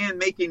the man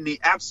making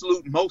the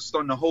absolute most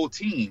on the whole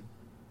team?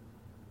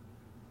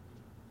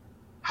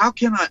 How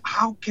can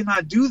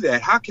I do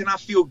that? How can I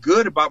feel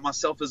good about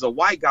myself as a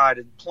white guy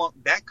to plunk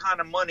that kind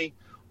of money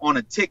on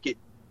a ticket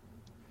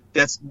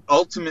that's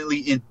ultimately,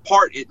 in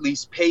part at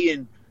least,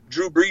 paying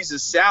Drew Brees'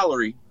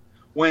 salary,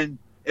 when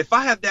if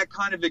I have that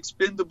kind of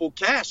expendable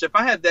cash, if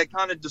I have that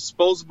kind of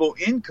disposable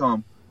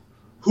income,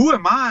 who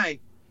am I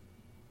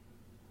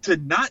to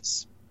not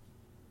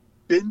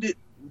spend it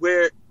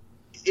where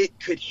it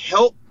could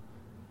help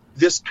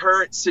this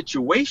current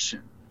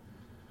situation?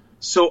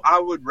 So I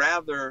would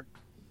rather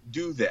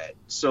do that.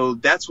 So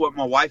that's what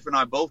my wife and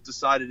I both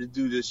decided to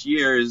do this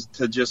year, is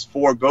to just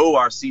forego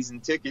our season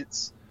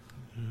tickets,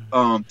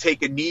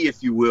 take a knee,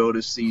 if you will,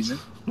 this season.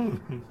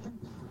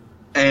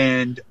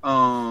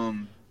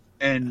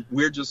 And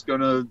we're just going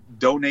to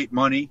donate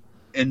money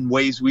in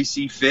ways we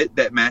see fit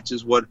that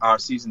matches what our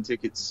season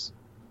tickets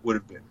would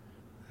have been.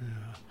 Yeah.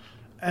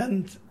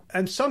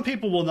 And some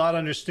people will not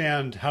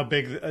understand how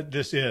big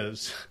this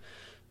is,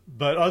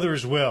 but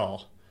others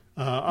will.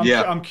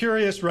 I'm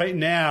curious right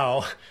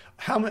now,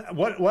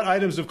 what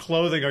items of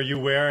clothing are you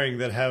wearing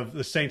that have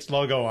the Saints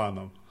logo on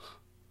them?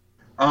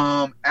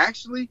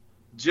 Actually,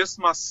 just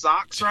my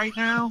socks right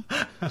now.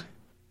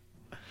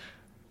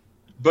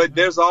 But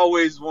there's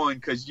always one,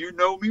 because you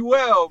know me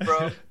well,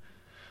 bro.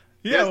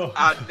 Yeah,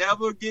 I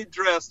never get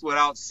dressed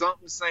without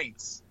something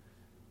Saints.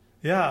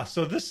 Yeah,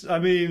 so this, I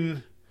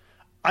mean,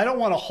 I don't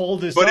want to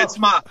hold this but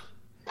up.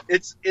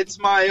 It's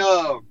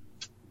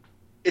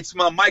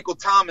my Michael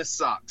Thomas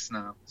socks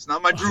now. It's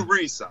not my Drew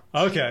Brees socks.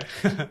 Okay.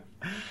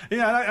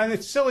 Yeah, and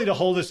it's silly to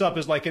hold this up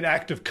as like an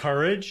act of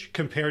courage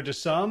compared to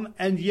some,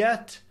 and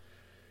yet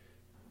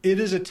it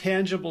is a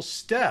tangible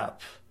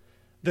step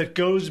that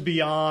goes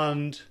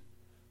beyond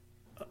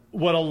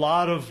what a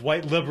lot of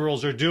white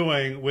liberals are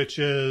doing, which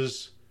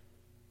is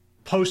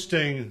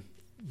posting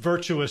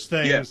virtuous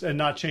things and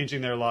not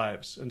changing their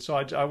lives. And so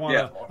I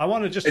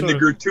want to just and the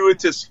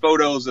gratuitous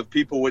photos of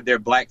people with their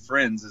black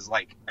friends is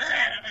like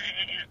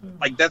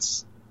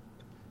that's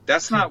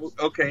not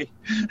okay.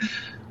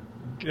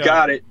 Yeah.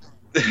 Got it.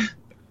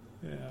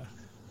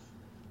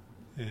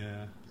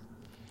 Yeah.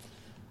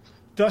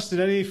 Dustin,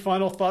 any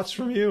final thoughts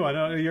from you? I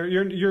know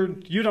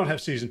you don't have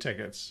season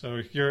tickets,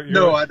 so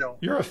no, I don't.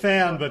 You're a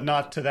fan, but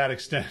not to that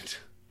extent.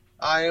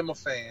 I am a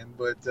fan,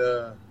 but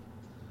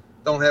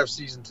don't have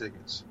season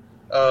tickets.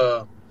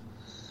 No,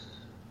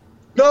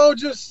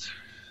 just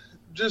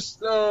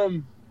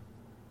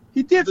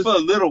he did for a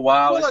little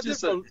while.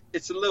 It's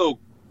a little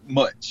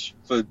much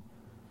for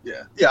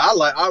yeah.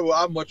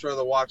 I'd much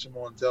rather watch him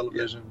on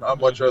television. I'd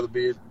much rather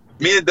be.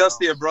 Me and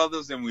Dusty are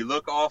brothers, and we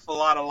look awful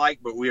lot alike,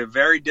 but we are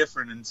very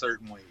different in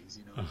certain ways.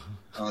 You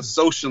know,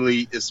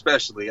 socially,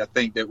 especially, I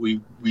think that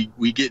we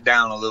get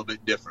down a little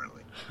bit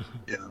differently.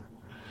 You know.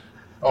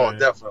 Oh,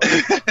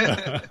 definitely,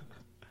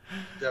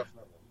 definitely.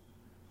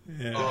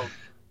 Yeah.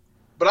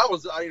 But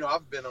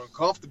I've been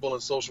uncomfortable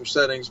in social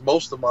settings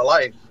most of my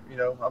life. You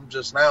know, I'm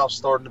just now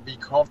starting to be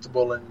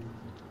comfortable in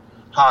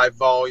high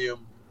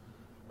volume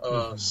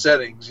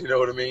settings. You know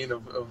what I mean,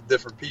 of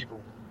different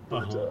people.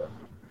 But,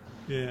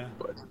 yeah.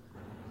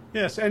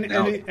 Yes.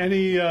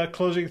 Any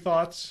closing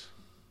thoughts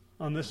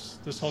on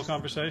this whole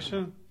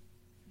conversation?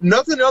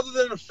 Nothing other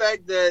than the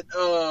fact that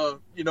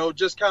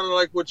just kind of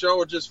like what y'all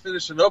were just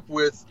finishing up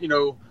with. You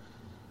know,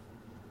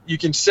 you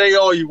can say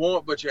all you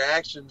want, but your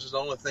actions is the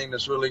only thing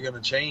that's really going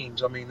to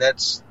change. I mean,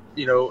 that's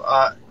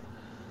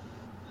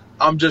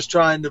I'm just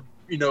trying to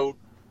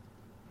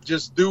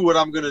just do what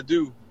I'm going to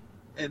do,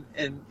 and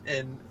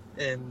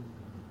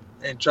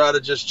try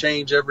to just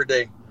change every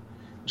day.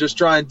 Just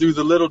try and do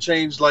the little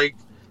change, like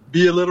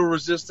be a little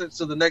resistant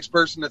to the next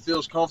person that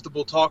feels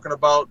comfortable talking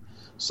about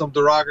some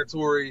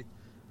derogatory,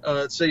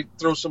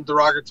 throw some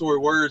derogatory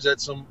words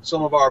at some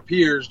of our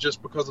peers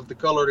just because of the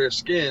color of their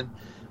skin.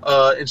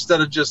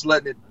 Instead of just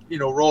letting it,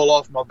 roll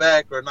off my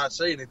back or not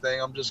say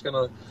anything, I'm just going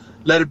to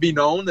let it be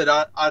known that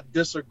I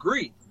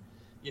disagree,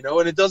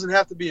 and it doesn't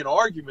have to be an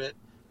argument.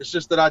 It's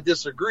just that I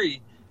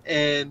disagree,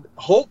 and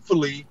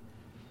hopefully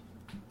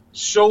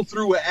show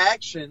through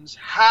actions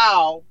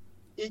how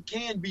it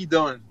can be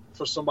done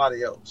for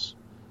somebody else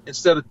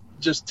instead of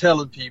just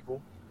telling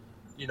people,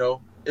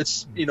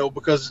 it's,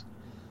 because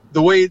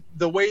the way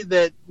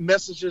that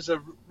messages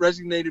have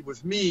resonated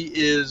with me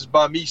is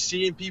by me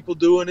seeing people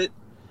doing it,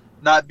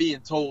 not being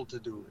told to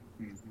do it.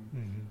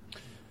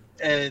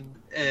 Mm-hmm.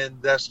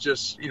 And that's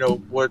just,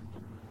 where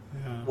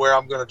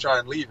I'm going to try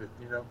and leave it,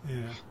 Yeah.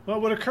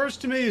 Well, what occurs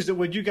to me is that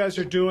what you guys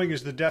are doing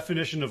is the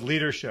definition of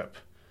leadership,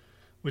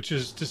 which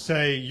is to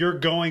say you're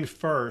going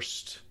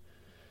first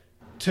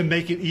to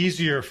make it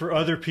easier for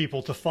other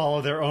people to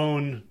follow their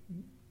own,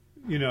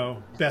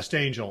 best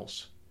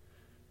angels.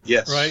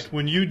 Yes. Right?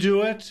 When you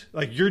do it,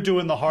 like you're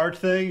doing the hard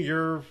thing,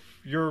 you're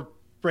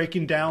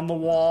breaking down the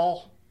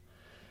wall,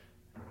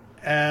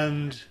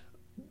 and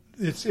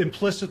it's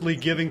implicitly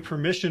giving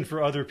permission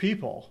for other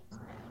people.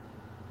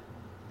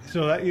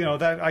 So that,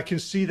 that I can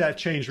see that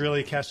change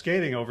really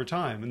cascading over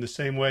time in the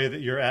same way that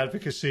your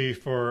advocacy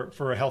for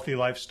a healthy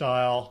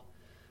lifestyle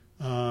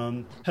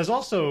has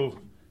also,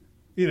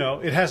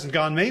 it hasn't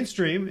gone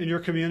mainstream in your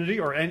community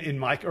or in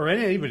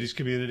anybody's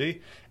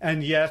community,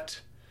 and yet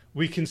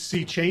we can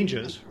see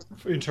changes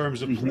in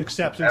terms of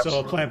acceptance of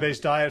a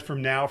plant-based diet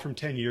from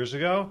 10 years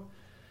ago.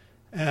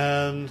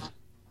 And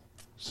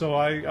so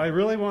I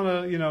really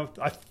want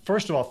to,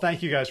 first of all,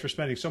 thank you guys for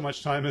spending so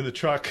much time in the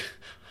truck.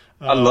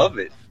 I love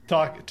it.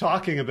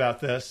 Talking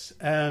about this.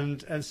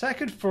 And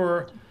second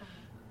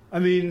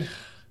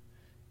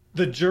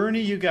the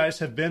journey you guys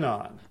have been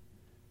on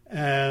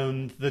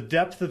and the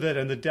depth of it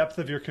and the depth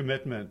of your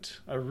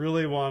commitment. I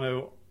really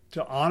want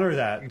to honor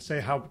that and say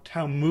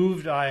how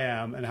moved I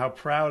am and how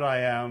proud I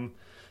am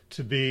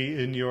to be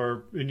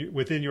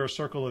within your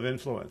circle of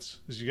influence.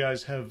 As you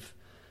guys have,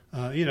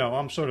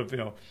 I'm sort of,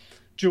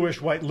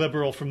 Jewish white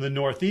liberal from the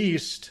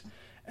Northeast,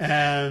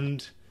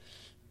 and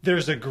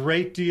there's a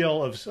great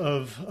deal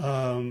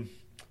of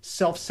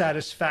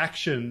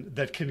self-satisfaction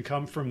that can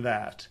come from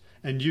that.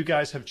 And you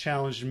guys have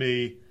challenged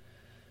me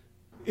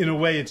in a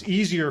way, it's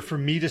easier for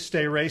me to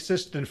stay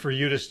racist than for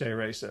you to stay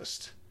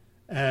racist.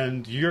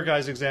 And your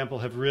guys' example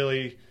have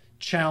really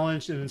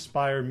challenged and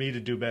inspired me to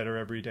do better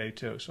every day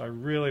too. So I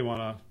really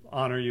want to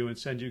honor you and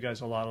send you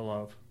guys a lot of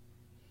love.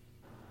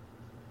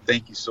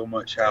 Thank you so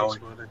much, Howie.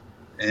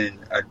 And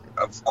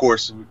of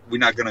course, we're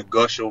not going to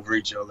gush over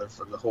each other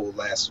for the whole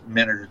last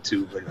minute or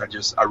two, but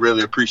I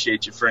really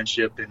appreciate your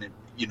friendship, and it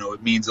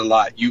means a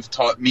lot. You've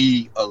taught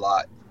me a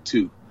lot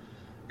too,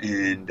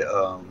 and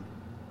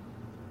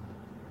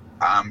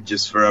I'm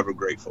just forever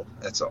grateful.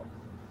 That's all.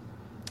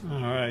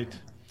 All right.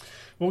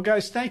 Well,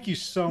 guys, thank you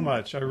so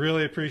much. I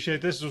really appreciate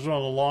it. This was one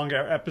of the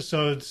longer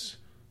episodes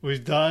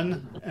we've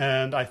done,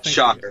 and I think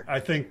shocker.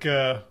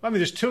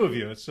 There's two of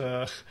you. It's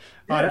on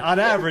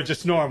average,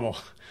 it's normal.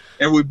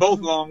 And we're both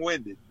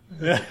long-winded.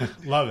 Yeah,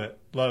 love it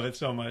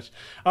so much.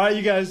 All right,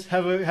 you guys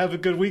have a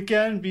good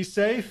weekend. Be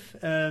safe,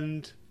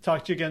 and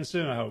talk to you again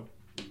soon, I hope.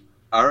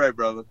 All right,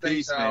 brother.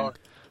 Peace, man.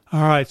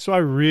 All right, so I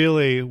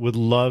really would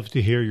love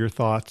to hear your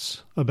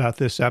thoughts about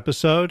this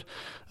episode.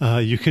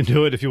 You can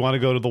do it if you want to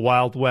go to the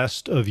Wild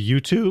West of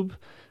YouTube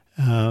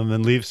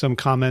and leave some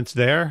comments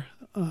there.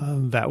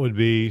 That would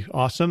be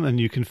awesome. And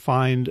you can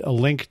find a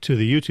link to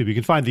the YouTube. You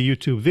can find the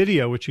YouTube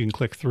video, which you can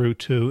click through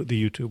to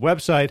the YouTube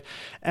website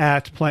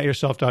at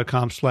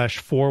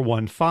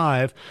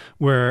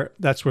plantyourself.com/415,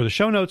 that's where the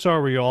show notes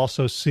are, where you'll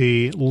also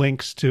see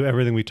links to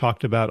everything we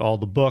talked about, all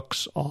the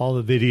books, all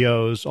the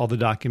videos, all the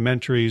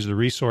documentaries, the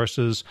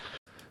resources,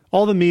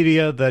 all the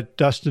media that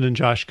Dustin and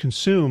Josh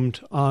consumed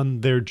on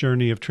their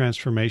journey of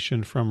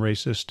transformation from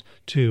racist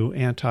to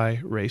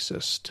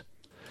anti-racist.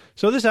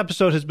 So this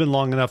episode has been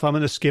long enough. I'm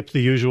going to skip the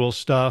usual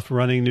stuff,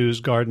 running news,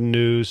 garden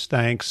news,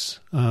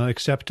 thanks,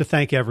 except to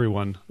thank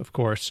everyone, of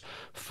course,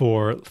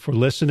 for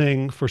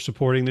listening, for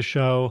supporting the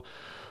show,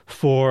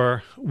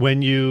 for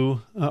when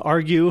you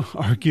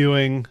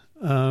arguing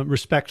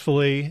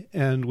respectfully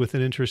and with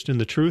an interest in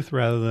the truth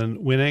rather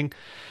than winning.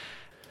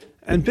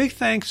 And big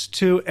thanks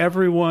to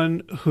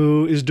everyone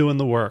who is doing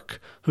the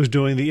work, who's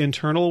doing the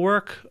internal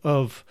work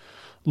of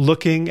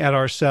looking at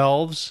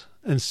ourselves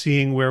and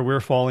seeing where we're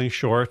falling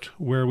short,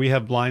 where we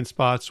have blind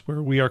spots,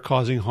 where we are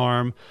causing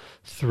harm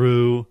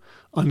through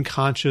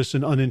unconscious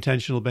and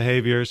unintentional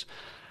behaviors,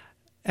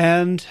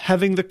 and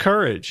having the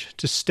courage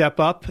to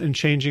step up and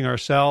changing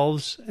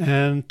ourselves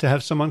and to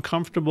have some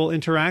uncomfortable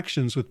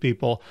interactions with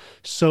people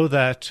so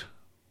that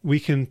we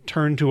can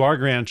turn to our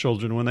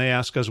grandchildren when they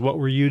ask us, what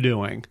were you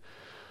doing?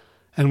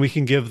 And we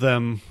can give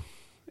them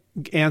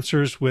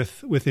answers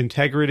with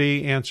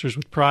integrity, answers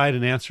with pride,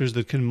 and answers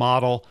that can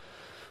model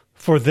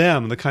for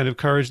them the kind of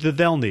courage that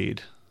they'll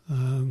need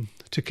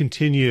to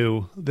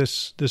continue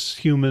this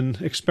human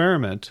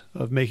experiment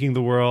of making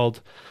the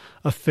world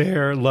a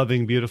fair,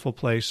 loving, beautiful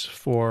place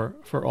for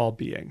all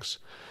beings.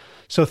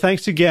 So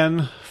thanks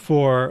again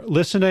for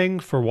listening,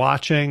 for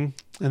watching,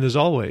 and as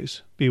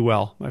always, be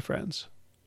well, my friends.